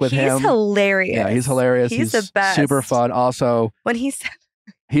we'll talk with him. He's hilarious. Yeah, he's hilarious. He's the best. Super fun. Also, When he said,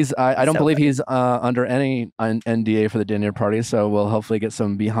 I don't So believe funny. he's under any NDA for the dinner party, so we'll hopefully get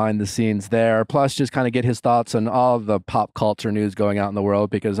some behind the scenes there. Plus, just kind of get his thoughts on all of the pop culture news going out in the world,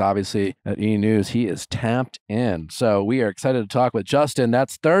 because obviously at E! News, he is tapped in. So we are excited to talk with Justin.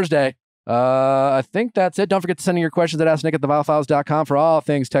 That's Thursday. I think that's it. Don't forget to send in your questions at AskNick@theviallfiles.com for all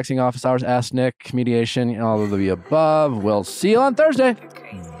things texting office hours, Ask Nick, mediation, all of the above. We'll see you on Thursday.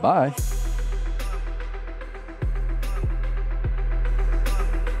 Bye.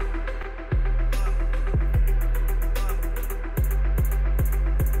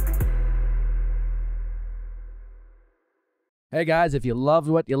 Hey guys, if you loved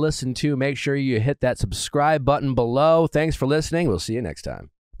what you listened to, make sure you hit that subscribe button below. Thanks for listening. We'll see you next time.